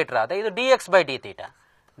numerator ಆದ, ಇದು dx by d theta,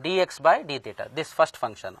 dx by d theta, this first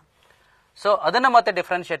function. So ಅದನ್ನು ಮತ್ತೆ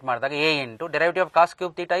differentiate ಮಾಡಿದಾಗ a into derivative of cos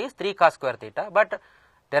cube theta is 3 cos square theta, but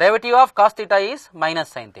derivative of cos theta is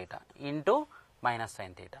minus sine theta into minus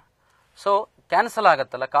sine theta. So cancel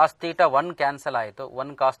ಆಗುತ್ತಲ್ಲ, cos theta 1 cancel ಆಯಿತು,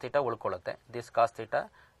 1 cos theta ಉಳ್ಕೊಳ್ಳುತ್ತೆ, this cos theta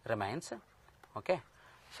remains. Okay,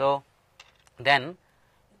 so then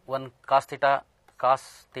 1 cos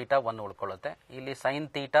theta 1 ಉಳ್ಕೊಳ್ಳುತ್ತೆ. ಇಲ್ಲಿ sine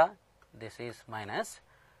theta this is minus,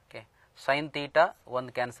 okay, sine theta 1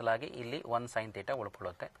 cancel ಆಗಿ ಇಲ್ಲಿ 1 sine theta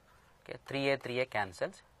ಉಳ್ಕೊಳ್ಳುತ್ತೆ. Okay, 3a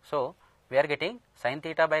cancels. So we are getting sin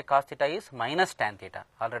theta by cos theta is minus tan theta.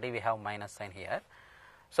 Already we have minus sign here.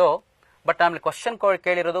 So but ಆಮೇಲೆ question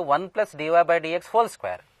ಕೇಳಿರೋದು 1 plus dy by D X whole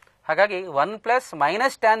square. ಹಾಗಾಗಿ 1 plus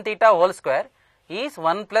minus tan theta whole square is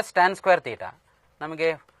 1 plus tan square theta. ನಮಗೆ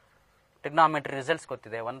trigonometry results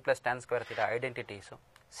ಗೊತ್ತಿದೆ. 1 plus tan square theta ಐಡೆಂಟಿಟೀಸು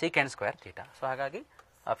secant square theta. So ಹಾಗಾಗಿ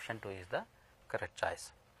option 2 is the correct choice.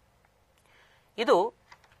 ಇದು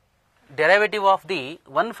derivative of the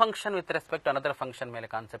one function with respect to another function ಮೇಲೆ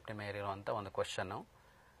concept ಮೇಲೆ ಇರುವಂಥ ಒಂದು question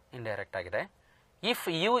indirect ಆಗಿದೆ. If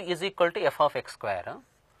you is equal to F of X square,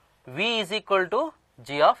 V is equal to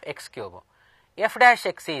G of X cube, F dash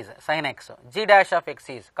X is sine x, G dash of X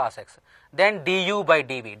is cos x, then D you by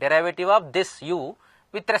D V, derivative of this you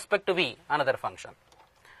with respect to V another function.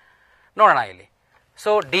 ನೋಡೋಣ ಇಲ್ಲಿ.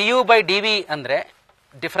 So D you by D V ಅಂದರೆ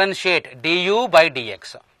differentiate D you by D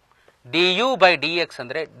X. D you by D X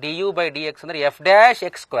ಅಂದರೆ D you by D X ಅಂದರೆ F dash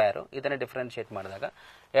X square, ಇದನ್ನು differentiate ಮಾಡಿದಾಗ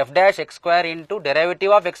F dash X square into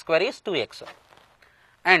derivative of X square is 2x.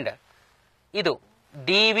 And ಇದು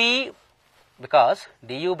D V, because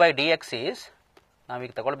D you by D X is,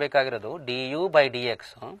 ನಾವೀಗ ತಗೊಳ್ಬೇಕಾಗಿರೋದು D you by D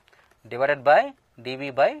X divided by D V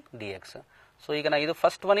by D X. So ಈಗ ಇದು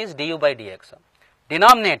first one is D you by D X,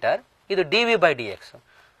 denominator ಇದು D V by D X,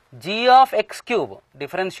 G of X cube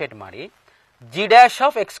differentiate ಮಾಡಿ G dash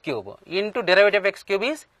of X cube into derivative X cube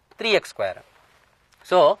is 3x square.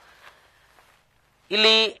 So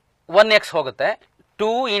ಇಲ್ಲಿ 1x ಹೋಗುತ್ತೆ,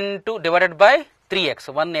 2 into divided by 3x,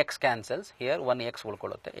 1x cancels here, 1x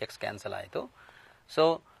ಉಳ್ಕೊಳ್ಳುತ್ತೆ, x cancel ಆಯಿತು. So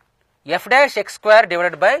F dash X square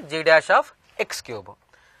divided by G dash of X cube.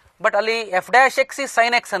 But ಅಲ್ಲಿ F dash X is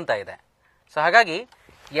sine x ಅಂತ ಇದೆ. So ಹಾಗಾಗಿ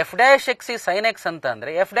F dash X is sine x ಅಂತ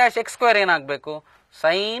ಅಂದರೆ F dash X square ಏನಾಗಬೇಕು,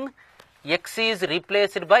 sine x is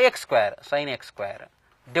replaced by X square, sine x square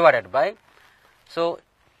divided by, so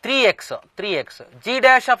 3x G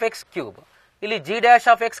dash of X cube. ಇಲ್ಲಿ G dash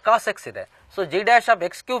of X cos x ಇದೆ. So G dash of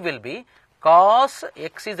X cube will be cos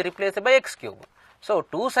x is replaced by X cube. So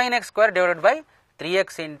 2 sin x square divided by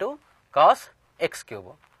 3x into cos x cube.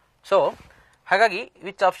 So ಹಾಗಾಗಿ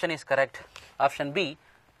which option is correct? Option B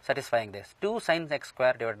satisfying this, 2 sin x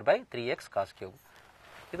square divided by 3x cos cube.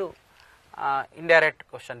 ಇದು indirect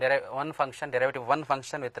question, one function derivative one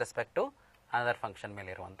function with respect to another function ಮೇಲೆ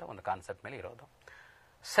ಇರುವಂಥ ಒಂದು concept ಮೇಲೆ ಇರೋದು.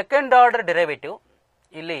 Second order derivative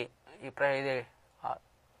ಇಲ್ಲಿ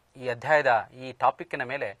ಈ ಅಧ್ಯಾಯದ ಈ ಟಾಪಿಕ್ಕಿನ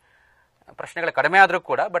ಮೇಲೆ ಪ್ರಶ್ನೆಗಳು ಕಡಿಮೆ ಆದರೂ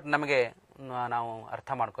ಕೂಡ ಬಟ್ ನಮಗೆ ನಾವು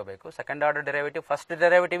ಅರ್ಥ ಮಾಡ್ಕೋಬೇಕು. Second order derivative, first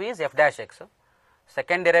derivative is F dash X,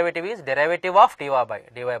 second derivative is derivative of D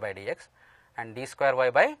Y by D X and D square Y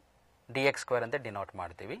by D X square ಅಂತ ಡಿನೋಟ್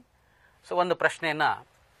ಮಾಡ್ತೀವಿ. ಸೊ ಒಂದು ಪ್ರಶ್ನೆಯನ್ನು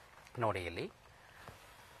ನೋಡಿ ಇಲ್ಲಿ,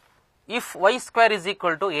 if Y square is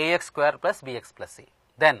equal to A X square plus B X plus C,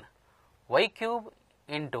 then why cube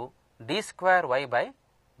into D square Y by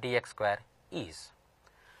D X square is,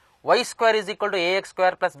 Y square is equal to A X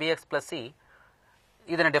square plus B X plus C,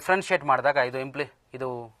 ಇದನ್ನು differentiate ಮಾಡಿದಾಗ ಇದು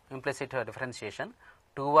implicit differentiation,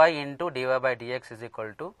 2y into D Y by D X is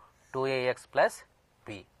equal to 2ax plus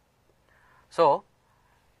B. So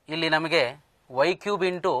ಇಲ್ಲಿ ನಮಗೆ Y cube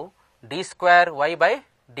into D square Y by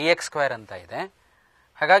D X square ಅಂತ ಇದೆ.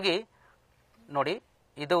 ಹಾಗಾಗಿ ನೋಡಿ,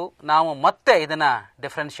 ಇದು ನಾವು ಮತ್ತೆ ಇದನ್ನು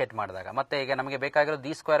ಡಿಫ್ರೆನ್ಶಿಯೇಟ್ ಮಾಡಿದಾಗ, ಮತ್ತೆ ಈಗ ನಮಗೆ ಬೇಕಾಗಿರೋದು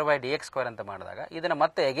D square by D X square ಅಂತ ಮಾಡಿದಾಗ ಇದನ್ನು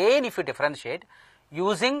ಮತ್ತೆ again if you differentiate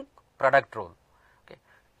using product rule, okay,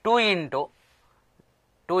 2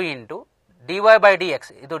 into D Y by D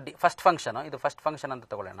X, ಇದು ಫಸ್ಟ್ ಫಂಕ್ಷನ್, ಇದು ಫಸ್ಟ್ ಫಂಕ್ಷನ್ ಅಂತ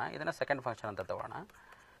ತಗೊಳ್ಳೋಣ, ಇದನ್ನು ಸೆಕೆಂಡ್ ಫಂಕ್ಷನ್ ಅಂತ ತಗೊಳ್ಳೋಣ.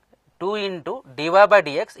 2 into D Y by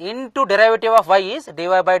D X into derivative of Y is D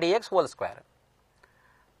Y by D X whole square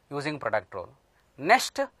using product rule.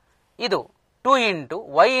 Next ಇದು 2 into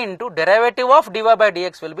Y into derivative of D Y by D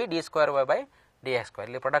X will be D square Y by D X square.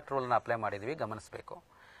 ಇಲ್ಲಿ product ರೂಲ್ನ apply ಮಾಡಿದ್ವಿ, ಗಮನಿಸಬೇಕು.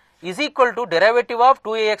 Is equal to derivative of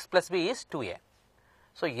 2ax plus B is 2a.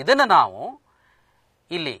 So ಇದನ್ನು ನಾವು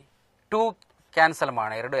ಇಲ್ಲಿ 2 cancel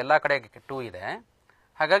ಮಾಡೋಣ, ಎರಡು ಎಲ್ಲ ಕಡೆ 2 ಇದೆ.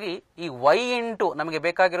 ಹಾಗಾಗಿ ಈ ವೈ ಇಂಟು ನಮಗೆ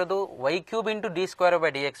ಬೇಕಾಗಿರೋದು Y cube into D square by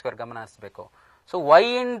D X square, ಗಮನ ಹರಿಸಬೇಕು. So Y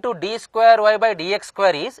into D square Y by D X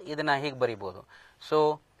square is, ಇದನ್ನು ಹೀಗೆ ಬರೀಬೋದು. ಸೊ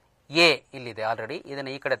ಎ ಇಲ್ಲಿದೆ ಆಲ್ರೆಡಿ,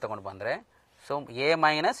 ಇದನ್ನು ಈ ಕಡೆ ತಗೊಂಡು ಬಂದರೆ so A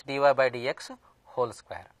minus D Y by D X whole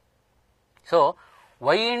square. So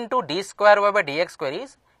Y into D square Y by D X square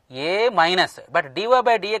is A minus, but D Y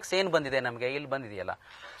by D X ಏನು ಬಂದಿದೆ ನಮಗೆ ಇಲ್ಲಿ ಬಂದಿದೆಯಲ್ಲ.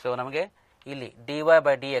 ಸೊ ನಮಗೆ ಇಲ್ಲಿ D Y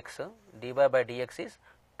by D X is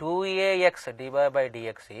 2ax dy by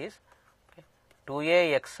dx is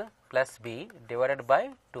 2ax plus b divided by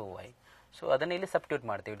 2y. So ಅದನ್ನು ಇಲ್ಲಿ substitute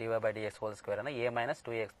ಮಾಡ್ತೀವಿ, dy by dx whole square ಅನ್ನು a minus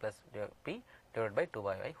 2ax plus b divide by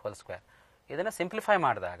 2y whole square. ಇದನ್ನು simplify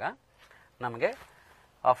ಮಾಡಿದಾಗ ನಮಗೆ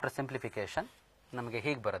after simplification ನಮಗೆ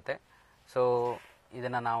ಹೀಗೆ ಬರುತ್ತೆ. ಸೊ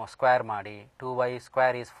ಇದನ್ನು ನಾವು ಸ್ಕ್ವೇರ್ ಮಾಡಿ 2y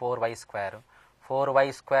square is 4y square, 4y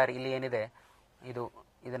square ಇಲ್ಲಿ ಏನಿದೆ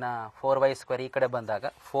ಇದನ್ನು 4y ಸ್ಕ್ವೇರ್ ಈ ಕಡೆ ಬಂದಾಗ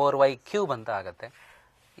 4y ಕ್ಯೂಬ್ ಅಂತ ಆಗುತ್ತೆ.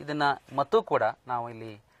 ಇದನ್ನು ಮತ್ತೂ ಕೂಡ ನಾವು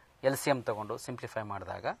ಇಲ್ಲಿ ಎಲ್ ಸಿ ಎಮ್ ತಗೊಂಡು ಸಿಂಪ್ಲಿಫೈ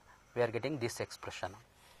ಮಾಡಿದಾಗ we are getting this expression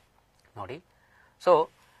ನೋಡಿ. ಸೊ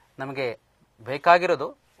ನಮಗೆ ಬೇಕಾಗಿರೋದು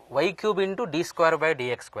y cube into D square by D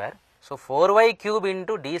X square. So 4y cube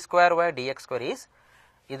into D square by D X square is,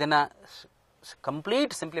 ಇದನ್ನು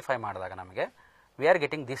ಕಂಪ್ಲೀಟ್ ಸಿಂಪ್ಲಿಫೈ ಮಾಡಿದಾಗ ನಮಗೆ we are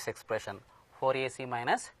getting this expression 4ac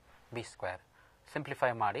minus B square.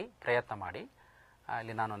 Simplify ಮಾಡಿ ಪ್ರಯತ್ನ ಮಾಡಿ,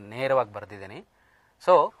 ಅಲ್ಲಿ ನಾನು ನೇರವಾಗಿ ಬರೆದಿದ್ದೀನಿ.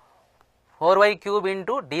 So 4y cube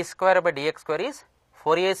into D square by D X square is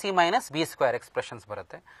 4ac minus B square expressions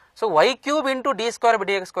ಬರುತ್ತೆ. So y cube into D square by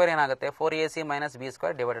D X square ಏನಾಗುತ್ತೆ, 4ac minus B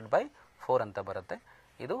square divided by 4 ಅಂತ ಬರುತ್ತೆ.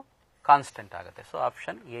 ಇದು constant ಆಗುತ್ತೆ. So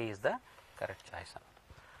option A is the correct choice.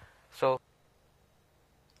 So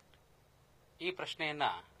ಈ ಪ್ರಶ್ನೆಯನ್ನ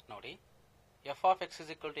ನೋಡಿ, F of X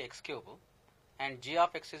is equal to X cube and g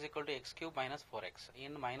of x is equal to x cube minus 4x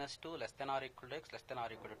in minus 2 less than or equal to x less than or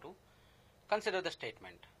equal to 2. Consider the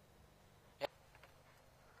statement.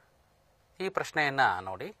 ಈ ಪ್ರಶ್ನೆಯನ್ನ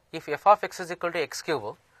ನೋಡಿ, if f of x is equal to x cube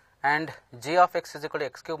and g of x is equal to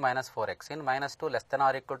x cube minus 4x in minus 2 less than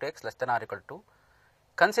or equal to x less than or equal to 2,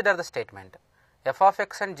 consider the statement. f of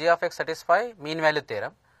x and g of x satisfy mean value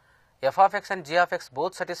theorem. f of x and g of x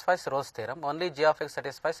both satisfies Rolle's theorem. Only g of x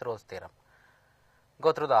satisfies Rolle's theorem.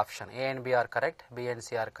 Go through the option. A and B are correct, B and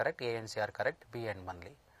C are correct, A and C are correct, B and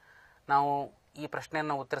only. ನಾವು ಈ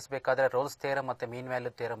ಪ್ರಶ್ನೆಯನ್ನು ಉತ್ತರಿಸಬೇಕಾದ್ರೆ rolls theorem ಮತ್ತು ಮೀನ್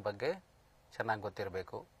value theorem ಬಗ್ಗೆ ಚೆನ್ನಾಗಿ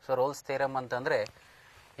ಗೊತ್ತಿರಬೇಕು. So rolls theorem ಅಂತಂದರೆ,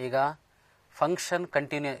 ಈಗ function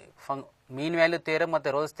ಮೀನ್ value theorem ಮತ್ತು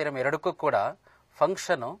ರೋಲ್ಸ್ ಥಿಯರಮ್ ಎರಡಕ್ಕೂ ಕೂಡ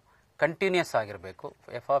ಫಂಕ್ಷನು ಕಂಟಿನ್ಯೂಸ್ ಆಗಿರಬೇಕು.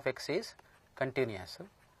 F of X is continuous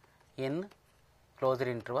in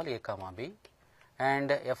closed interval a, b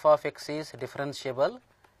and f of x is differentiable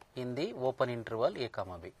in the open interval a,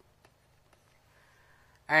 b.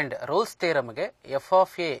 And Rolle's theorem ಗೆ f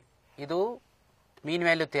of a ಇದು mean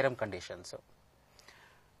value theorem conditions.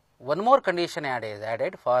 One more condition is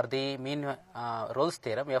added for the Rolle's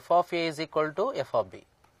theorem. f of a is equal to f of b.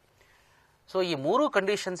 So ಈ ಮೂರು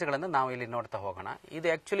ಕಂಡೀಷನ್ಸ್ಗಳನ್ನು ನಾವು ಇಲ್ಲಿ ನೋಡ್ತಾ ಹೋಗೋಣ. ಇದು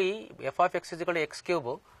actually F of X is equal to X cube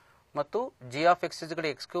ಮತ್ತು G of X is equal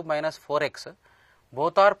to X cube minus 4x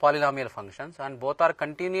both are polynomial functions and both are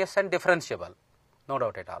continuous and differentiable, no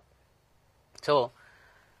doubt at all. So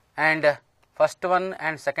and first one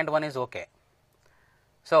and second one is okay.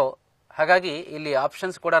 So ಹಾಗಾಗಿ ಇಲ್ಲಿ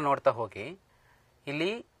options ಕೂಡ ನೋಡ್ತಾ ಹೋಗಿ,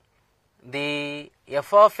 ಇಲ್ಲಿ the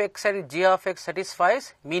F of X and G of X satisfies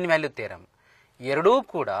mean value theorem. ಎರಡೂ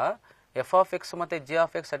ಕೂಡ F of X ಮತ್ತು G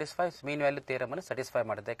of X satisfies mean value theorem ಅನ್ನು satisfy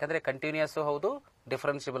ಮಾಡುತ್ತೆ. ಯಾಕಂದರೆ ಕಂಟಿನ್ಯೂಸ್ ಹೌದು,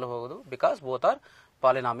 ಡಿಫರೆನ್ಸಿಬಲ್ ಹೌದು, because both are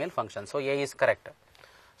polynomial function. So A is correct.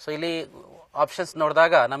 So ಇಲ್ಲಿ options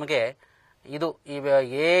ನೋಡಿದಾಗ ನಮಗೆ ಇದು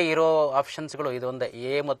ಎ ಇರೋ ಆಪ್ಷನ್ಸ್ಗಳು ಇದೊಂದು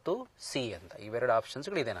ಎ ಮತ್ತು ಸಿ ಅಂತ ಇವೆರಡು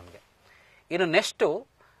ಆಪ್ಷನ್ಸ್ಗಳಿದೆ ನಮಗೆ. ಇನ್ನು ನೆಕ್ಸ್ಟು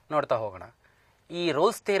ನೋಡ್ತಾ ಹೋಗೋಣ, ಈ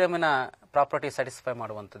ರೋಲ್ಸ್ ಥಿಯರಮಿನ ಪ್ರಾಪರ್ಟಿ ಸ್ಯಾಟಿಸ್ಫೈ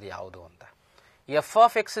ಮಾಡುವಂಥದ್ದು ಯಾವುದು ಅಂತ. F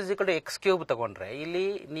of X is equal to X cube ತಗೊಂಡ್ರೆ ಇಲ್ಲಿ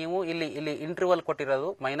ನೀವು ಇಲ್ಲಿ ಇಂಟರ್ವಲ್ ಕೊಟ್ಟಿರೋದು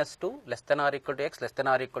 -2 less than R equal to X less than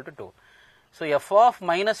R equal to 2. So F of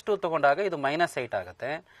 -2 ತಗೊಂಡಾಗ ಇದು -8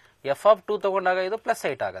 ಆಗುತ್ತೆ, ಎಫ್ ಆಫ್ 2 ತಗೊಂಡಾಗ ಇದು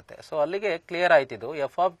 +8 ಆಗುತ್ತೆ. ಸೊ ಅಲ್ಲಿಗೆ clear ಆಯ್ತಿದ್ದು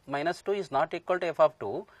F of -2 is not equal to F of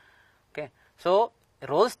 2. Okay, so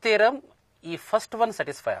rolls theorem ಈ first one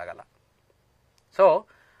satisfy ಆಗಲ್ಲ. So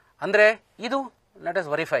ಅಂದರೆ ಇದು ಲೆಟ್ ಅಸ್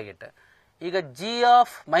ವೆರಿಫೈ ಇಟ್. ಈಗ ಜಿ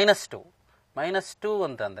ಆಫ್ -2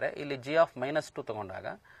 ಅಂತಂದರೆ ಇಲ್ಲಿ ಜಿ ಆಫ್ -2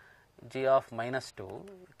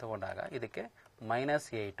 ತಗೊಂಡಾಗ ಇದಕ್ಕೆ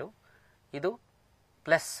 -8, ಇದು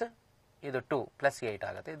ಪ್ಲಸ್ ಇದು 2 +8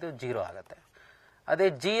 ಆಗುತ್ತೆ, ಇದು 0 ಆಗುತ್ತೆ. ಅದೇ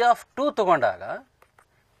ಜಿ ಆಫ್ 2 ತಗೊಂಡಾಗ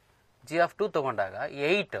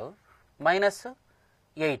 8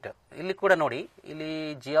 -8, ಇಲ್ಲಿ ಕೂಡ ನೋಡಿ, ಇಲ್ಲಿ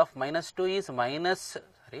ಜಿ ಆಫ್ -2 ಈಸ್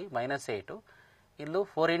 -8, ಇಲ್ಲೂ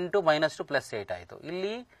 4 × -2 +8 ಆಯಿತು.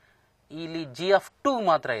 ಇಲ್ಲಿ ಜಿ ಆಫ್ 2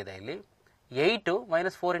 ಮಾತ್ರ ಇದೆ, ಇಲ್ಲಿ 8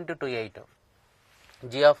 -4 × 2 8,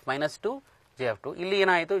 ಜಿ ಆಫ್ -2 ಜಿ ಆಫ್ 2. ಇಲ್ಲಿ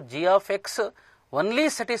ಏನಾಯಿತು, G of X only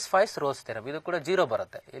satisfies rolls theorem, ಇದು ಕೂಡ 0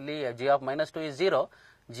 ಬರುತ್ತೆ. ಇಲ್ಲಿ G of -2 is 0,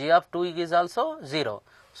 G of 2 is also 0.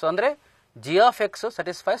 So ಅಂದರೆ G of X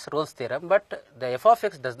satisfies rolls theorem, but the F of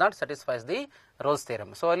X does not satisfies the rolls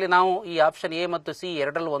theorem. So ಅಲ್ಲಿ ನಾವು ಈ option A ಮತ್ತು C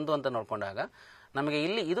ಎರಡರಲ್ಲಿ ಒಂದು ಅಂತ ನೋಡಿಕೊಂಡಾಗ ನಮಗೆ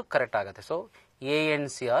ಇಲ್ಲಿ ಇದು ಕರೆಕ್ಟ್ ಆಗುತ್ತೆ. So A and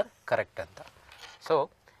C are correct ಅಂತ. ಸೊ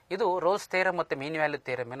ಇದು ರೋಲ್ಸ್ ಥಿಯರಮ್ ಮತ್ತು ಮೀನ್ ವ್ಯಾಲ್ಯೂ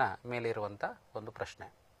ಥಿಯರಮಿನ ಮೇಲಿರುವಂಥ ಒಂದು ಪ್ರಶ್ನೆ.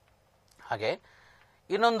 ಹಾಗೆ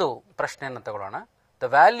ಇನ್ನೊಂದು ಪ್ರಶ್ನೆಯನ್ನು ತಗೊಳ್ಳೋಣ. The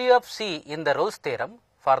value of C in the rolls theorem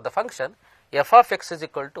for the function F of X is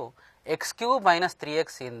equal to X cube - 3x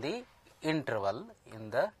in the interval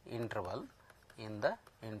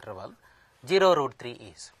 0√3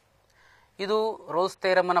 is. ಇದು ರೋಲ್ಸ್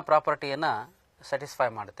ಥಿಯರಮ್ನ ಪ್ರಾಪರ್ಟಿಯನ್ನು ಸ್ಯಾಟಿಸ್ಫೈ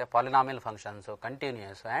ಮಾಡುತ್ತೆ. Polynomial functions,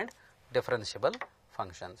 continuous and differentiable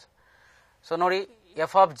functions. So ನೋಡಿ,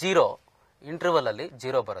 F of 0 ಇಂಟರ್ವಲಲ್ಲಿ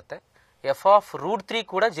 0 ಬರುತ್ತೆ, F of √3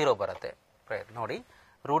 ಕೂಡ 0 ಬರುತ್ತೆ. ನೋಡಿ,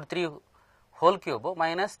 √3 whole cube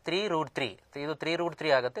minus 3 root 3. ಇದು 3 root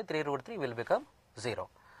 3 ಆಗುತ್ತೆ. 3 root 3 will become 0.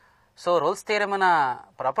 So rolls ಥಿಯರಮ್ನ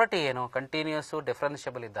property ಏನು? ಕಂಟಿನ್ಯೂಸ್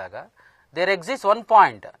ಡಿಫರೆನ್ಷಿಯಬಲ್ ಇದ್ದಾಗ there exists one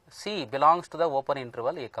point C belongs to the open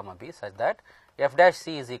interval a comma b such that f dash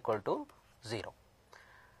c is equal to 0.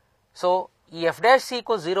 So ಈ f dash c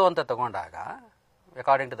equals 0 ಅಂತ ತಗೊಂಡಾಗ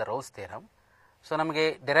according to the rolls theorem, so ನಮಗೆ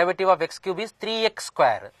derivative of X cube is 3x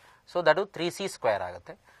square. So that 3c square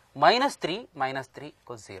ಆಗುತ್ತೆ. minus 3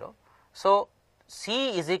 equals 0. So c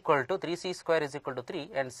is equal to 3c square is equal to 3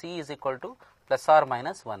 and c is equal to plus or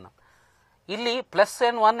minus 1. ಇಲ್ಲಿ plus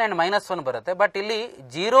N 1 and minus 1 ಬರುತ್ತೆ. But ಇಲ್ಲಿ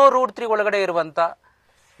 0 root 3 ಒಳಗಡೆ ಇರುವಂಥ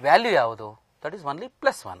value ಯಾವುದು? That is only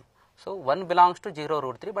plus 1. So 1 belongs to 0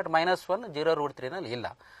 root 3, but minus 1 0 root 3ನಲ್ಲಿ ಇಲ್ಲ.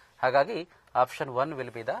 ಹಾಗಾಗಿ option 1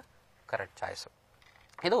 will be the correct choice.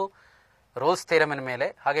 ಇದು rolls ಥಿಯರಮಿನ ಮೇಲೆ.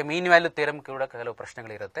 ಹಾಗೆ ಮೀನ್ ವ್ಯಾಲ್ಯೂ ಥಿಯರಮ್ ಕೂಡ ಕೆಲವು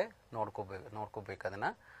ಪ್ರಶ್ನೆಗಳಿರುತ್ತೆ, ನೋಡ್ಕೋಬೇಕು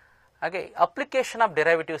ಅದನ್ನು. ಹಾಗೆ ಅಪ್ಲಿಕೇಶನ್ ಆಫ್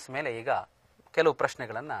ಡೆರಿವೇಟಿವ್ಸ್ ಮೇಲೆ ಈಗ ಕೆಲವು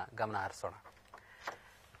ಪ್ರಶ್ನೆಗಳನ್ನು ಗಮನ ಹರಿಸೋಣ.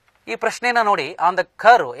 ಈ ಪ್ರಶ್ನೆನ ನೋಡಿ, on the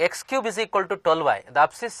curve X cube is equal to 12y, the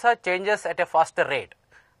ಅಬ್ಸಿಸ್ಸಾ changes at a faster rate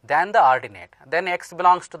than the ordinate, then X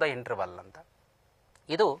belongs to the interval ಅಂತ.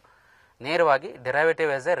 ಇದು ನೇರವಾಗಿ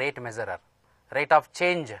derivative as A rate ಮೆಜರರ್, rate of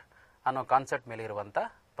change ಅನ್ನೋ concept ಮೇಲೆ ಇರುವಂಥ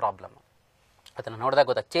problem. ಅದನ್ನು ನೋಡಿದಾಗ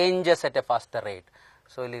ಗೊತ್ತಾ, changes at a faster rate.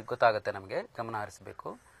 So ಇಲ್ಲಿ ಗೊತ್ತಾಗುತ್ತೆ ನಮಗೆ, ಗಮನ ಹರಿಸಬೇಕು.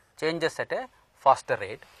 Changes at a faster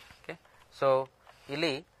rate. Okay, so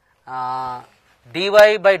ಇಲ್ಲಿ dy by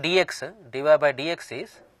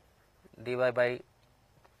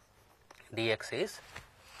dx is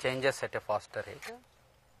changes at a faster rate.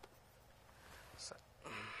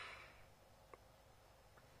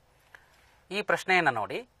 ಈ ಪ್ರಶ್ನೆಯನ್ನು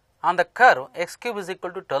ನೋಡಿ, on the curve X cube is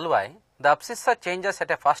equal to 12y, the ಅಬ್ಸಿಸ್ಸಾ changes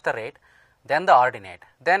at a faster rate then the ordinate,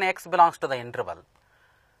 then X belongs to the interval.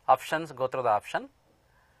 Options go through the option.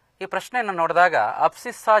 ಈ ಪ್ರಶ್ನೆಯನ್ನು ನೋಡಿದಾಗ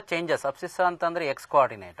ಅಬ್ಸಿಸ್ಸಾ changes, ಅಬ್ಸಿಸ್ಸಾ ಅಂತಂದರೆ X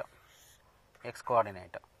coordinate,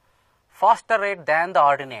 faster rate than the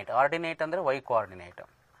ordinate, ordinate ಅಂದರೆ Y coordinate.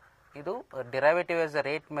 ಇದು derivative as a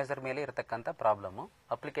rate measure ಮೇಲೆ ಇರತಕ್ಕಂಥ problem.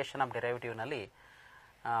 Application of ಡಿರೈವೇಟಿವ್ನಲ್ಲಿ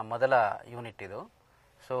ಮೊದಲ unit ಇದು.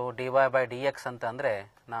 So dy by D X ಅಂತ ಅಂದರೆ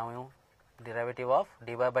ನಾವು derivative of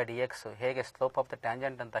dy by D X ಹೇಗೆ ಸ್ಲೋಪ್ ಆಫ್ ದ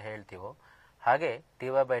ಟ್ಯಾಂಜೆಂಟ್ ಅಂತ ಹೇಳ್ತೀವೋ ಹಾಗೆ dy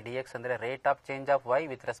ಬೈ ಡಿ ಎಕ್ಸ್ ಅಂದರೆ rate of change of y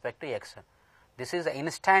with respect to X. This is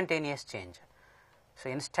ಇನ್ಸ್ಟ್ಯಾಂಟೇನಿಯಸ್ change. So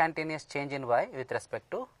ಇನ್ಸ್ಟ್ಯಾಂಟೇನಿಯಸ್ change in y with respect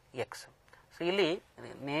to X. So ಇಲ್ಲಿ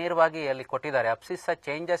ನೇರವಾಗಿ ಅಲ್ಲಿ ಕೊಟ್ಟಿದ್ದಾರೆ, ಅಬ್ಸಿಸ್ಸಾ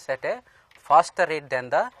changes at a faster rate then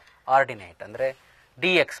the ordinate ಅಂದರೆ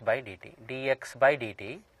D X by D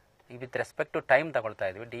T with respect to time ತಗೊಳ್ತಾ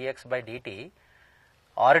ಇದ್ವಿ. D X by D T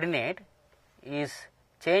ordinate is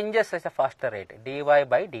changes S A faster rate dy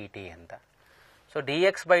by D T ಅಂತ. So D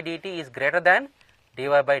X by D T is greater than dy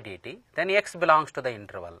by D T, then X belongs to the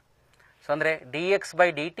interval. So ಅಂದರೆ D X by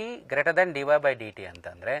D T greater than dy by D T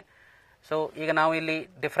ಅಂತಂದರೆ, so ಈಗ ನಾವು ಇಲ್ಲಿ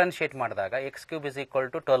differentiate ಮಾಡಿದಾಗ X cube is equal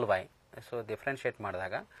to 12y. So differentiate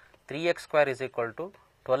ಮಾಡಿದಾಗ 3x square is equal to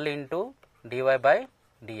 12 into dy by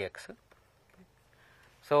D X.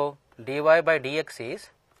 So dy by D X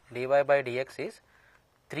is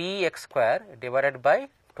 3x square divided by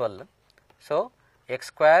 12. So x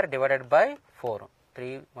square divided by 4,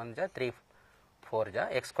 3 1 ಜಾ 3 4 ಜಾ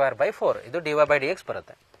x square by 4, ಇದು dy by D X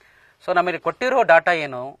ಬರುತ್ತೆ. So ನಮಗೆ ಕೊಟ್ಟಿರೋ data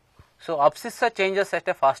ಏನು? So ಅಬ್ಸಿಸ್ಸಾ changes at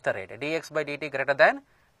a faster rate D X by D T greater than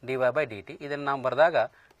dy by D T. ಇದನ್ನು ನಾವು ಬರೆದಾಗ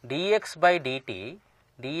D X by D T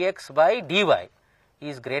dy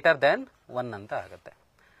is greater than 1 ಅಂತ ಆಗುತ್ತೆ.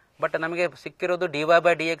 But ನಮಗೆ ಸಿಕ್ಕಿರೋದು dy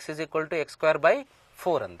by D X is equal to X square by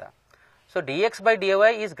 4 ಅಂತ. So D X by D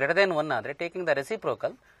Y is greater than 1 ಆದರೆ taking the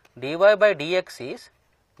reciprocal dy by D X is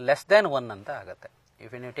less than 1 ಅಂತ ಆಗುತ್ತೆ.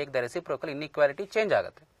 If you take the reciprocal inequality change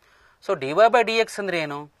ಆಗುತ್ತೆ. So dy by D X ಅಂದರೆ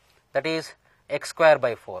ಏನು? That is X square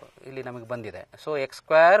by 4 ಇಲ್ಲಿ ನಮಗೆ ಬಂದಿದೆ. So X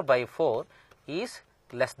square by 4 is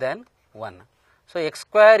less than 1. So X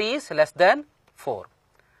square is less than 4.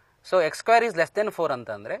 So X square is less than 4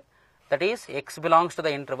 ಅಂತಂದರೆ that is X belongs to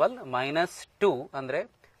the interval -2 ಅಂದರೆ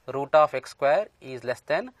root of X square is less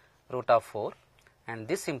than root of 4 and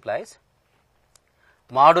this implies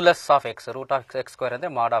modulus of X, root of X square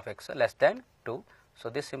ಅಂದರೆ ಮಾಡ್ of X less than 2. So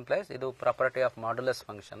this implies, ಇದು property of modulus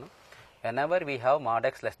function. Whenever we have mod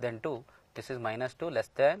x less than 2, this is -2 less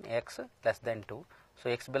than x less than 2. So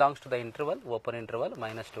x belongs to the interval, open interval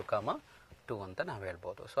 -2, 2 ಅಂತ ನಾವು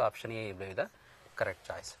ಹೇಳ್ಬೋದು. So option A is the correct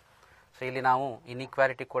choice. So ಇಲ್ಲಿ ನಾವು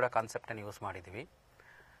inequality ಕೂಡ ಕಾನ್ಸೆಪ್ಟನ್ನು use ಮಾಡಿದ್ದೀವಿ.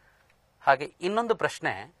 ಹಾಗೆ ಇನ್ನೊಂದು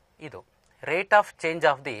ಪ್ರಶ್ನೆ ಇದು, rate of change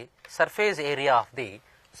of the surface area of the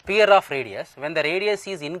spear of radius when the radius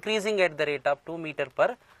is increasing at the rate of 2 metre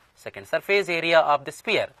per second. Surface area of the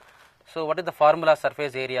spear. So what is the formula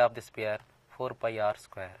surface area of the spear? 4πr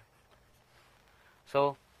square. So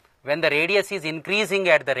when the radius is increasing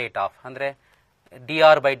at the rate of ಅಂದರೆ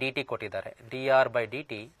dr by dt ಕೊಟ್ಟಿದ್ದಾರೆ. dr by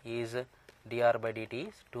dt is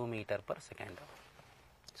 2 meter per second.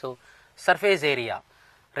 So surface area,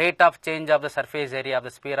 rate of change of the surface area of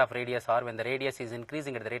the sphere of radius r when the radius is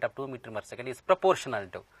increasing at the rate of 2 meter per second is proportional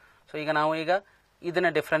to. So ಈಗ ನಾವು ಈಗ ಇದನ್ನ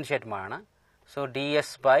differentiate ಮಾಡೋಣ. So ds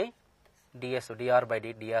by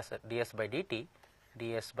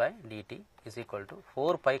dt is equal to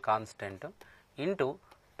 4 pi constant into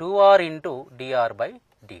 2r into dr by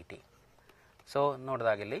dt. So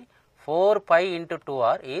ನೋಡಿದಾಗ ಇಲ್ಲಿ 4 pi into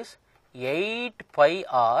 2r is 8 pi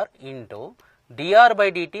r into dr by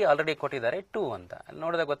dt already ಕೊಟ್ಟಿದ್ದಾರೆ 2 ಅಂತ. ಅಲ್ಲಿ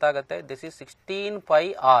ನೋಡಿದಾಗ ಗೊತ್ತಾಗುತ್ತೆ this is 16 pi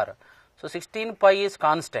r. So 16 pi is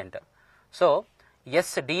constant. So yes,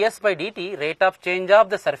 ds by dt, rate of change of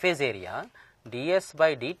the surface area, ds by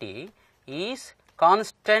dt is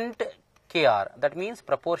constant kr, that means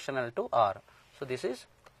proportional to r. So this is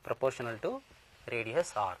proportional to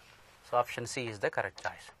radius r. So option C is the correct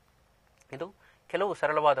choice. ಇದು ಕೆಲವು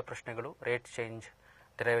ಸರಳವಾದ ಪ್ರಶ್ನೆಗಳು rate change,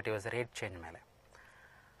 derivatives rate change ಮೇಲೆ.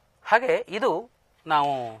 ಹಾಗೆ ಇದು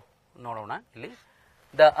ನಾವು ನೋಡೋಣ ಇಲ್ಲಿ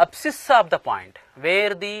the ಅಬ್ಸಿಸ್ of the point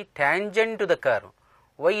where the tangent to the curve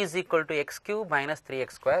y is equal to x cube minus 3x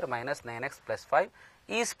square minus 9x plus 5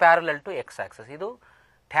 is parallel to x axis. ಇದು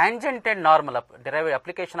tangent and normal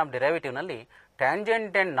application of derivative ನಲ್ಲಿ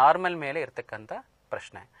tangent and normal ಮೇಲೆ ಇರತಕ್ಕಂಥ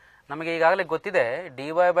ಪ್ರಶ್ನೆ. ನಮಗೆ ಈಗಾಗಲೇ ಗೊತ್ತಿದೆ dy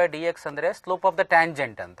by dx ಅಂದರೆ slope of the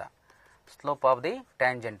tangent ಅಂತ, ಸ್ಲೋಪ್ ಆಫ್ ದಿ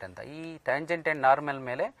ಟ್ಯಾಂಜೆಂಟ್ ಅಂತ. ಈ ಟ್ಯಾಂಜೆಂಟ್ ಅಂಡ್ ನಾರ್ಮಲ್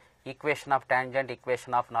ಮೇಲೆ equation of tangent,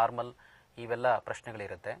 equation of normal ಇವೆಲ್ಲ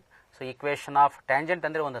ಪ್ರಶ್ನೆಗಳಿರುತ್ತೆ. ಸೊ ಈಕ್ವೇಷನ್ ಆಫ್ ಟ್ಯಾಂಜೆಂಟ್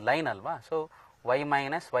ಅಂದರೆ ಒಂದು ಲೈನ್ ಅಲ್ವಾ. So y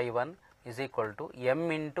minus y1 is equal to m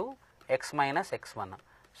into x minus x1.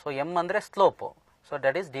 So m andre slope, so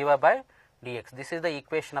that is dy by dx. This is the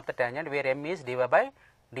equation of the tangent where m is dy by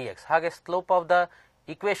dx. Hage slope of the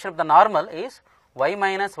equation of the normal is y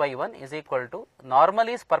minus y1 is equal to, normal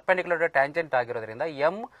is perpendicular to tangent ಆಗಿರೋದ್ರಿಂದ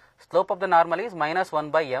m slope of the normal is minus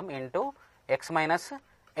 1 by m into x minus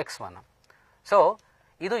x1. So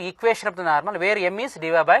ಇದು equation of the normal where m is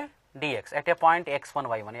dy by dx at a point x1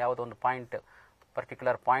 y1. ಯಾವುದೋ ಒಂದು point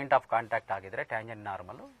particular point of contact ಆಗಿದ್ರೆ tangent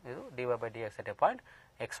normal, ಇದು dy by dx at a point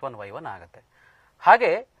x1 y1 ಆಗುತ್ತೆ. ಹಾಗೆ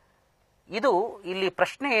ಇದು ಇಲ್ಲಿ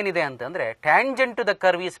ಪ್ರಶ್ನೆ ಏನಿದೆ ಅಂತಂದ್ರೆ tangent to the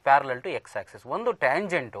curve is parallel to X Axis. ಒಂದು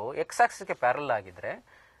ಟ್ಯಾಂಜೆಂಟು ಎಕ್ಸ್ ಆಕ್ಸಿಸ್ಗೆ ಪ್ಯಾರಲಲ್ ಆಗಿದ್ರೆ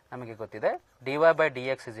ನಮಗೆ ಗೊತ್ತಿದೆ dy by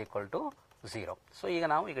dx is equal to 0. So ಈಗ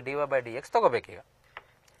ನಾವು ಈಗ dy by dx ತಗೋಬೇಕೀಗ.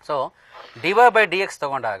 So dy by dx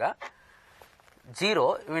ತಗೊಂಡಾಗ 0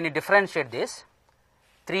 when you differentiate this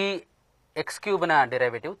 3x cube ನ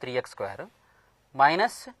derivative 3x square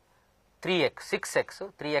minus 3x 6x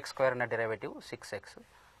 3x square ನ ಡೆರಿವೇಟಿವ್ 6x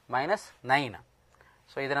minus 9.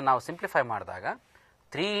 ಸೊ ಇದನ್ನು ನಾವು simplify ಮಾಡಿದಾಗ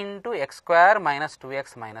 3 into x square minus 2x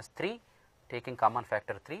minus 3 taking common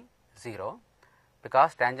factor 3 0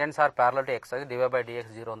 because tangents are parallel to x dy by dx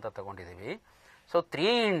 0 ಅಂತ ತಗೊಂಡಿದ್ದೀವಿ. So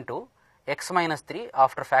 3 into x minus 3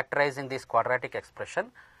 after factorizing this quadratic expression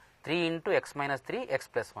 3 into x minus 3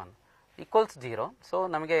 x plus 1 equals 0. So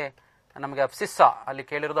ನಮಗೆ ಅಬ್ಸಿಸ್ಸ ಅಲ್ಲಿ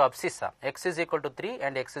ಕೇಳಿರೋದು ಅಬ್ಸಿಸ್ಸ x is equal to 3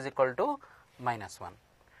 and x is equal to minus 1.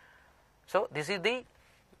 So this is the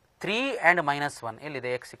 3 and minus 1 ಎಲ್ಲಿದೆ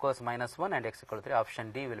x equals minus 1 and x equal to 3. Option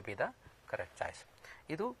D will be the correct choice.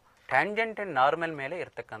 ಇದು tangent and normal ಮೇಲೆ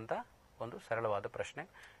ಇರತಕ್ಕಂಥ ಒಂದು ಸರಳವಾದ ಪ್ರಶ್ನೆ.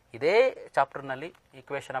 ಇದೇ ಚಾಪ್ಟರ್ನಲ್ಲಿ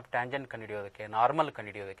equation of tangent ಕಂಡುಹಿಡಿಯೋದಕ್ಕೆ, normal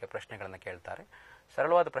ಕಂಡುಹಿಡಿಯೋದಕ್ಕೆ ಪ್ರಶ್ನೆಗಳನ್ನು ಕೇಳ್ತಾರೆ.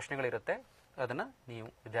 ಸರಳವಾದ ಪ್ರಶ್ನೆಗಳಿರುತ್ತೆ, ಅದನ್ನು ನೀವು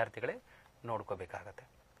ವಿದ್ಯಾರ್ಥಿಗಳೇ ನೋಡ್ಕೋಬೇಕಾಗತ್ತೆ.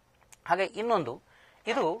 ಹಾಗೆ ಇನ್ನೊಂದು,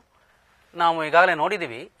 ಇದು ನಾವು ಈಗಾಗಲೇ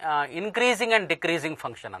ನೋಡಿದ್ದೀವಿ ಇನ್ಕ್ರೀಸಿಂಗ್ ಆ್ಯಂಡ್ ಡಿಕ್ರೀಸಿಂಗ್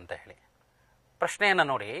ಫಂಕ್ಷನ್ ಅಂತ ಹೇಳಿ. ಪ್ರಶ್ನೆಯನ್ನು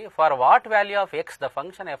ನೋಡಿ, for what value of X the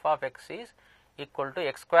function F of X is equal to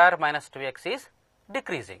X square minus 2x is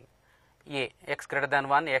decreasing. A X greater than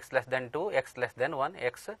 1, X less than 2, X less than 1,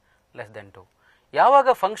 X less than 2.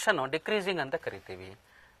 ಯಾವಾಗ function decreasing ಅಂತ ಕರಿತೀವಿ?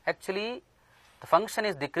 Actually the function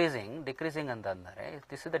is decreasing ಅಂತ ಅಂದರೆ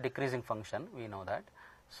this is the decreasing function, we know that.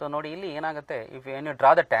 So ನೋಡಿ ಇಲ್ಲಿ ಏನಾಗುತ್ತೆ, if when you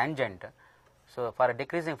draw the tangent, so for a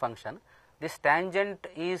decreasing function this tangent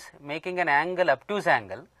is making an angle ಅಬ್ಟ್ಯೂಸ್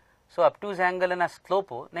angle. So ಅಬ್ಟ್ಯೂಸ್ ಆ್ಯಂಗಲ್ನ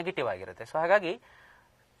slope negative ಆಗಿರುತ್ತೆ. So ಹಾಗಾಗಿ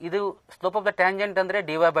ಇದು slope of the tangent ಅಂದರೆ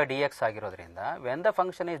dy by dx ಆಗಿರೋದ್ರಿಂದ when the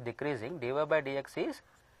function is decreasing dy by dx is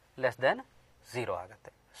less than 0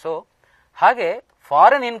 ಆಗುತ್ತೆ. So ಹಾಗೆ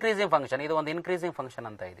for an increasing function, ಇದು ಒಂದು increasing function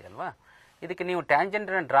ಅಂತ ಇದೆಯಲ್ವಾ, ಇದಕ್ಕೆ ನೀವು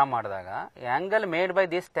ಟ್ಯಾಂಜೆಂಟನ್ನು ಡ್ರಾ ಮಾಡಿದಾಗ angle made by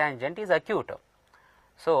this tangent is acute.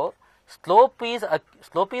 So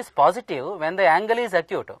slope is positive when the angle is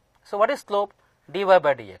acute. So what is slope? dy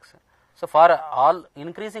by dx. So for all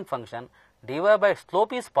increasing function dy by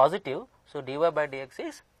slope is positive, so dy by dx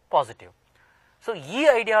is positive. So ಈ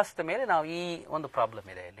ideas ಮೇಲೆ ನಾವು ಈ ಒಂದು problem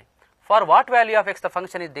ಇದೆ ಇಲ್ಲಿ. For what value of X the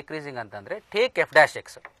function is decreasing ಅಂತಂದರೆ take F dash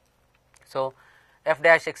X. So F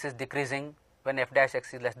dash X is decreasing when F dash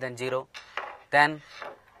X is less than 0. Then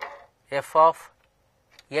F of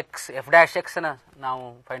X F dash X ನಾವು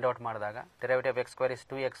find out ಮಾಡಿದಾಗ derivative X square is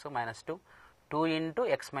 2x minus 2 2 into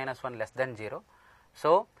x minus 1 less than 0.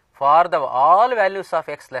 So for the all values of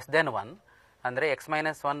x less than 1 ಅಂದರೆ x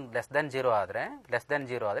minus 1 less than 0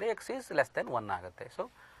 ಆದರೆ x is less than 1 ಆಗುತ್ತೆ. So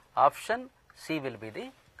option C will be the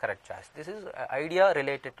correct choice. This is idea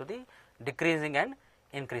related to the decreasing and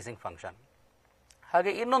increasing function.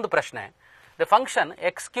 ಹಾಗೆ ಇನ್ನೊಂದು ಪ್ರಶ್ನೆ, the function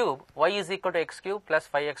X cube y is equal to x cube plus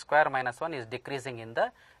 5x square minus 1 is decreasing in the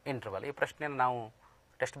interval. ಈ ಪ್ರಶ್ನೆಯನ್ನು ನಾವು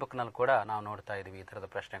text ಬುಕ್ನಲ್ಲಿ ಕೂಡ ನಾವು ನೋಡ್ತಾ ಇದ್ದೀವಿ ಈ ಥರದ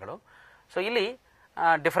ಪ್ರಶ್ನೆಗಳು. ಸೊ ಇಲ್ಲಿ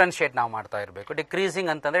ಡಿಫ್ರೆನ್ಷಿಯೇಟ್ ನಾವು ಮಾಡ್ತಾ ಇರಬೇಕು. ಡಿಕ್ರೀಸಿಂಗ್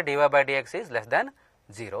ಅಂತಂದರೆ dy by dx is less than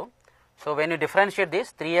 0. So when you differentiate this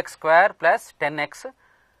 3x square plus 10x,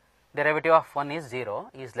 derivative of 1 is 0,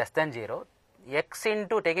 is less than 0. X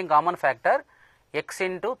into taking common factor, x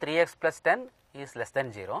into 3x plus 10 is less than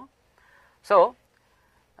 0. So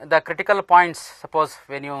the critical points, suppose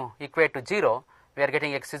when you equate to 0, we are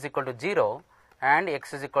getting x is equal to 0 and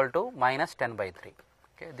x is equal to minus 10 by 3.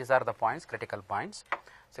 Okay, these are the points, critical points.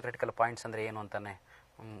 So critical points ಅಂದರೆ ಏನು ಅಂತಾನೆ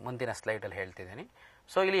ಮುಂದಿನ ಸ್ಲೈಡಲ್ಲಿ ಹೇಳ್ತಿದ್ದೀನಿ.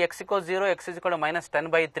 So ಇಲ್ಲಿ x equals 0, x is equal to minus 10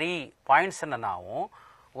 by 3 ಪಾಯಿಂಟ್ಸನ್ನು ನಾವು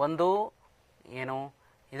ಒಂದು ಏನು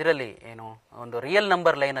ಇದರಲ್ಲಿ ಏನು ಒಂದು ರಿಯಲ್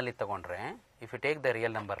ನಂಬರ್ ಲೈನಲ್ಲಿ ತಗೊಂಡ್ರೆ, if you take the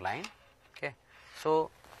real number line, okay, so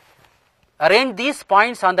arrange these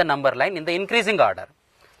points on the number line in the increasing order.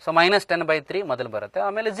 So minus 10 by 3 ಮೊದಲು ಬರುತ್ತೆ,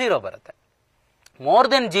 ಆಮೇಲೆ 0 ಬರುತ್ತೆ. ಮೋರ್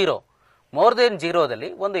ದೆನ್ ಜೀರೋದಲ್ಲಿ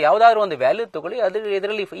ಒಂದು ಯಾವುದಾದ್ರೂ ಒಂದು ವ್ಯಾಲ್ಯೂ ತಗೊಳ್ಳಿ,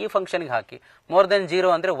 ಇದರಲ್ಲಿ ಈ ಫಂಕ್ಷನ್ಗೆ ಹಾಕಿ. ಮೋರ್ ದೆನ್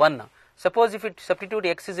 0 ಅಂದರೆ 1. Suppose if it substitute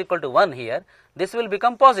x is equal to 1 here, this will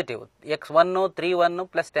become positive. x 1, 3, 1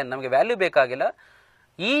 plus 10 ನಮಗೆ ವ್ಯಾಲ್ಯೂ ಬೇಕಾಗಿಲ್ಲ.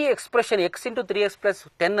 ಈ expression x into 3x plus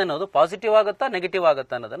 10 ಅನ್ನೋದು ಪಾಸಿಟಿವ್ ಆಗುತ್ತಾ ನೆಗೆಟಿವ್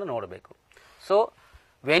ಆಗುತ್ತಾ ಅನ್ನೋದನ್ನು ನೋಡಬೇಕು. So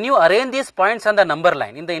when you arrange these points on the number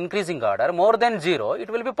line in the increasing order, more than 0,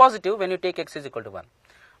 it will be positive when you take x is equal to 1.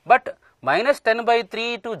 But minus 10 by 3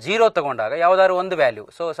 to 0 ತಗೊಂಡಾಗ ಯಾವುದಾದ್ರು ಒಂದು value,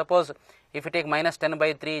 so suppose if you take minus 10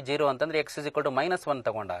 by 3 0 ಅಂತಂದರೆ x is equal to minus 1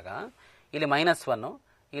 ತಗೊಂಡಾಗ ಇಲ್ಲಿ minus 1,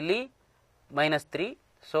 ಇಲ್ಲಿ minus 3,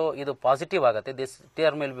 so ಇದು positive ಆಗುತ್ತೆ. This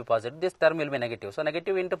term will be positive, this term will be negative. So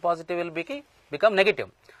negative into positive will become negative.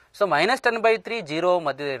 So minus 10 by 3 0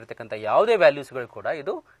 ಮಧ್ಯದಲ್ಲಿ ಇರತಕ್ಕಂಥ ಯಾವುದೇ ವ್ಯಾಲ್ಯೂಸ್ಗಳು ಕೂಡ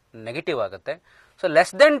ಇದು ನೆಗೆಟಿವ್ ಆಗುತ್ತೆ. So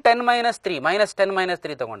less than 10 minus 3, minus 10 minus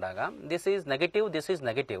 3 ತಗೊಂಡಾಗ this is negative, this is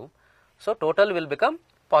negative. So total will become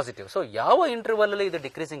positive. So ಯಾವ ಇಂಟರ್ವಲಲ್ಲಿ ಇದು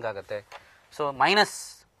decreasing ಆಗುತ್ತೆ? ಸೊ ಮೈನಸ್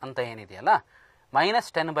ಅಂತ ಏನಿದೆಯಲ್ಲ, minus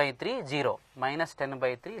 10 by 3 0, minus 10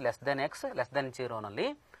 by 3 less than X less than 0ನಲ್ಲಿ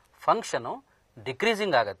function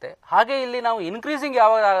decreasing ಆಗುತ್ತೆ. ಹಾಗೆ ಇಲ್ಲಿ ನಾವು ಇನ್ಕ್ರೀಸಿಂಗ್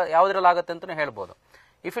ಯಾವುದ್ರಲ್ಲಿ ಆಗುತ್ತೆ ಅಂತಲೂ ಹೇಳ್ಬೋದು.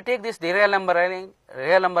 If you take this real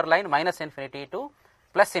number line minus infinity to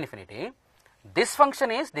plus infinity, this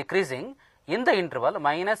function is decreasing in the interval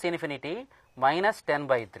minus infinity minus 10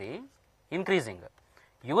 by 3 increasing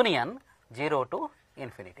union 0 to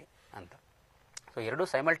infinity ಅಂತ. So ಎರಡು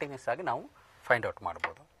ಸೈಮಲ್ಟೇನಿಯಸ್ ಆಗಿ ನಾವು ಫೈಂಡ್ ಔಟ್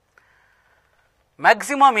ಮಾಡ್ಬೋದು.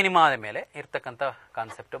 Maxima ಮಿನಿಮಾದ ಮೇಲೆ ಇರ್ತಕ್ಕಂಥ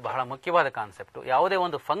concept ಬಹಳ ಮುಖ್ಯವಾದ concept. ಯಾವುದೇ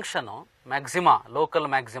ಒಂದು function maxima, local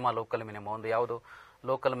maxima, local minima, ಒಂದು ಯಾವುದು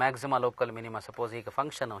local maxima, local minima. Suppose ಈಗ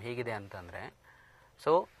ಫಂಕ್ಷನು ಹೀಗಿದೆ ಅಂತಂದರೆ,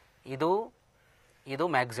 ಸೊ ಇದು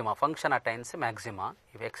maxima, function attains maxima.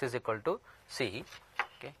 If X is equal to C,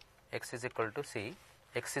 okay, X is equal to C,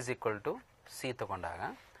 X is equal to C ತಗೊಂಡಾಗ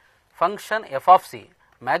function F of C,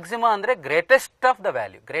 maxima ಅಂದರೆ greatest of the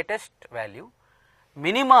greatest value.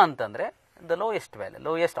 Minima ಅಂತಂದರೆ the lowest value,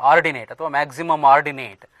 lowest ordinate ಅಥವಾ maximum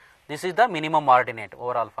ordinate. This is the minimum ordinate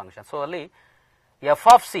overall function. So ಅಲ್ಲಿ f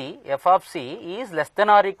of c is less than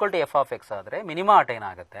or equal to f of x ಆದರೆ minima attain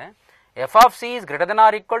ಆಗುತ್ತೆ. f of c is greater than or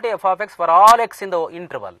equal to f of x for all x in the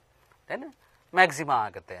interval, then maxima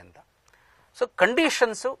ಆಗುತ್ತೆ ಅಂತ. So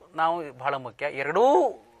conditions ನಾವು ಬಹಳ ಮುಖ್ಯ. ಎರಡೂ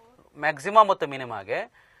maxima ಮತ್ತು ಮಿನಿಮಾಗೆ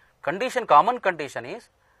condition, common condition is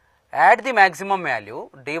add the maximum value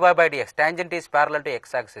dy by dx, tangent is parallel to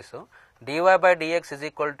x axis, dy by dx is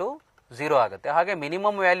equal to 0 ಆಗುತ್ತೆ. ಹಾಗೆ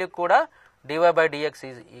minimum value ಕೂಡ dy by dx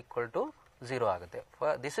is equal to 0 ಆಗುತ್ತೆ.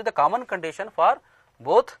 This is the common condition for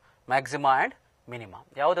both maxima and minima.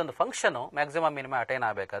 ಯಾವುದೊಂದು function maxima minima attain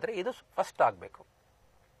ಆಗಬೇಕಾದ್ರೆ ಇದು first ಆಗಬೇಕು.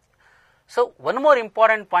 So one more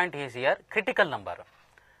important point is here critical number,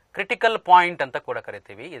 critical point ಅಂತ ಕೂಡ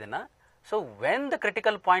ಕರಿತೀವಿ ಇದನ್ನು. So when the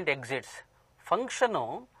critical point exits, function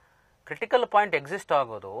critical point exist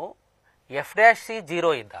ಆಗೋದು F dash C 0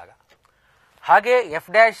 ಇದ್ದಾಗ, ಹಾಗೆ F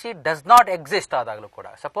dash C does not exist ಆದಾಗಲೂ ಕೂಡ.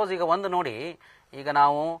 Suppose ಈಗ ಒಂದು ನೋಡಿ, ಈಗ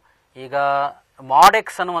ನಾವು ಈಗ mod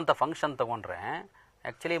x ಅನ್ನುವಂಥ ಫಂಕ್ಷನ್ ತೊಗೊಂಡ್ರೆ,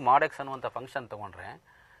 ಆ್ಯಕ್ಚುಲಿ mod x ಅನ್ನುವಂಥ ಫಂಕ್ಷನ್ ತೊಗೊಂಡ್ರೆ,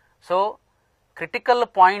 ಸೊ ಕ್ರಿಟಿಕಲ್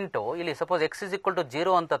ಪಾಯಿಂಟು ಇಲ್ಲಿ suppose X is equal to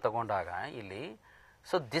 0 ಅಂತ ತಗೊಂಡಾಗ ಇಲ್ಲಿ,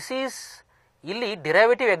 ಸೊ ದಿಸ್ ಈಸ್ ಇಲ್ಲಿ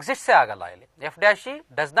ಡಿರೈವೇಟಿವ್ ಎಕ್ಸಿಸ್ಟೇ ಆಗಲ್ಲ. ಇಲ್ಲಿ F dash C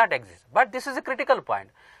does not exist, but this is A critical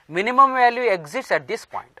point. Minimum value exist at this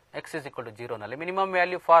point, X is equal to 0 ನಲ್ಲಿ minimum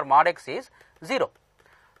value for mod x is 0.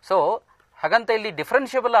 So ಹಾಗಂತ ಇಲ್ಲಿ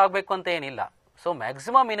differentiable ಆಗಬೇಕು ಅಂತ ಏನಿಲ್ಲ. So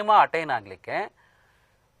maximum minimum attain ಆಗಲಿಕ್ಕೆ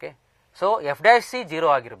okay, so F dash C 0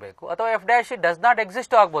 ಆಗಿರಬೇಕು ಅಥವಾ F dash C does not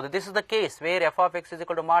exist ಆಗ್ಬೋದು. This is the case wear F of X is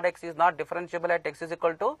equal to mod x is not differentiable at X is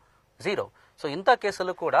equal to 0. So ಇಂಥ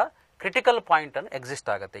ಕೇಸಲ್ಲೂ ಕೂಡ critical point ಅನ್ನು exist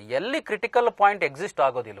ಆಗುತ್ತೆ. ಎಲ್ಲಿ critical point exist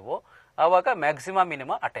ಆಗೋದಿಲ್ವೋ ಆವಾಗ maximum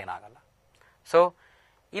minimum attain ಆಗಲ್ಲ. So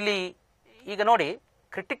ಇಲ್ಲಿ ಈಗ ನೋಡಿ,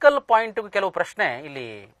 ಕ್ರಿಟಿಕಲ್ ಪಾಯಿಂಟ್ ಕೆಲವು ಪ್ರಶ್ನೆ ಇಲ್ಲಿ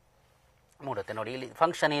ಮೂಡುತ್ತೆ ನೋಡಿ. ಇಲ್ಲಿ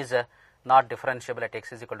function is not differentiable at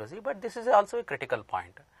X is equal to C, but this is also A critical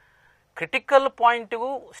point. Critical ಪಾಯಿಂಟ್ಗೂ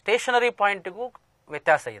stationery ಪಾಯಿಂಟ್ಗೂ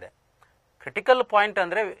ವ್ಯತ್ಯಾಸ ಇದೆ. ಕ್ರಿಟಿಕಲ್ ಪಾಯಿಂಟ್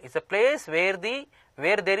ಅಂದರೆ is a place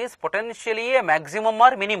where there is potentially A maximum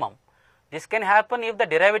R minimum. This can happen if the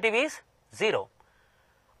derivative is 0,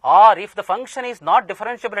 or if the function is not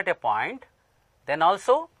differentiable at a point, then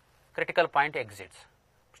also critical point exists.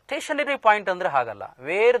 Stationary point andre hagalla,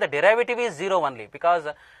 where the derivative is 0 only, because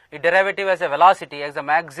the derivative has a velocity, as the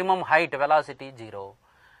maximum height velocity 0,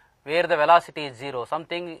 where the velocity is 0,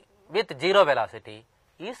 something with 0 velocity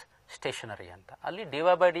is stationary anta. Alli dy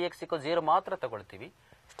by dx equals 0 ಮಾತ್ರ ತಗೊಳ್ತೀವಿ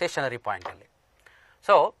stationary point ಅಲ್ಲಿ.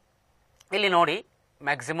 So ಇಲ್ಲಿ ನೋಡಿ,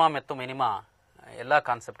 maximum ಮತ್ತು minima ಎಲ್ಲ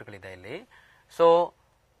ಕಾನ್ಸೆಪ್ಟ್ಗಳಿದೆ ಇಲ್ಲಿ. So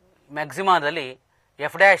ಮ್ಯಾಕ್ಸಿಮಾದಲ್ಲಿ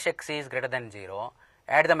F dash X is greater than 0,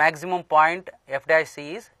 at the maximum point F dash C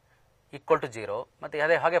is equal to 0, ಮತ್ತು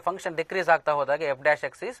ಅದೇ ಹಾಗೆ ಫಂಕ್ಷನ್ ಡಿಕ್ರೀಸ್ ಆಗ್ತಾ ಹೋದಾಗ F dash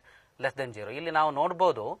X is less than 0. ಇಲ್ಲಿ ನಾವು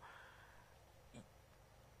ನೋಡ್ಬೋದು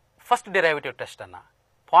ಫಸ್ಟ್ ಡಿರೈವೇಟಿವ್ ಟೆಸ್ಟ್ ಅನ್ನ.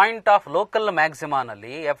 Point of local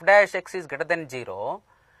ಮ್ಯಾಕ್ಸಿಮಾನಲ್ಲಿ F dash X is greater than 0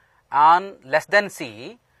 on less than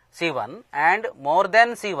C1 and more than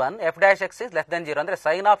C1 f dash x is less than 0. ಅಂದ್ರೆ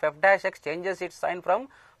sign of f dash x changes its sign from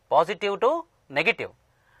positive to negative.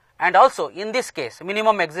 And also in this case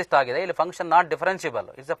minimum exist ಆಗಿದೆ. ಇಲ್ಲಿ function not differentiable,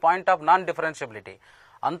 it's a point of non differentiability.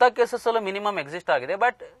 ಅಂತ cases ಅಲ್ಲೂ minimum exist ಆಗಿದೆ,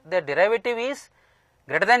 but the derivative is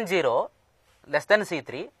greater than 0, less than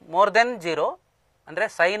C3, more than 0 ಅಂದ್ರೆ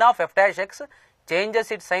sign of F dash X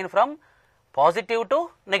changes it sign from positive to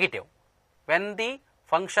negative when the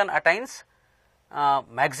function attains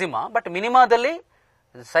maxima, but ಮಿನಿಮಾದಲ್ಲಿ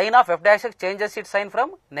sign of F dash X changes it sign from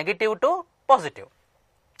negative to positive.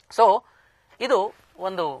 So ಇದು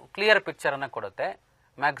ಒಂದು clear picture ಅನ್ನು ಕೊಡುತ್ತೆ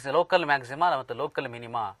local maxima ಮತ್ತು local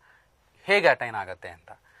minima ಹೇಗೆ attain ಆಗುತ್ತೆ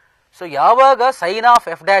ಅಂತ. So ಯಾವಾಗ sign of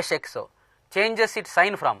F dash X changes it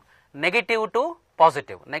sign from negative to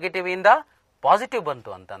positive, negative ಇಂದ ಪಾಸಿಟಿವ್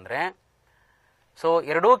ಬಂತು ಅಂತಂದ್ರೆ, ಸೊ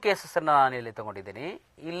ಎರಡೂ ಕೇಸಸ್ ನಾನು ಇಲ್ಲಿ ತಗೊಂಡಿದ್ದೀನಿ.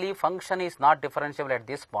 ಇಲ್ಲಿ function is not differentiable at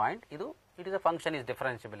this point, it is a function is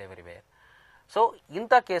differentiable everywhere. So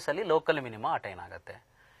ಇಂಥ ಕೇಸಲ್ಲಿ ಲೋಕಲ್ ಮಿನಿಮಾ ಅಟೈನ್ ಆಗುತ್ತೆ.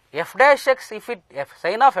 F dash X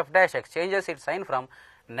sign of F dash X changes it sign from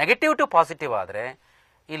negative to positive ಆದರೆ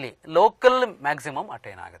ಇಲ್ಲಿ local maximum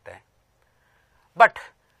attain ಆಗುತ್ತೆ. But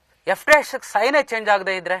F dash X ಸೈನೇ change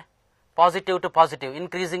ಆಗದೆ ಇದ್ರೆ, positive to positive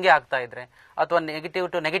ಇನ್ಕ್ರೀಸಿಂಗೇ ಆಗ್ತಾ ಇದ್ರೆ ಅಥವಾ ನೆಗೆಟಿವ್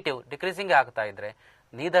ಟು ನೆಗೆಟಿವ್ ಡಿಕ್ರೀಸಿಂಗೇ ಆಗ್ತಾ ಇದ್ರೆ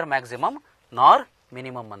ನೀದರ್ ಮ್ಯಾಕ್ಸಿಮಮ್ ನಾರ್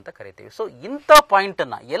ಮಿನಿಮಮ್ ಅಂತ ಕರಿತೀವಿ. ಸೊ ಇಂಥ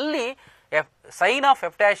ಪಾಯಿಂಟನ್ನು ಎಲ್ಲಿ sign of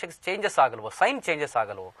F dash X changes ಆಗಲ್ವೋ, sign changes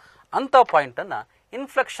ಆಗಲ್ವೋ ಅಂಥ ಪಾಯಿಂಟನ್ನು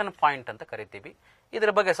ಇನ್ಫ್ಲೆಕ್ಷನ್ ಪಾಯಿಂಟ್ ಅಂತ ಕರಿತೀವಿ. ಇದರ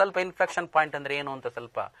ಬಗ್ಗೆ ಸ್ವಲ್ಪ ಇನ್ಫ್ಲೆಕ್ಷನ್ ಪಾಯಿಂಟ್ ಅಂದರೆ ಏನು ಅಂತ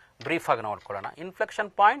ಸ್ವಲ್ಪ ಬ್ರೀಫ್ ಆಗಿ ನೋಡ್ಕೊಳ್ಳೋಣ.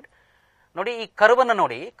 ಇನ್ಫ್ಲೆಕ್ಷನ್ ಪಾಯಿಂಟ್ ನೋಡಿ, ಈ ಕರ್ವನ್ನು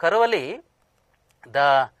ನೋಡಿ, ಕರ್ವಲ್ಲಿ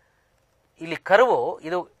ಇಲ್ಲಿ ಕರ್ವು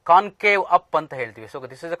ಇದು ಕಾನ್ಕೇವ್ ಅಪ್ ಅಂತ ಹೇಳ್ತೀವಿ. So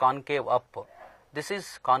this is a concave up, this is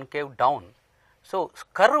concave down. So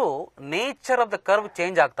curve, nature of the curve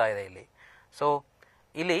change ಆಗ್ತಾ ಇದೆ ಇಲ್ಲಿ. ಸೊ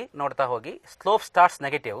ಇಲ್ಲಿ ನೋಡ್ತಾ ಹೋಗಿ, slope starts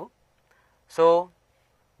negative, so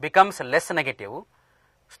becomes less negative,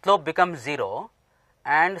 slope becomes 0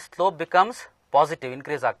 and slope becomes positive,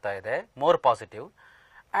 increase ಆಗ್ತಾ ಇದೆ, more positive.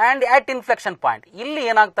 And at inflection point ಇಲ್ಲಿ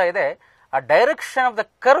ಏನಾಗ್ತಾ ಇದೆ, ಆ ಡೈರೆಕ್ಷನ್ ಆಫ್ ದ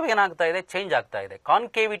ಕರ್ವ್ ಏನಾಗ್ತಾ ಇದೆ, ಚೇಂಜ್ ಆಗ್ತಾ ಇದೆ,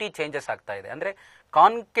 ಕಾನ್ಕೇವಿಟಿ ಚೇಂಜಸ್ ಆಗ್ತಾ ಇದೆ. ಅಂದರೆ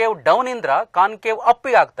ಕಾನ್ಕೇವ್ ಡೌನ್ ಇಂದ ಕಾನ್ಕೇವ್ ಅಪ್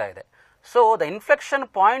ಆಗ್ತಾ ಇದೆ. So the inflection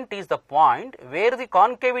point is the point where the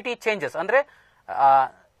ಕಾನ್ಕೇವಿಟಿ changes, ಅಂದರೆ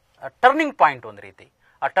ಟರ್ನಿಂಗ್ ಪಾಯಿಂಟ್ ಒಂದು ರೀತಿ.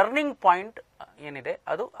 ಆ ಟರ್ನಿಂಗ್ ಪಾಯಿಂಟ್ ಏನಿದೆ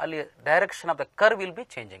ಅದು ಅಲ್ಲಿ direction of the curve will be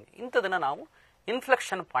changing. ಇಂಥದನ್ನು ನಾವು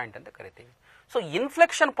ಇನ್ಫ್ಲೆಕ್ಷನ್ ಪಾಯಿಂಟ್ ಅಂತ ಕರಿತೀವಿ. ಸೊ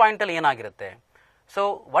ಇನ್ಫ್ಲೆಕ್ಷನ್ ಪಾಯಿಂಟ್ ಅಲ್ಲಿ ಏನಾಗಿರುತ್ತೆ, so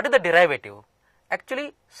what is the derivative? Actually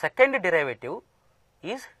second derivative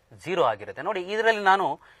is 0 ಆಗಿರುತ್ತೆ. ನೋಡಿ, ಇದರಲ್ಲಿ ನಾನು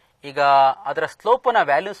ಈಗ ಅದರ ಸ್ಲೋಪ್ನ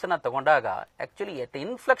ವ್ಯಾಲ್ಯೂಸನ್ನು ತಗೊಂಡಾಗ ಆಕ್ಚುಲಿ ಎಟ್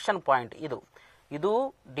ಇನ್ಫ್ಲೆಕ್ಷನ್ ಪಾಯಿಂಟ್ ಇದು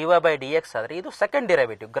dy ಬೈ ಡಿ ಎಕ್ಸ್ ಆದರೆ ಇದು second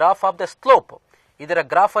derivative, graph of the slope. ಇದರ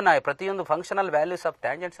ಗ್ರಾಫನ್ನು ಪ್ರತಿಯೊಂದು ಫಂಕ್ಷನಲ್ ವ್ಯಾಲ್ಯೂಸ್ ಆಫ್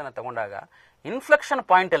ಟ್ಯಾಂಜೆಂಟ್ಸ್ ಅನ್ನು ತಗೊಂಡಾಗ ಇನ್ಫ್ಲೆಕ್ಷನ್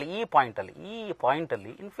ಪಾಯಿಂಟ್ ಅಲ್ಲಿ ಈ ಪಾಯಿಂಟ್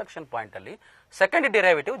ಅಲ್ಲಿ ಇನ್ಫ್ಲೆಕ್ಷನ್ ಪಾಯಿಂಟ್ ಅಲ್ಲಿ ಸೆಕೆಂಡ್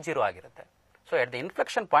ಡಿರೈವೇಟಿವ್ 0 ಆಗಿರುತ್ತೆ. So at the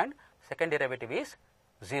inflection point second derivative is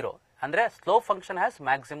 0, ಅಂದರೆ slope function has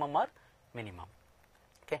maximum R minimum.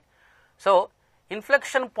 Okay, so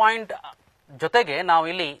inflection point ಜೊತೆಗೆ ನಾವು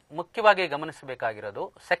ಇಲ್ಲಿ ಮುಖ್ಯವಾಗಿ ಗಮನಿಸಬೇಕಾಗಿರೋದು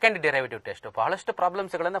ಸೆಕೆಂಡ್ ಡಿರೈವೇಟಿವ್ ಟೆಸ್ಟ್. ಬಹಳಷ್ಟು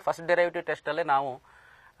ಪ್ರಾಬ್ಲಮ್ಸ್ಗಳನ್ನು ಫಸ್ಟ್ ಡಿರೈವೇಟಿವ್ ಟೆಸ್ಟ್ ಅಲ್ಲೇ ನಾವು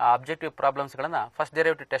ಆ ಅಬ್ಜೆಕ್ಟಿವ್ ಪ್ರಾಬ್ಲಮ್ಸ್ಗಳನ್ನು ಫಸ್ಟ್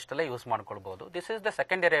ಡೆರಿವೇಟಿವ್ ಟೆಸ್ಟಲ್ಲೇ ಯೂಸ್ ಮಾಡ್ಕೊಳ್ಬೋದು. This is the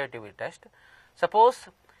second derivative test. Suppose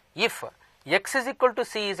if X is equal to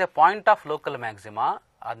C is A point of local maxima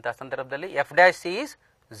ಅಂತ ಸಂದರ್ಭದಲ್ಲಿ ಎಫ್ ಡ್ಯಾಶ್ ಸಿ ಈಸ್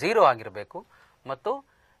 0 ಆಗಿರಬೇಕು ಮತ್ತು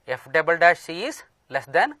F double dash C is less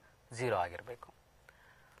than 0 ಆಗಿರಬೇಕು.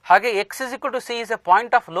 ಹಾಗೆ X is equal to C is A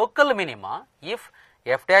point of local minima if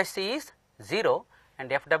F dash C is 0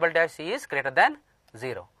 and f double dash c is greater than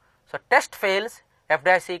 0. So test fails, f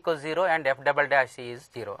dash c equals 0 and f double dash c is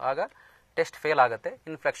 0. ಆಗ test fail ಆಗುತ್ತೆ,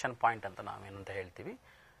 inflection point ಅಂತ ನಾವೇನಂತ ಹೇಳ್ತೀವಿ,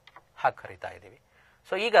 ಹಾಗೆ ಕರಿತಾ ಇದ್ದೀವಿ.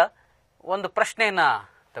 So ಈಗ ಒಂದು ಪ್ರಶ್ನೆಯನ್ನು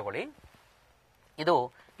ತಗೊಳ್ಳಿ. ಇದು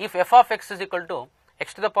if F of X is equal to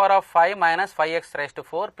X to the power of 5 minus 5x raise to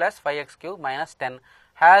 4 plus 5x cube minus 10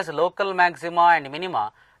 has local maxima and minima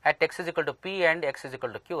at X is equal to P and X is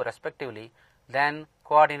equal to Q respectively, then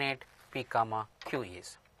coordinate p comma q is.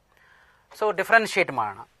 So differentiate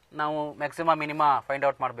ಮಾಡೋಣ. ನಾವು maxima minima find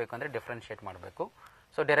out ಮಾಡಬೇಕು ಅಂದರೆ differentiate ಮಾಡಬೇಕು.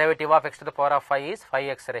 So derivative of X to the power of 5 is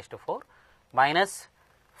 5x raise to 4 minus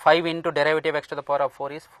 5 into derivative X to the power of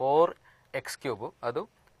 4 is 4x cube, ಅದು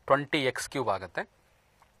 20x cube ಆಗುತ್ತೆ,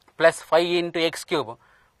 plus 5 into X cube,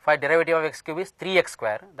 5 derivative of X cube is 3x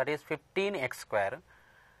square, that is 15x square,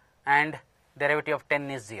 and derivative of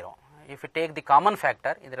 10 is 0. If you take the common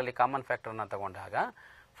factor, ಇದರಲ್ಲಿ common ಫ್ಯಾಕ್ಟರ್ನ ತಗೊಂಡಾಗ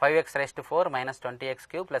 5x raised to 4 minus 20x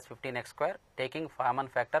cube plus 15x square, taking common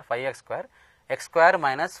factor 5x square, x square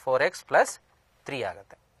minus 4x plus 3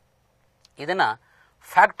 ಆಗುತ್ತೆ. ಇದನ್ನು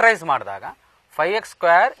factorise ಮಾಡಿದಾಗ 5x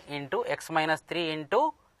square into x minus 3 into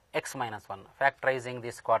x minus 1, ಫ್ಯಾಕ್ಟರೈಸಿಂಗ್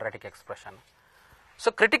this quadratic expression. So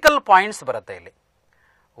critical points ಬರುತ್ತೆ ಇಲ್ಲಿ.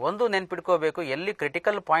 ಒಂದು ನೆನ್ಪಿಟ್ಕೋಬೇಕು, ಎಲ್ಲಿ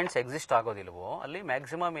critical points exist ಆಗೋದಿಲ್ವೋ ಅಲ್ಲಿ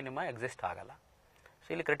maxima minima exist ಆಗಲ್ಲ. So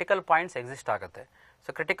ಇಲ್ಲಿ ಕ್ರಿಟಿಕಲ್ ಪಾಯಿಂಟ್ಸ್ ಎಕ್ಸಿಸ್ಟ್ ಆಗುತ್ತೆ.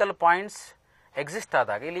 ಸೊ ಕ್ರಿಟಿಕಲ್ ಪಾಯಿಂಟ್ಸ್ ಎಕ್ಸಿಸ್ಟ್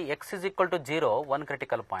ಆದಾಗ ಇಲ್ಲಿ X is equal to 0 1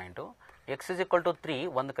 critical point, X is equal to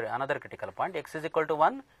 3 another critical point, X is equal to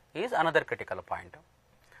 1 is another critical point.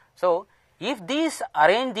 So if these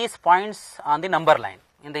arrange these points on the number line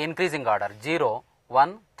in the increasing order 0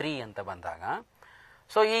 1 3 ಅಂತ ಬಂದಾಗ,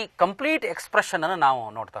 so ಈ complete expression ಅನ್ನು ನಾವು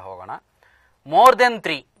ನೋಡ್ತಾ ಹೋಗೋಣ. More than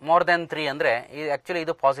 3 ಅಂದರೆ actually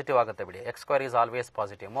ಇದು positive ಆಗುತ್ತೆ ಬಿಡಿ, X square is always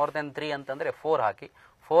positive. More than 3 ಅಂತಂದರೆ 4 ಹಾಕಿ,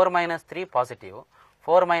 4 minus 3 positive,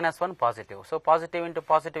 4 minus 1 positive. So positive into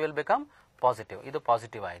positive will become positive, ಇದು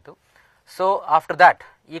ಪಾಸಿಟಿವ್ ಆಯಿತು. ಸೊ ಆಫ್ಟರ್ ದ್ಯಾಟ್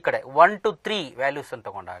ಈ ಕಡೆ 1 to 3 ವ್ಯಾಲ್ಯೂಸ್ ಅಂತ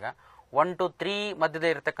ತಗೊಂಡಾಗ 1 to 3 ಮಧ್ಯದ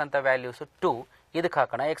ಇರತಕ್ಕಂಥ ವ್ಯಾಲ್ಯೂಸು 2, ಇದಕ್ಕೆ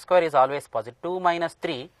ಹಾಕೋಣ. X square is always positive, 2 minus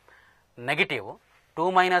 3 negative, 2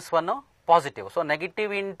 minus 1 positive. So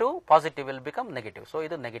negative into positive will become negative, so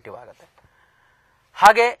ಇದು ನೆಗೆಟಿವ್ ಆಗುತ್ತೆ.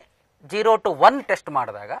 ಹಾಗೆ 0 to 1 ಟೆಸ್ಟ್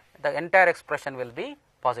ಮಾಡಿದಾಗ the entire expression will be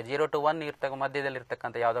positive. 0 to 1 ಮಧ್ಯದಲ್ಲಿ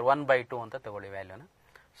ಇರ್ತಕ್ಕಂಥ ಯಾವುದಾದ್ರು 1/2 ಅಂತ ತಗೊಳ್ಳಿ ವ್ಯಾಲ್ಯೂನ.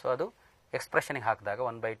 ಸೊ ಅದು ಎಕ್ಸ್ಪ್ರೆಷನ್ಗೆ ಹಾಕಿದಾಗ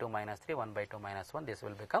 1/2 minus 3 1/2 minus 1 this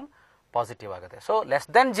will become positive ಆಗುತ್ತೆ. ಸೊ ಲೆಸ್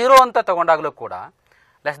ದೆನ್ 0 ಅಂತ ತಗೊಂಡಾಗಲೂ ಕೂಡ,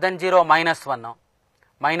 ಲೆಸ್ ದೆನ್ 0 -1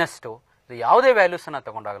 -2 ಇದು ಯಾವುದೇ ವ್ಯಾಲ್ಯೂಸನ್ನು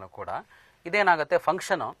ತಗೊಂಡಾಗಲೂ ಕೂಡ ಇದೇನಾಗುತ್ತೆ,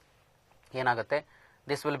 ಫಂಕ್ಷನು ಏನಾಗುತ್ತೆ,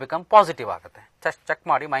 ದಿಸ್ ವಿಲ್ ಬಿಕಮ್ ಪಾಸಿಟಿವ್ ಆಗುತ್ತೆ. ಚೆಕ್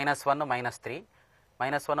ಮಾಡಿ, -1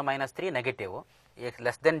 -3 ನೆಗೆಟಿವ್,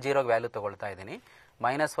 ಲೆಸ್ ದೆನ್ 0 ವ್ಯಾಲ್ಯೂ ತಗೊಳ್ತಾ ಇದ್ದೀನಿ,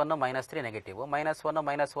 -1 -3 negative,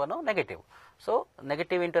 -1 negative. So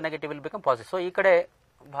negative into negative will become positive. So ಈ ಕಡೆ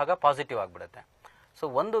ಭಾಗ ಪಾಸಿಟಿವ್ ಆಗಿಬಿಡುತ್ತೆ. ಸೊ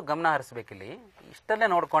ಒಂದು ಗಮನ ಹರಿಸಬೇಕಿಲ್ಲಿ, ಇಷ್ಟಲ್ಲೇ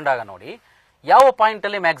ನೋಡ್ಕೊಂಡಾಗ ನೋಡಿ ಯಾವ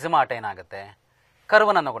ಪಾಯಿಂಟಲ್ಲಿ ಮ್ಯಾಕ್ಸಿಮಾ ಅಟೈನ್ ಆಗುತ್ತೆ,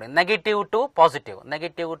 ಕರ್ವನ್ನ ನೋಡಿ, negative to positive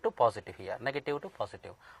here, negative to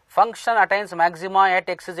positive. Function attains maxima at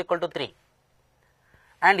X is equal to 3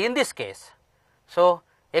 and in this case, so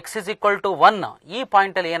X is equal to 1 ಈ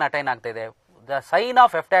ಪಾಯಿಂಟಲ್ಲಿ ಏನು ಅಟೈನ್ ಆಗ್ತಾ ಇದೆ, the sign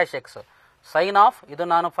of F dash X, sign of, ಇದು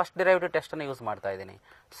ನಾನು first derivative test ಅನ್ನು use ಮಾಡ್ತಾ ಇದ್ದೀನಿ,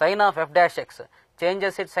 sign of F dash X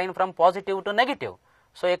changes it sign from positive to negative.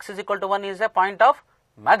 So X is equal to 1 is A point of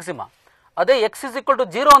maxima. ಅದೇ X is equal to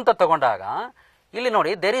 0 ಅಂತ ತಗೊಂಡಾಗ ಇಲ್ಲಿ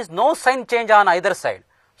ನೋಡಿ, there is no sign change on either side.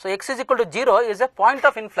 So X is equal to 0 is A point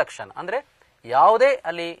of inflection, ಅಂದರೆ ಯಾವುದೇ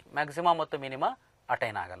ಅಲ್ಲಿ maxima ಮತ್ತು minima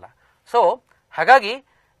attain ಆಗಲ್ಲ. ಸೊ ಹಾಗಾಗಿ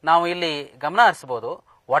ನಾವು ಇಲ್ಲಿ ಗಮನ ಹರಿಸಬಹುದು,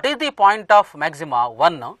 what is the point of maxima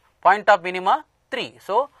 1, point of minima 3.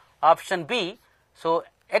 So option B, so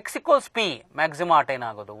X equals P maxima attain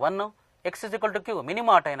ಆಗೋದು 1, X is equal to Q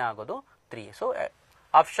minima attain ಆಗೋದು 3. So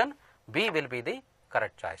option B will be the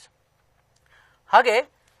correct choice. ಹಾಗೆ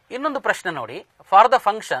ಇನ್ನೊಂದು ಪ್ರಶ್ನೆ ನೋಡಿ, for the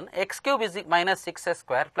function X cube is minus 6x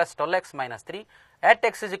square plus 12x minus 3 at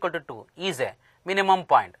x is equal to 2 is A minimum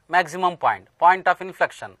point, maximum point, point of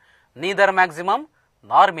inflection, neither maximum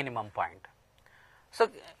ನಾರ್ minimum point. So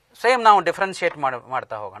same ನಾವು differentiate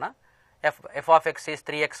ಮಾಡ್ತಾ ಹೋಗೋಣ. F of X is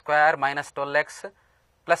 3x square minus 12x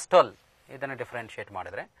plus 12, ಇದನ್ನು differentiate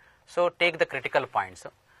ಮಾಡಿದ್ರೆ, so take the critical points.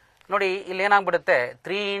 ನೋಡಿ ಇಲ್ಲಿ ಏನಾಗ್ಬಿಡುತ್ತೆ,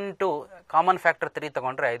 3 into common factor 3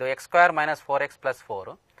 ತಗೊಂಡ್ರೆ ಇದು X square minus 4x plus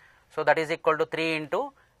 4, so that is equal to 3 into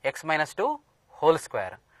X minus 2 whole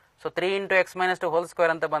square. So 3 into X minus 2 whole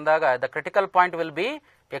square ಅಂತ ಬಂದಾಗ the critical point will be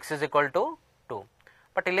X is equal to 2.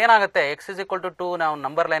 But ಇಲ್ಲೇನಾಗುತ್ತೆ, X is equal to 2 ನಾವು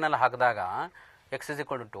number ಲೈನಲ್ಲಿ ಹಾಕಿದಾಗ X is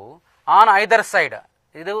equal to 2 on either side.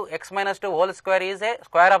 ಇದು X minus 2 whole square is A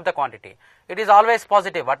square of the quantity. It is always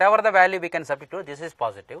positive. What ever the value we can substitute, this is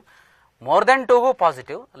positive. More than 2ಗೂ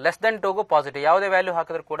positive, less than 2ಗೂ positive. ಯಾವುದೇ value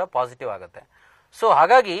ಹಾಕಿದ್ರೂ ಕೂಡ positive ಆಗುತ್ತೆ. So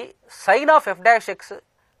ಹಾಗಾಗಿ sign of F dash X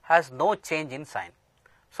has no change in sign.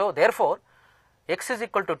 So there four X is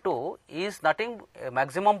equal to 2 is nothing,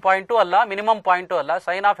 maximum point ಅಲ್ಲ, minimum point ಅಲ್ಲ.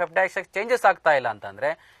 Sign of F dash X changes ಆಗ್ತಾ ಇಲ್ಲ ಅಂತಂದ್ರೆ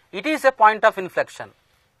it is A point of inflection.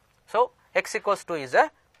 So X equals to is A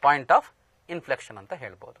point of inflection ಅಂತ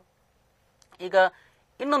ಹೇಳ್ಬೋದು. ಈಗ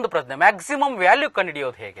ಇನ್ನೊಂದು ಪ್ರಶ್ನೆ, ಮ್ಯಾಕ್ಸಿಮಮ್ ವ್ಯಾಲ್ಯೂ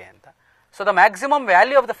ಕಂಡುಹಿಡಿಯೋದು ಹೇಗೆ ಅಂತ. So the maximum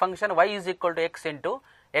value of the function y is equal to x into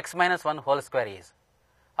x minus 1 whole square is.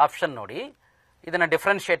 Option ನೋಡಿ, ಇದನ್ನು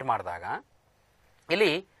differentiate ಮಾಡಿದಾಗ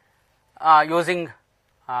ಇಲ್ಲಿ using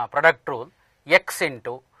product rule x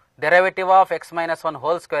into derivative of x minus 1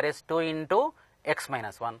 whole square is 2 into x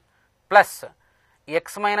minus 1 plus x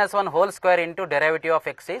minus 1 whole square into derivative of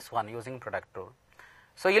x is 1 using product rule.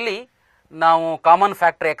 So ಇಲ್ಲಿ ನಾವು common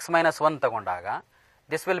factor x minus 1 ತಗೊಂಡಾಗ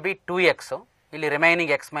this will be 2x, ಇಲ್ಲಿ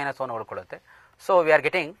remaining x minus 1 ಉಳ್ಕೊಳ್ಳುತ್ತೆ. So we are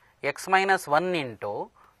getting x minus 1 into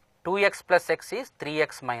 2x plus x is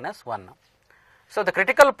 3x minus 1. So the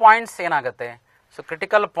critical points ಏನಾಗುತ್ತೆ, so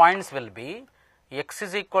critical points will be x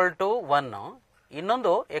is equal to 1,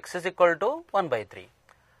 ಇನ್ನೊಂದು x is equal to 1/3.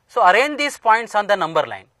 So arrange these points on the number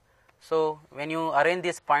line. So when you arrange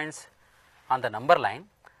these points on the number line,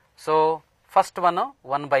 so first one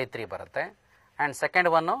 1/3 ಬರುತ್ತೆ and second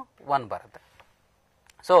one 1 ಬರುತ್ತೆ.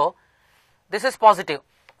 So this is positive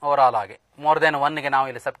overall ಆಗಿ. More than 1ಗೆ ನಾವು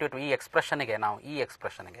ಇಲ್ಲಿ substitute ಈ ಎಕ್ಸ್ಪ್ರೆಷನ್ಗೆ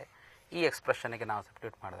ನಾವು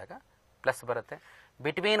substitute ಮಾಡಿದಾಗ plus ಬರುತ್ತೆ.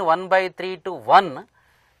 Between 1/3 to 1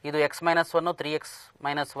 ಇದು ಎಕ್ಸ್ ಮೈನಸ್ 1 3x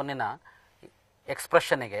ಮೈನಸ್ 1ನ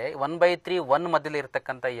ಎಕ್ಸ್ಪ್ರೆಷನ್ಗೆ 1/3 1 ಮಧ್ಯದಲ್ಲಿ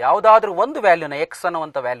ಇರತಕ್ಕಂಥ ಯಾವುದಾದ್ರೂ ಒಂದು ವ್ಯಾಲ್ಯೂನ ಎಕ್ಸ್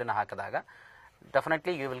ಅನ್ನುವಂಥ ವ್ಯಾಲ್ಯೂನ ಹಾಕಿದಾಗ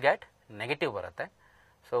definitely you will get negative ಬರುತ್ತೆ.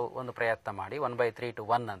 ಸೊ ಒಂದು ಪ್ರಯತ್ನ ಮಾಡಿ 1/3 to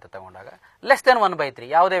 1 ಅಂತ ತಗೊಂಡಾಗ ಲೆಸ್ ದೆನ್ 1/3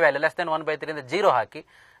 ಯಾವುದೇ ವ್ಯಾಲ್ಯೂ ಲೆಸ್ ದೆನ್ 1/3 ಇಂದ 0 ಹಾಕಿ,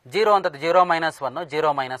 0 ಅಂತದ್ದು 0 minus 1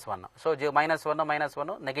 0 minus 1. So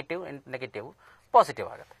 -1 negative positive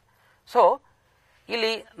ಆಗುತ್ತೆ. ಸೊ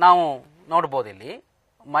ಇಲ್ಲಿ ನಾವು ನೋಡ್ಬೋದು, ಇಲ್ಲಿ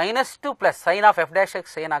 -2 plus sine of F dash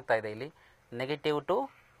X ಏನಾಗ್ತಾ ಇದೆ ಇಲ್ಲಿ negative to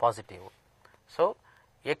positive. So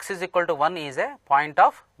X is equal to 1 is A point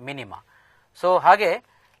of minima. So ಹಾಗೆ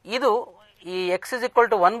ಇದು ಈ ಎಕ್ಸ್ ಇಸ್ ಈಕ್ವಲ್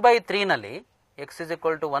ಟು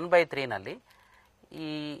 1/3ನಲ್ಲಿ ಈ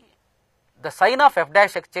the sign of F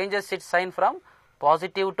dash X changes it sign from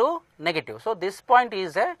positive to negative. So this point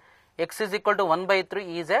is A X is equal to 1/3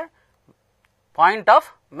 is A point of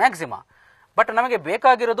maxima. But ನಮಗೆ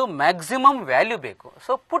ಬೇಕಾಗಿರೋದು maximum value ಬೇಕು.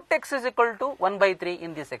 So put X is equal to 1/3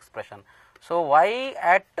 in this expression. So Y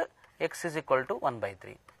at X is equal to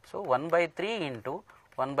 1/3. So 1/3 into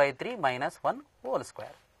 1/3 minus 1 whole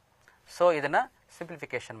square. So ಇದನ್ನು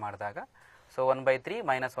simplification ಮಾಡಿದಾಗ so 1/3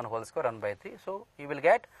 minus 1 whole square 1/3. So you will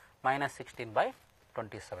get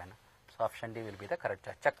 -16/27. So option D will be the correct.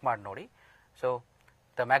 Check ಮಾಡಿ ನೋಡಿ. So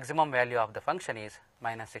the maximum value of the function is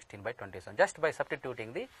 -16/27 just by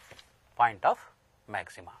substituting the point of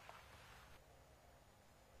maxima.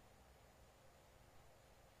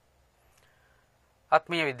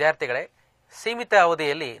 ಆತ್ಮೀಯ ವಿದ್ಯಾರ್ಥಿಗಳೇ, ಸೀಮಿತ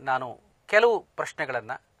ಅವಧಿಯಲ್ಲಿ ನಾನು ಕೆಲವು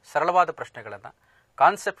ಪ್ರಶ್ನೆಗಳನ್ನು, ಸರಳವಾದ ಪ್ರಶ್ನೆಗಳನ್ನು,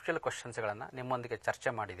 ಕಾನ್ಸೆಪ್ಚುಯಲ್ ಕ್ವಶನ್ಸ್ಗಳನ್ನು ನಿಮ್ಮೊಂದಿಗೆ ಚರ್ಚೆ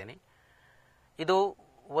ಮಾಡಿದ್ದೀನಿ. ಇದು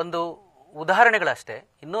ಒಂದು ಉದಾಹರಣೆಗಳಷ್ಟೇ.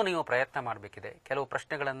 ಇನ್ನೂ ನೀವು ಪ್ರಯತ್ನ ಮಾಡಬೇಕಿದೆ. ಕೆಲವು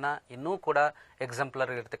ಪ್ರಶ್ನೆಗಳನ್ನು ಇನ್ನೂ ಕೂಡ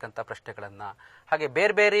ಎಕ್ಸಾಂಪ್ಲರ್ ಇರತಕ್ಕಂಥ ಪ್ರಶ್ನೆಗಳನ್ನು, ಹಾಗೆ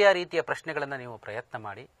ಬೇರೆ ಬೇರೆಯ ರೀತಿಯ ಪ್ರಶ್ನೆಗಳನ್ನು ನೀವು ಪ್ರಯತ್ನ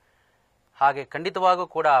ಮಾಡಿ. ಹಾಗೆ ಖಂಡಿತವಾಗೂ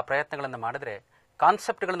ಕೂಡ ಆ ಪ್ರಯತ್ನಗಳನ್ನು ಮಾಡಿದ್ರೆ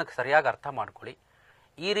ಕಾನ್ಸೆಪ್ಟ್ಗಳನ್ನು ಸರಿಯಾಗಿ ಅರ್ಥ ಮಾಡ್ಕೊಳ್ಳಿ.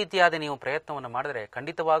 ಈ ರೀತಿಯಾದ ನೀವು ಪ್ರಯತ್ನವನ್ನು ಮಾಡಿದ್ರೆ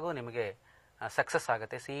ಖಂಡಿತವಾಗೂ ನಿಮಗೆ ಸಕ್ಸಸ್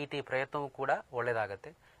ಆಗುತ್ತೆ. CET ಪ್ರಯತ್ನವೂ ಕೂಡ ಒಳ್ಳೆಯದಾಗುತ್ತೆ.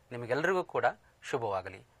 ನಿಮಗೆಲ್ಲರಿಗೂ ಕೂಡ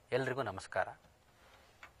ಶುಭವಾಗಲಿ. ಎಲ್ರಿಗೂ ನಮಸ್ಕಾರ.